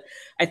respect. But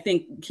I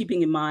think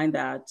keeping in mind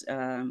that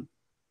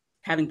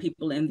having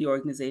people in the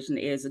organization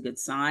is a good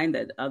sign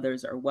that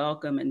others are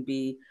welcome, and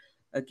B,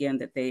 again,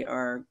 that they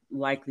are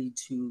likely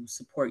to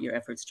support your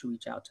efforts to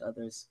reach out to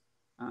others,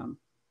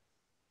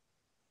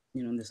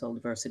 in this whole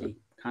diversity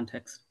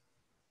context.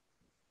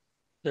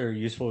 They're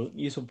useful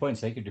points.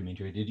 Thank you,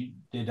 Demetria.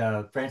 Did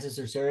Francis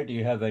or Sarah, do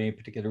you have any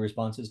particular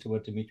responses to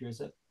what Demetria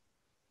said?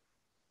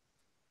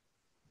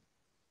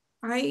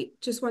 I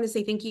just want to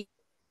say thank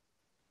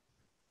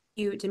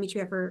you,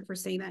 Demetria, for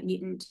saying that,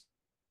 Newton.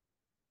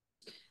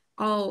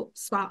 All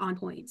spot on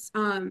points.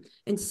 And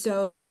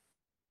so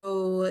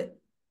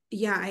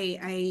yeah,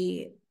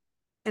 I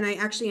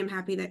actually am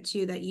happy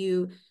that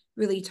you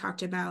really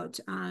talked about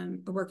a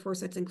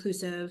workforce that's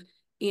inclusive,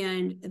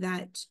 and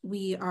that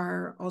we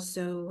are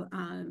also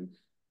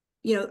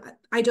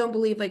I don't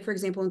believe, like, for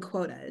example, in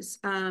quotas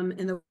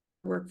in the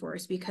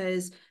workforce,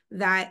 because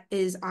that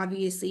is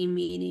obviously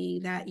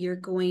meaning that you're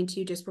going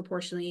to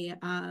disproportionately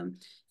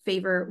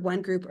favor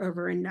one group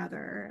over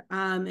another.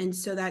 And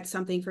so that's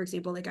something, for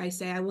example, like I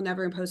say, I will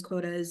never impose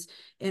quotas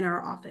in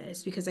our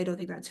office because I don't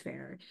think that's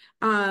fair.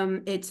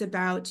 It's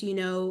about,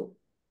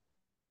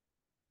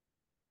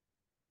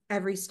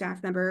 every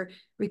staff member,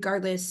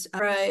 regardless,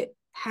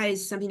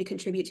 has something to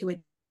contribute to it.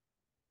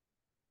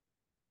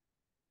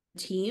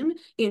 team.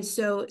 And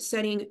so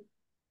setting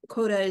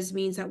quotas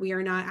means that we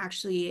are not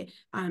actually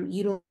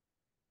utilizing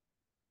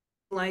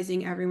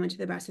everyone to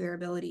the best of their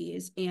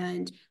abilities.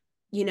 And,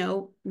 you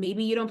know,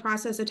 maybe you don't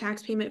process a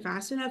tax payment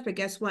fast enough, but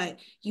guess what?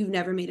 You've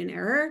never made an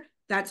error.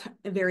 That's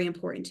very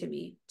important to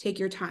me. Take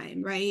your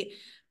time, right?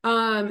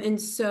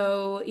 And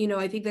so, you know,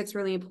 I think that's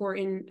really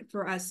important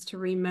for us to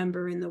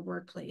remember in the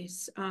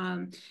workplace.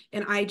 And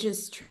I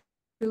just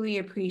truly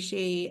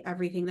appreciate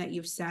everything that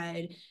you've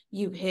said.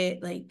 You've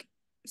hit like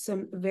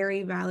some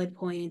very valid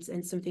points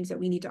and some things that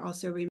we need to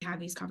also have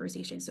these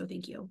conversations. So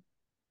thank you.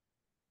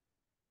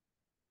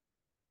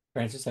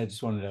 Francis, I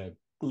just wanted to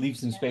leave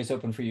some space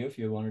open for you if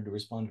you wanted to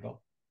respond at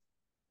all.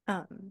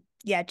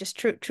 Yeah, just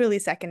truly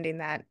seconding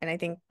that. And I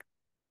think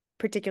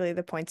particularly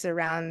the points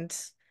around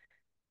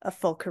a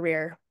full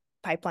career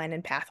pipeline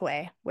and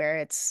pathway where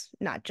it's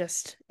not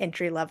just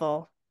entry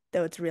level,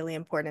 though it's really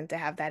important to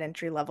have that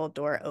entry level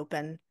door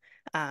open,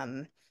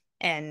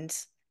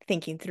 and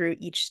thinking through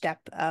each step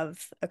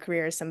of a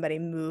career as somebody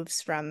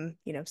moves from,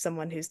 you know,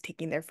 someone who's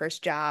taking their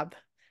first job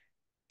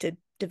to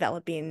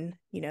developing,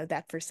 you know,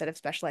 that first set of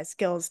specialized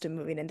skills to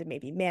moving into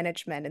maybe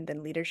management and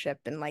then leadership.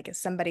 And like as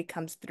somebody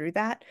comes through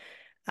that,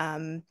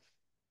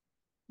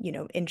 you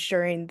know,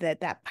 ensuring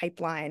that that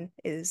pipeline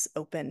is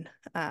open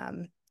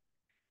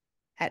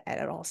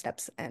at all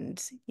steps,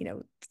 and, you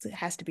know, it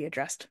has to be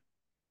addressed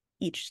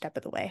each step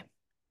of the way.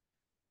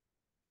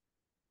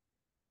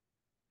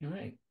 All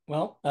right.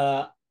 Well,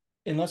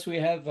 unless we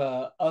have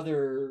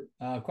other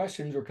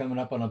questions, we're coming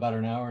up on about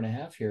an hour and a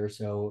half here.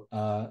 So,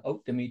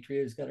 oh,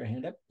 Demetria's got her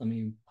hand up. Let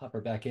me pop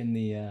her back in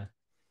the.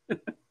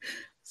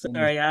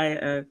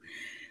 Sorry,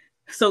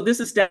 so this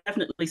is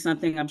definitely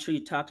something I'm sure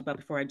you talked about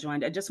before I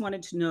joined. I just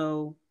wanted to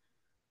know,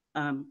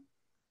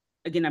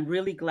 again, I'm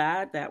really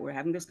glad that we're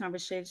having this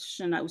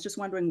conversation. I was just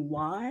wondering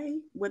why,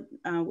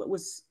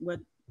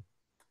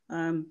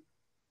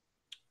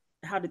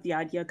 how did the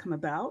idea come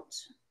about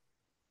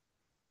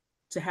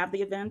to have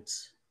the event?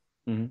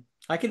 Mm-hmm.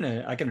 I can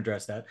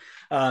address that.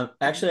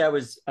 Actually, I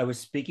was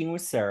speaking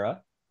with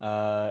Sarah,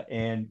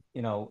 and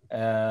you know,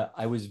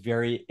 I was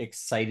very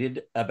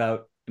excited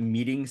about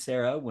meeting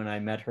Sarah when I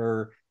met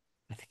her.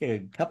 I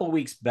think a couple of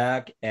weeks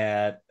back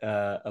at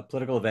a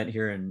political event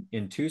here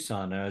in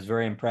Tucson. And I was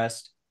very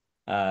impressed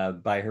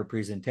by her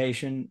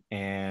presentation,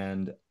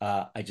 and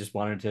I just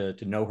wanted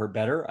to know her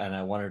better, and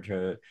I wanted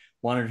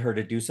her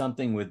to do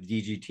something with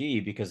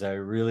DGT because I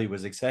really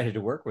was excited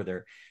to work with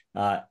her.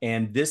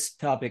 And this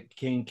topic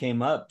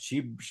came up.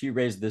 She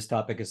raised this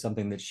topic as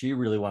something that she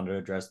really wanted to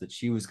address, that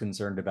she was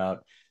concerned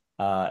about,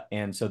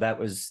 and so that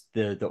was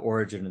the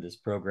origin of this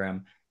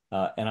program.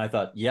 And I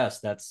thought,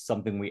 yes, that's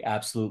something we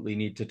absolutely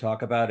need to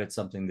talk about. It's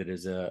something that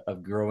is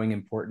of growing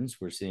importance.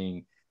 We're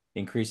seeing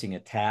increasing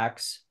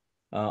attacks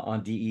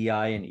on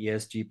DEI and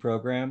ESG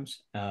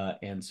programs,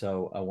 and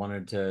so I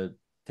wanted to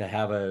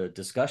have a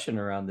discussion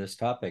around this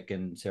topic.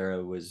 And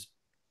Sarah was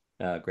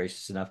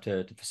gracious enough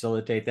to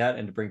facilitate that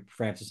and to bring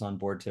Francis on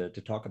board to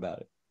talk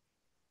about it.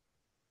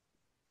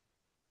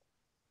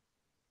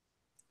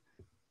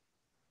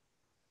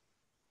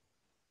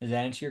 Does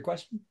that answer your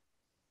question?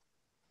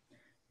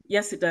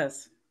 Yes, it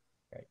does.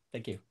 Great,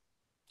 thank you.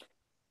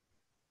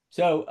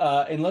 So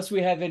unless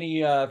we have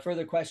any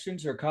further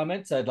questions or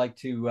comments, I'd like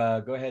to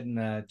go ahead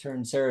and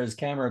turn Sarah's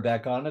camera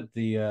back on at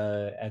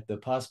the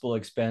possible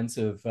expense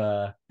of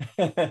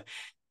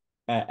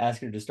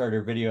ask her to start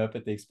her video up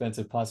at the expense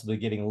of possibly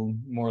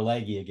getting more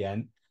laggy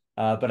again.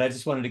 But I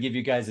just wanted to give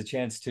you guys a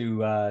chance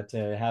to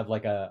have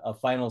like a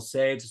final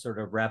say, to sort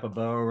of wrap a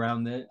bow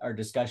around our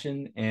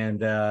discussion, and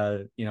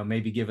you know,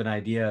 maybe give an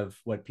idea of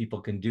what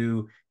people can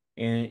do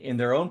in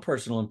their own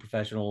personal and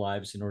professional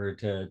lives in order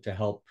to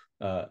help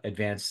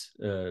advance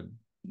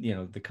you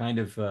know, the kind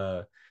of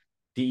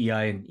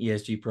DEI and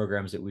ESG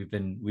programs that we've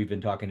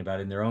been talking about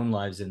in their own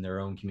lives, in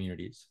their own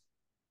communities.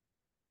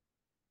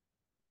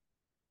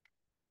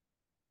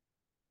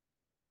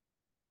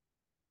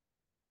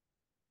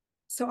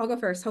 So I'll go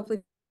first.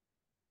 Hopefully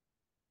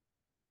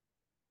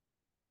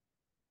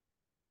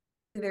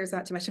there's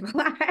not too much of a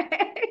lag.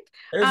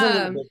 There's a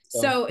little bit,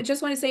 so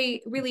just want to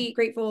say really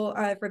grateful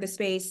for the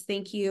space.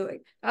 Thank you.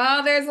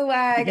 Oh, there's a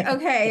lag.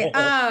 Okay.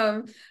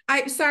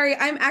 I'm sorry.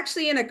 I'm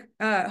actually in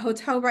a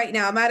hotel right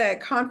now. I'm at a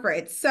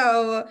conference,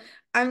 so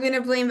I'm going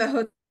to blame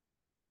the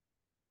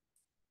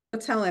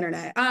hotel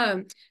internet.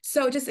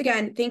 So just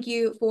again, thank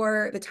you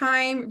for the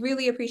time.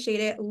 Really appreciate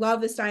it.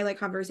 Love this dialogue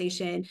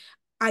conversation.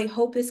 I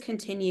hope this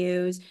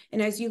continues. And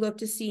as you look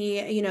to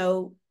see, you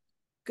know,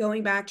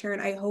 going back, Turn,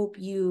 I hope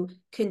you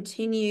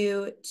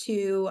continue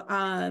to,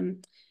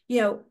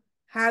 you know,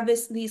 have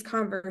these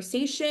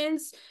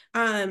conversations,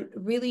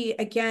 really,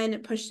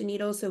 again, push the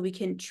needle so we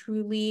can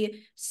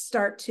truly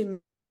start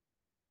to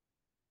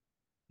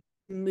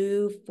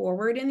move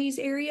forward in these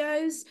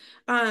areas,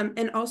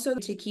 and also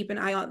to keep an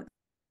eye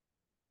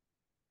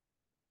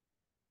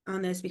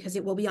on this because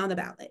it will be on the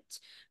ballot.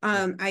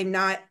 I'm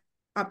not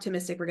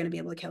optimistic we're going to be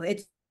able to kill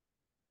it.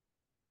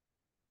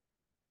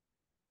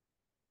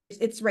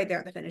 It's right there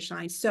at the finish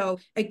line. So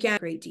again,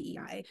 great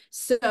DEI.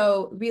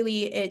 So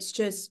really, it's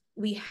just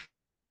we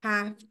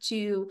have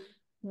to,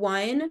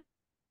 one,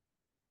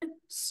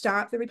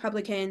 stop the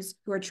Republicans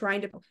who are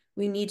trying to,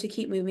 we need to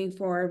keep moving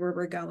forward where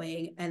we're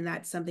going. And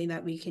that's something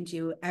that we can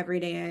do every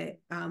day,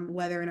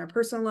 whether in our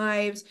personal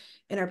lives,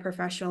 in our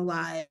professional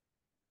lives,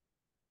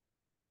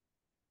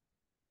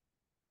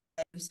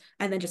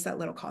 and then just that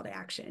little call to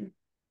action.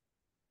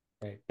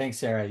 Great. Thanks,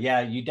 Sarah.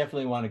 Yeah, you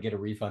definitely want to get a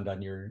refund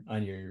on your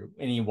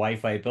any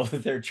Wi-Fi bill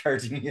that they're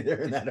charging you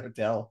there in that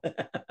hotel.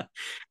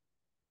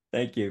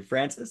 Thank you.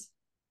 Francis?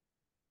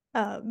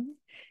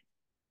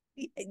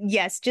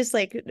 Yes, just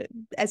like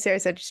as Sarah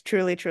said, just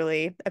truly,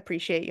 truly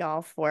appreciate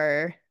y'all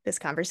for this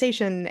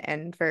conversation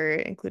and for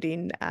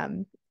including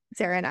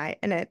Sarah and I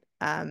in it.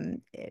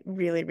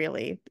 Really,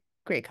 really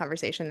great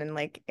conversation. And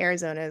like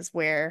Arizona is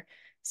where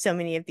so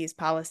many of these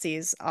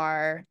policies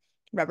are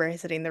rubber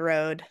is hitting the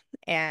road.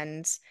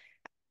 And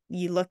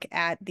you look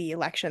at the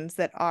elections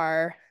that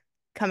are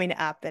coming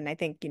up, and I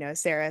think, you know,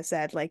 Sarah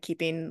said, like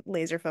keeping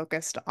laser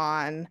focused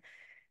on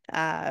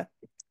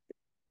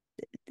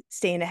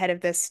staying ahead of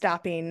this,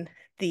 stopping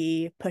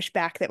the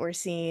pushback that we're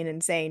seeing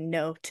and saying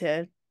no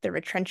to the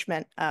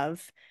retrenchment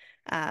of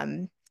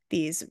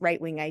these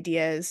right-wing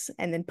ideas,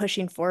 and then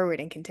pushing forward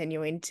and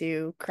continuing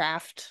to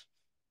craft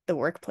the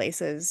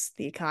workplaces,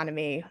 the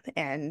economy,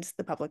 and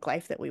the public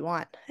life that we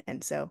want.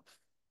 And so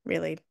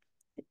really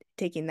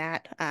taking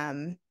that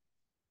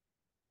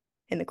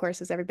in the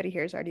course as everybody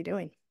here is already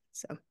doing.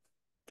 So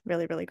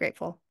really, really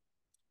grateful.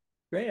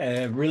 Great.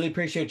 I really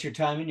appreciate your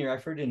time and your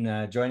effort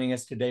in joining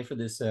us today for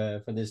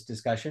this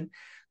discussion.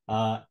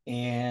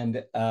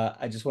 And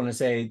I just want to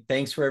say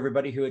thanks for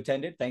everybody who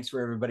attended. Thanks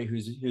for everybody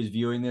who's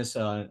viewing this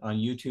on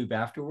YouTube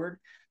afterward.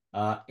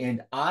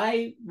 And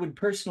I would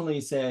personally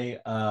say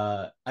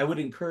I would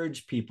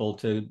encourage people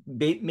to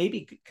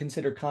maybe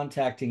consider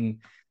contacting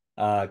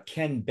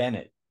Ken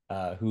Bennett,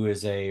 who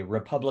is a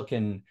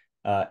Republican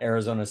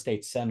Arizona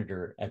state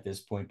senator at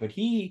this point, but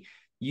he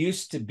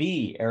used to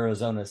be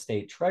Arizona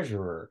state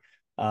treasurer.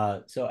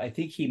 So I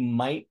think he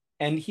might,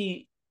 and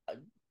he,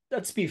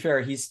 let's be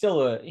fair, he's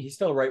still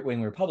a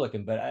right-wing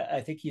Republican, but I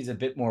think he's a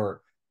bit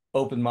more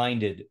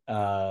open-minded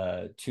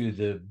to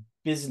the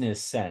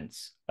business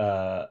sense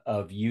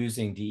of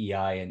using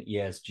DEI and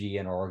ESG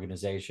in our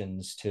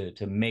organizations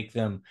to make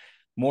them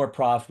more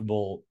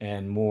profitable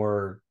and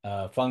more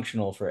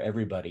functional for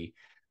everybody.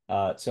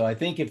 So I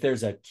think if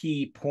there's a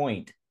key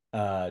point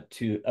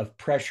of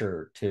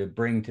pressure to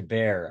bring to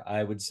bear,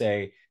 I would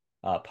say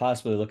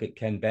possibly look at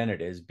Ken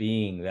Bennett as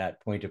being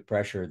that point of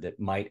pressure that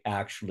might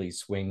actually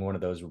swing one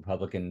of those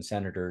Republican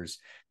senators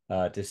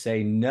to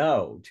say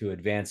no to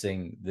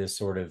advancing this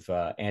sort of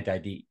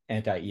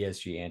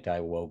anti-ESG,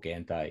 anti-woke,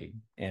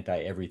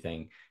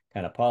 anti-everything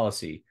kind of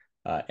policy,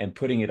 and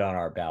putting it on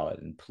our ballot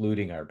and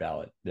polluting our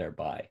ballot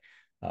thereby,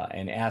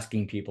 and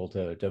asking people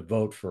to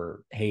vote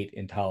for hate,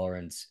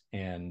 intolerance,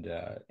 and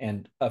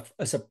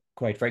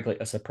quite frankly,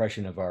 a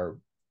suppression of our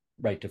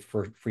right to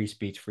free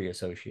speech, free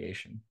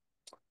association.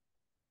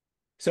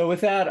 So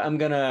with that, I'm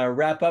going to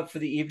wrap up for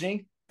the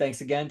evening.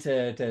 Thanks again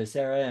to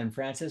Sarah and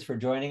Francis for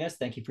joining us.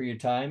 Thank you for your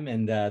time,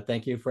 and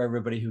thank you for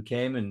everybody who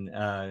came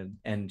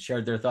and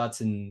shared their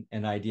thoughts and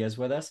ideas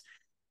with us.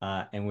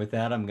 And with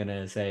that, I'm going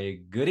to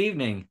say good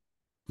evening.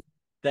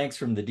 Thanks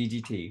from the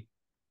DGT.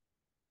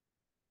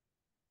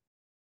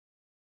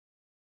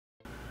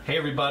 Hey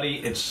everybody,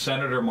 it's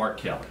Senator Mark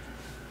Kelly.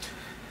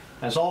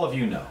 As all of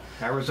you know,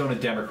 Arizona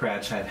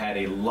Democrats have had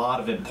a lot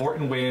of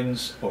important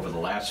wins over the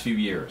last few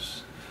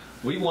years.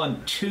 We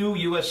won 2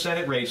 U.S.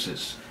 Senate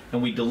races,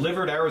 and we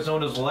delivered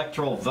Arizona's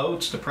electoral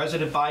votes to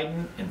President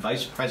Biden and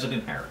Vice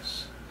President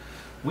Harris.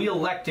 We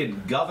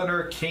elected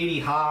Governor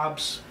Katie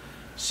Hobbs,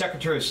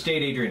 Secretary of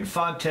State Adrian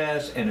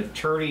Fontes, and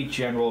Attorney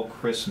General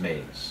Chris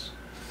Mays.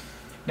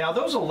 Now,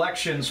 those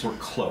elections were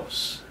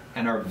close,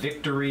 and our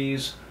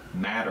victories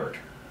mattered.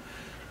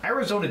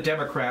 Arizona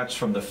Democrats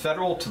from the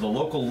federal to the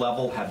local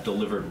level have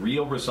delivered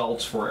real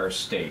results for our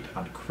state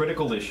on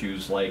critical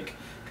issues like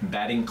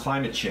combating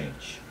climate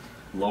change,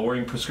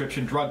 lowering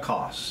prescription drug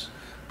costs,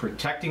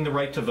 protecting the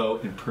right to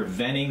vote, and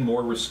preventing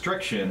more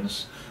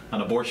restrictions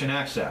on abortion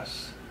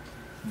access.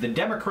 The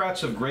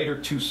Democrats of Greater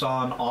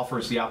Tucson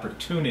offers the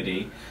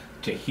opportunity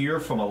to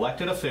hear from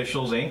elected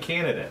officials and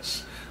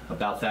candidates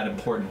about that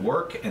important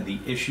work and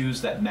the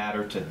issues that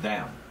matter to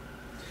them.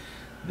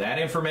 That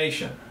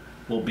information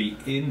will be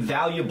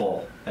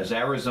invaluable as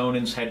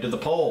Arizonans head to the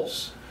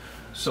polls.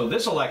 So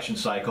this election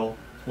cycle,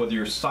 whether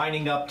you're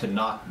signing up to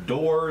knock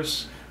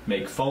doors,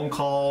 make phone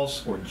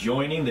calls, or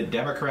joining the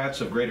Democrats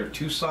of Greater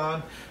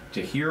Tucson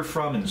to hear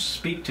from and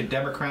speak to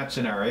Democrats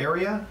in our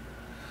area,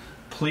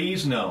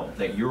 please know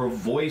that your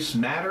voice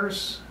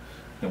matters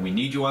and we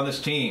need you on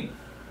this team.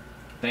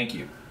 Thank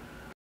you.